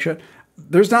life like shit?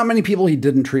 There's not many people he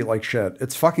didn't treat like shit.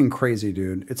 It's fucking crazy,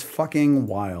 dude. It's fucking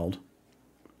wild.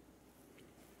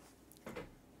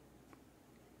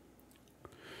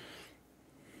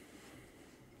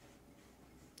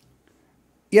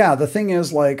 Yeah, the thing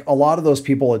is, like, a lot of those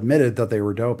people admitted that they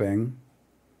were doping.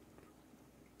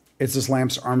 It's just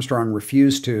Lance Armstrong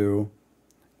refused to.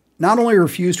 Not only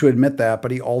refused to admit that, but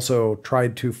he also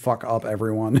tried to fuck up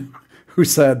everyone who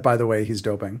said, by the way, he's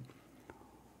doping.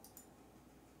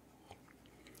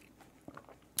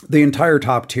 The entire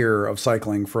top tier of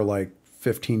cycling for like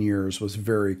 15 years was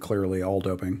very clearly all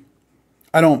doping.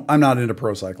 I'm not into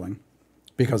pro cycling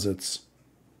because it's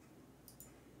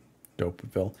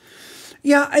dopeville.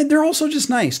 Yeah, they're also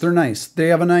just nice. They're nice. They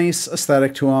have a nice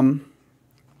aesthetic to them.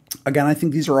 Again, I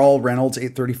think these are all Reynolds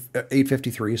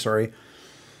 853, sorry.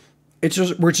 It's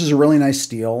just, which is a really nice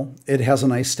steel. It has a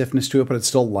nice stiffness to it, but it's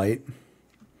still light.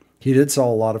 He did sell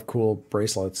a lot of cool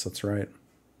bracelets, that's right.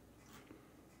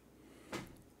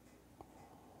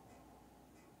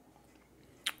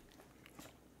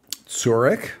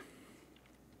 Zurich.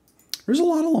 There's a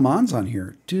lot of Le Mans on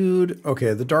here. Dude,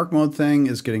 okay, the dark mode thing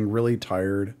is getting really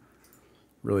tired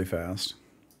really fast.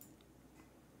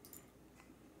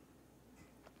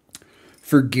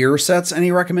 For gear sets,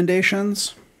 any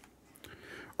recommendations?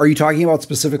 Are you talking about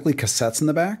specifically cassettes in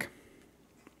the back?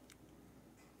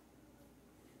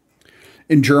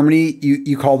 In Germany,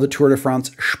 you call the Tour de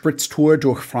France Spritztour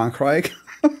durch Frankreich.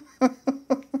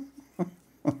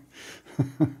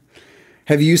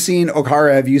 Have you seen,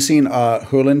 Okara, have you seen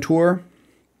Höhlen Tour?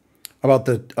 About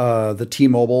the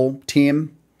T-Mobile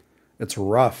team? It's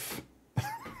rough.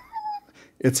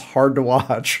 It's hard to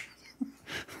watch.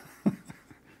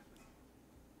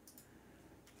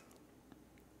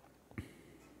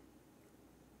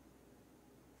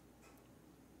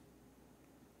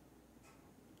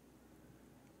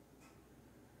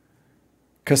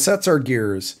 Cassettes are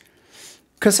gears.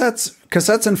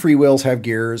 Cassettes and freewheels have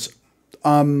gears.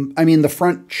 I mean, the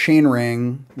front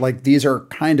chainring, like these are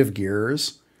kind of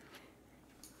gears.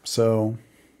 So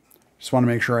just want to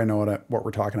make sure I know what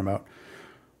we're talking about.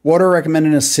 What do I recommend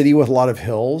in a city with a lot of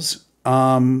hills?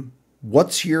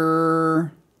 What's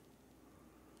your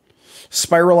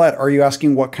Spiralette? Are you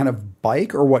asking what kind of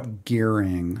bike or what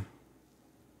gearing?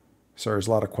 Sorry, there's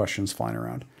a lot of questions flying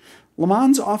around. Le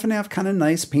Mans often have kind of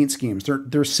nice paint schemes.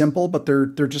 They're simple, but they're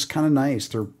just kind of nice.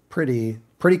 They're pretty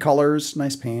colors,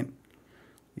 nice paint.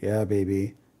 Yeah,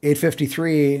 baby.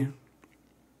 853.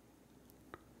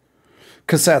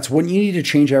 Cassettes. Wouldn't you need to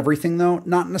change everything though?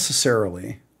 Not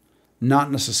necessarily.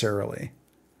 Not necessarily.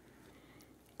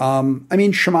 I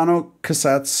mean, Shimano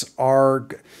cassettes are...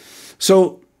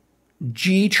 So,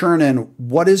 G. Chernin,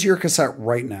 what is your cassette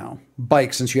right now?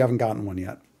 Bike, since you haven't gotten one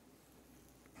yet.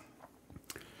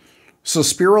 So,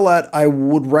 Spiralette, I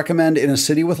would recommend in a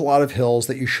city with a lot of hills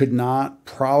that you should not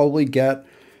probably get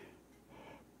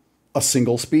a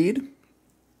single speed.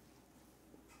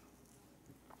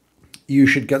 You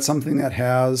should get something that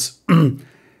has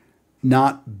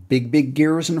not big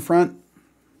gears in front.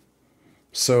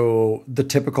 So the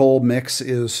typical mix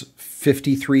is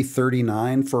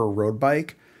 5339 for a road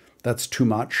bike. That's too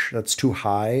much. That's too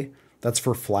high. That's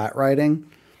for flat riding.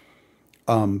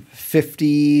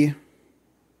 50.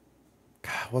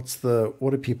 God,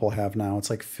 what do people have now? It's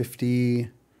like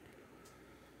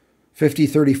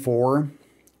 5034.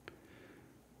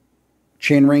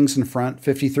 Chain rings in front,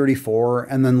 5034,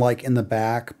 and then like in the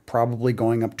back, probably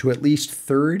going up to at least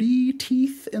 30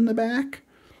 teeth in the back.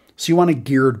 So you want a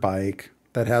geared bike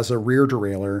that has a rear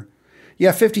derailleur.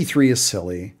 Yeah, 53 is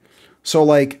silly. So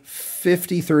like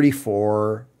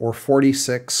 5034 or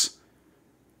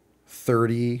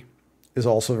 4630 is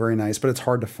also very nice, but it's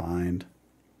hard to find.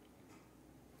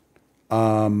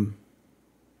 And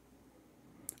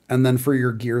then for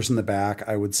your gears in the back,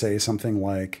 I would say something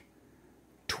like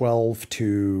 12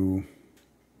 to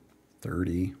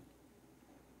 30.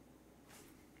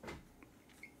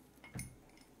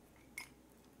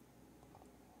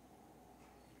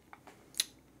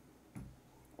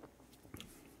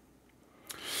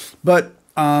 But,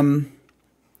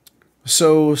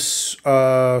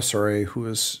 sorry, who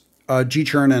is, G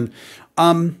Chernin.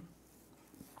 Shimano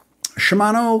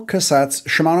cassettes.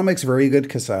 Shimano makes very good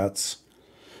cassettes.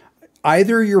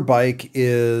 Either your bike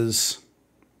is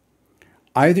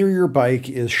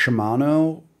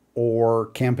Shimano or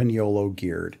Campagnolo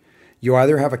geared. You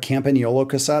either have a Campagnolo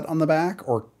cassette on the back,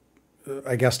 or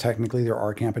I guess technically there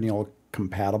are Campagnolo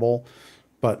compatible,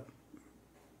 but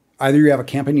either you have a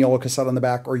Campagnolo cassette on the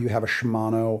back or you have a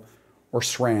Shimano or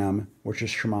SRAM, which is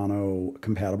Shimano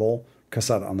compatible,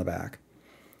 cassette on the back.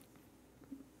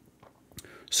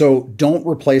 So don't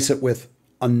replace it with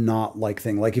a not-like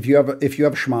thing. Like if you have a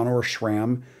Shimano or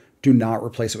SRAM, do not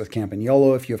replace it with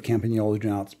Campagnolo. If you have Campagnolo, do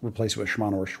not replace it with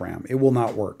Shimano or SRAM. It will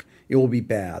not work. It will be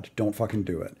bad. Don't fucking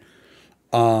do it.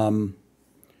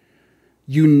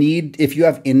 If you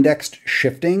have indexed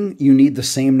shifting, you need the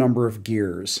same number of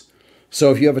gears. So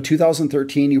if you have a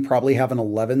 2013, you probably have an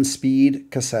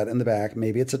 11-speed cassette in the back.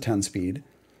 Maybe it's a 10-speed.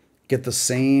 Get the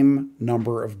same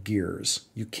number of gears.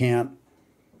 You can't,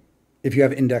 if you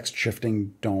have indexed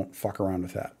shifting, don't fuck around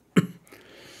with that.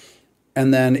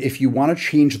 And then if you want to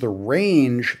change the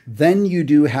range, then you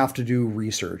do have to do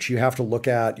research. You have to look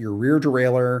at your rear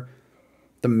derailleur,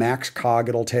 the max cog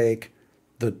it'll take,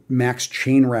 the max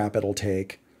chain wrap it'll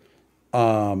take,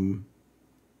 and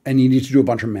you need to do a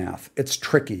bunch of math. It's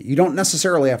tricky. You don't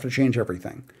necessarily have to change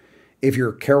everything. If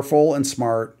you're careful and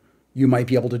smart, you might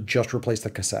be able to just replace the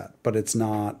cassette, but it's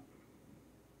not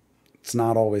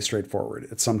always straightforward.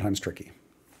 It's sometimes tricky.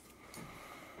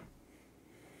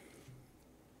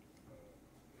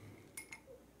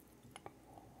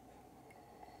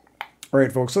 All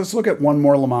right, folks, let's look at one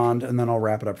more Le Mans, and then I'll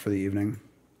wrap it up for the evening.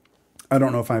 I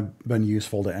don't know if I've been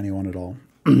useful to anyone at all,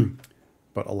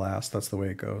 but alas, that's the way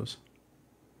it goes.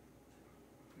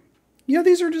 Yeah,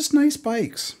 these are just nice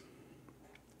bikes.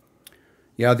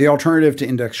 Yeah, the alternative to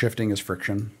index shifting is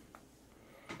friction.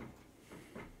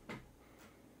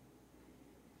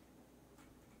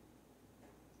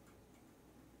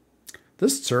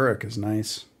 This Zurich is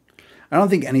nice. I don't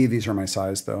think any of these are my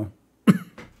size, though.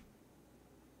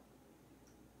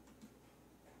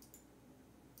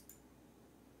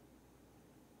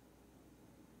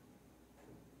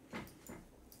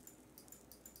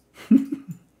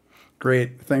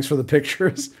 Great. Thanks for the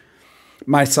pictures.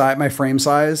 My frame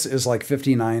size is like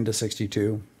 59 to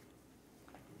 62.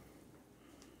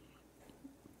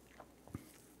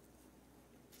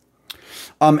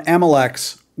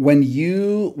 Amalex, when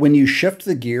you shift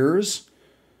the gears,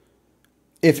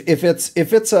 if it's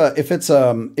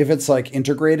like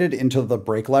integrated into the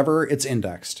brake lever, it's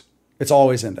indexed. It's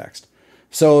always indexed.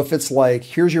 So if it's like,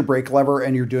 here's your brake lever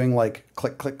and you're doing like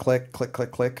click, click, click, click,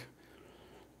 click, click,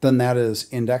 then that is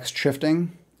indexed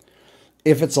shifting.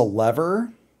 If it's a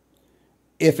lever,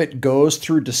 if it goes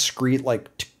through discrete,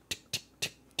 like tick, tick, tick,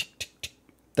 tick, tick, tick, tick,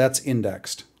 that's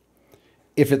indexed.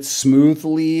 If it's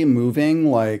smoothly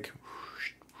moving, like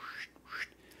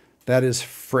that is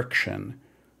friction,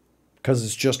 because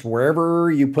it's just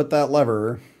wherever you put that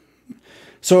lever.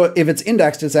 So if it's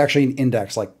indexed, it's actually an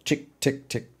index, like tick, tick,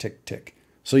 tick, tick, tick.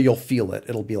 So you'll feel it.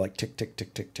 It'll be like tick, tick,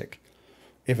 tick, tick, tick.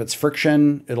 If it's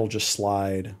friction, it'll just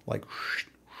slide like.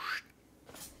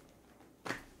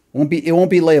 It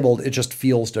won't be labeled. It just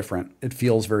feels different. It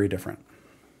feels very different.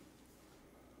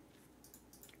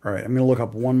 All right, I'm going to look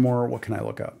up one more. What can I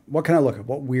look up? What can I look up?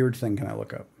 What weird thing can I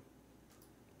look up?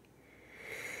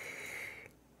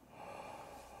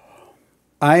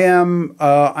 I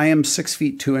am 6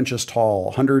 feet 2 inches tall,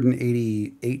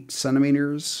 188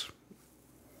 centimeters.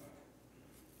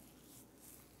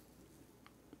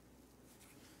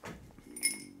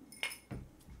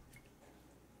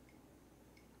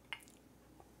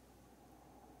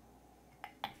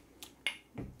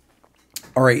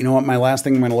 All right, you know what? My last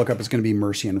thing I'm going to look up is going to be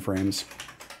Mercian frames.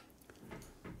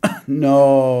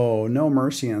 No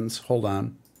Mercians. Hold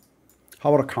on.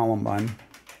 How about a Columbine?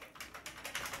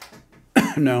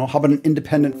 No. How about an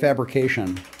independent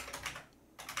fabrication?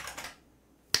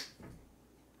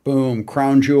 Boom.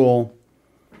 Crown Jewel.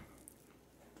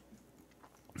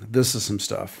 This is some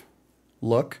stuff.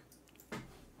 Look.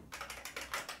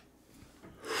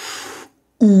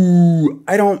 Ooh.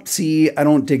 I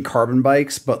don't dig carbon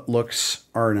bikes, but looks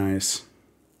are nice.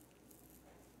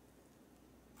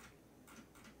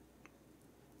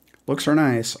 Looks are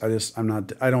nice. I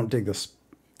don't dig this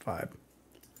vibe.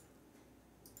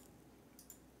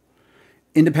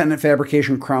 Independent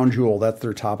Fabrication Crown Jewel. That's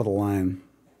their top of the line.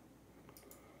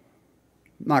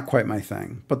 Not quite my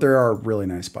thing, but there are really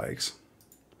nice bikes.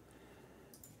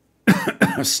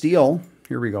 Steel.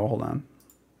 Here we go. Hold on.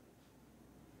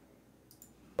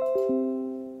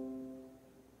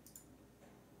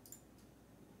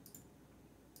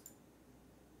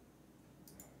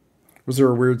 Was there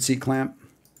a weird seat clamp?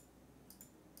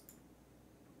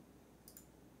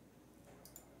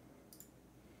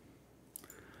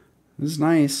 This is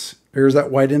nice. Here's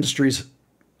that White Industries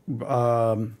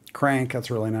crank.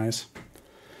 That's really nice.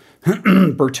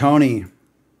 Bertoni.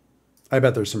 I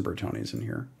bet there's some Bertonis in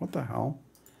here. What the hell?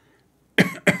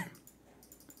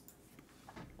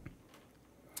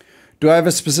 Do I have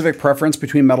a specific preference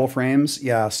between metal frames?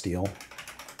 Yeah, steel.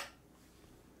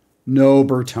 No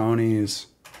Bertonis.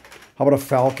 How about a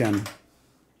Falcon?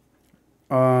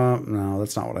 No,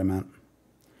 that's not what I meant.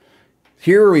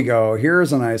 Here we go.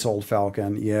 Here's a nice old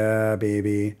Falcon. Yeah,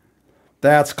 baby.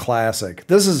 That's classic.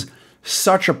 This is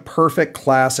such a perfect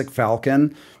classic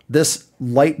Falcon. This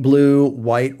light blue,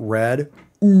 white, red.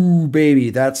 Ooh, baby.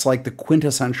 That's like the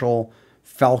quintessential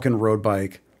Falcon road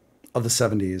bike of the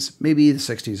 70s. Maybe the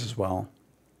 60s as well.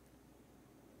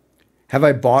 Have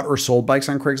I bought or sold bikes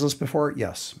on Craigslist before?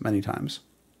 Yes, many times.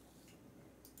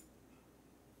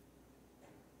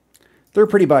 They're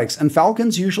pretty bikes. And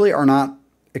Falcons usually are not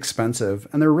expensive.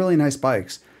 And they're really nice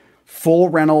bikes. Full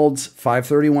Reynolds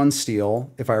 531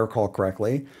 steel, if I recall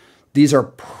correctly. These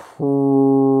are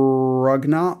Prugna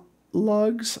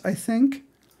lugs, I think.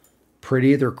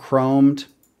 Pretty. They're chromed.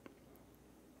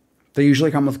 They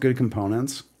usually come with good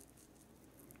components.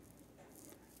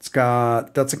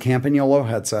 That's a Campagnolo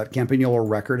headset. Campagnolo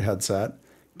record headset.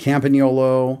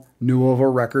 Campagnolo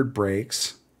Nuovo record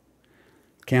brakes.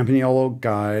 Campagnolo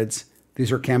guides.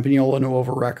 These are Campagnolo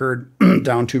Nuovo record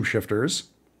down tube shifters.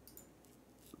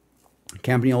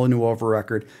 Campagnolo Nuovo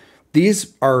record.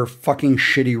 These are fucking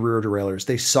shitty rear derailleurs.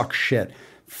 They suck shit.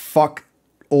 Fuck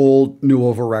old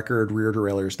Nuovo record rear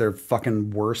derailleurs. They're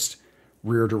fucking worst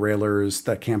rear derailleurs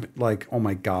that can't, like, oh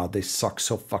my God, they suck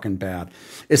so fucking bad.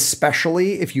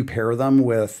 Especially if you pair them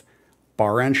with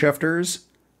bar end shifters.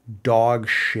 Dog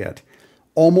shit.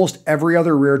 Almost every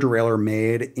other rear derailleur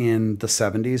made in the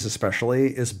 70s especially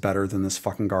is better than this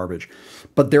fucking garbage.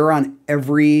 But they're on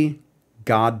every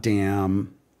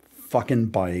goddamn fucking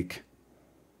bike.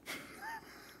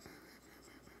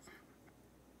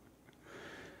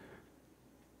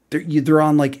 They're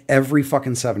on like every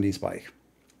fucking 70s bike.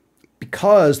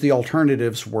 Because the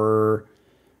alternatives were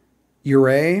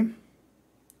Uray.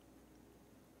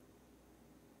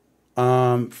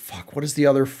 What is the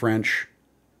other French?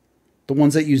 The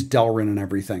ones that use Delrin and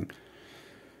everything.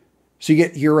 So you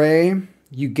get Uray,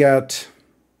 you get...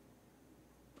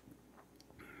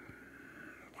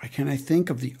 Why can't I think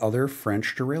of the other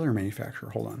French derailleur manufacturer?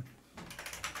 Hold on.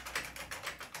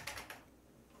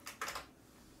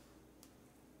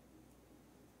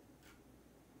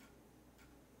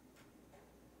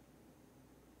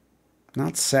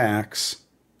 Not Saks.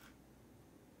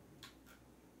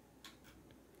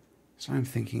 That's what I'm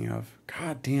thinking of.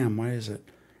 God damn, why is it?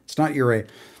 It's not Uray.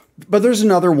 But there's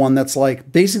another one that's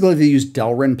like, basically they use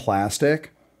Delrin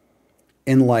plastic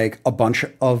in like a bunch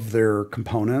of their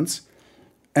components.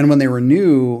 And when they were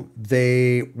new,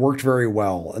 they worked very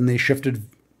well and they shifted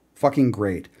fucking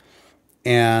great.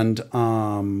 And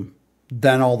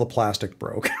then all the plastic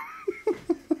broke.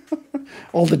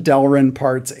 All the Delrin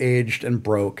parts aged and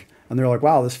broke. And they're like,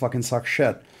 wow, this fucking sucks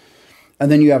shit. And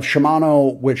then you have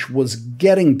Shimano, which was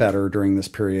getting better during this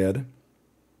period.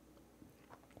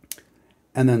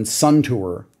 And then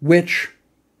Suntour, which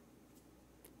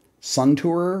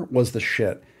Suntour was the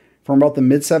shit. From about the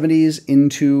mid-70s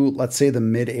into, let's say, the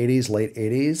mid-80s, late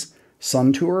 80s,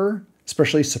 Suntour,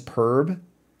 especially Superb,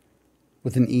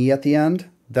 with an E at the end,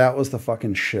 that was the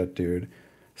fucking shit, dude.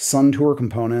 Suntour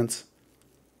components,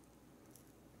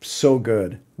 so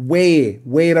good. Way,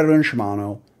 way better than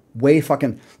Shimano. Way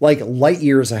fucking, like, light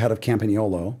years ahead of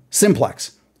Campagnolo.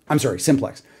 Simplex. I'm sorry,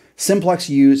 Simplex.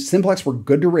 Simplex were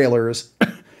good derailleurs,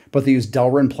 but they used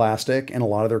Delrin plastic in a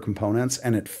lot of their components,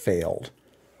 and it failed.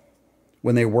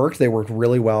 When they worked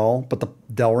really well, but the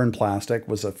Delrin plastic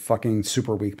was a fucking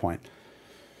super weak point.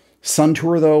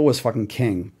 Suntour, though, was fucking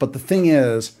king. But the thing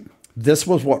is, this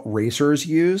was what racers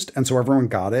used, and so everyone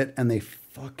got it, and they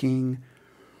fucking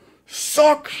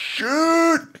suck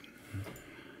shit.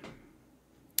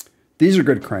 These are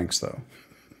good cranks, though.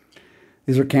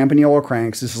 These are Campagnolo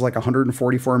cranks. This is like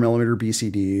 144 millimeter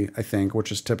BCD, I think,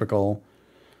 which is typical.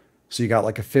 So you got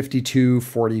like a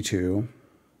 52-42.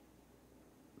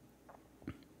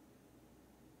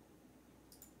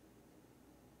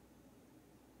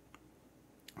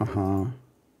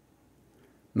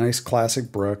 Nice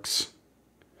classic Brooks.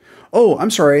 Oh,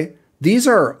 I'm sorry. These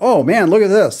are, oh man, look at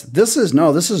this. This is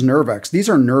Nervex. These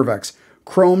are Nervex.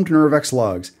 Chromed Nervex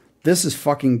lugs. This is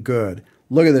fucking good.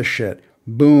 Look at this shit.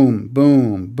 Boom,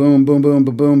 boom, boom, boom, boom,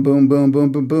 boom, boom, boom, boom,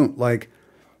 boom, boom, boom. Like,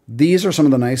 these are some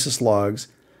of the nicest lugs.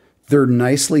 They're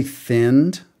nicely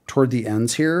thinned toward the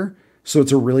ends here. So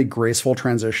it's a really graceful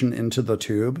transition into the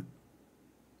tube.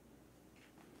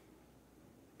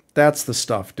 That's the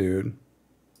stuff, dude.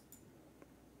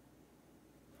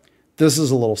 This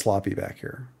is a little sloppy back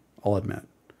here, I'll admit.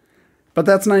 But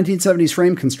that's 1970s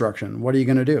frame construction. What are you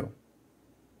going to do?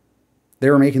 They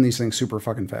were making these things super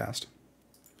fucking fast.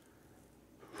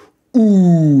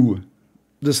 Ooh.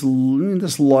 This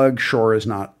lug sure is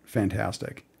not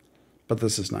fantastic, but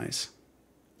this is nice.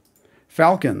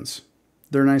 Falcons.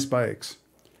 They're nice bikes.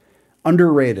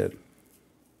 Underrated,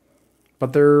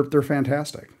 but they're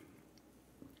fantastic.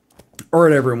 All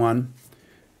right, everyone.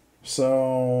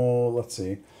 So let's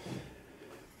see.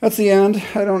 That's the end.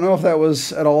 I don't know if that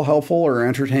was at all helpful or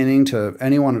entertaining to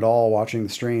anyone at all watching the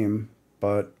stream,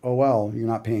 but oh well, you're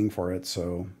not paying for it,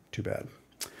 so too bad.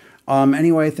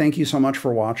 Anyway, thank you so much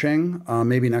for watching.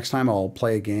 Maybe next time I'll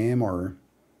play a game or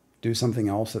do something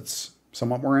else that's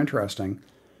somewhat more interesting.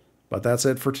 But that's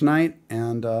it for tonight,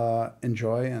 and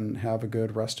enjoy and have a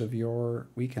good rest of your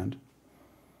weekend.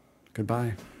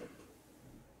 Goodbye.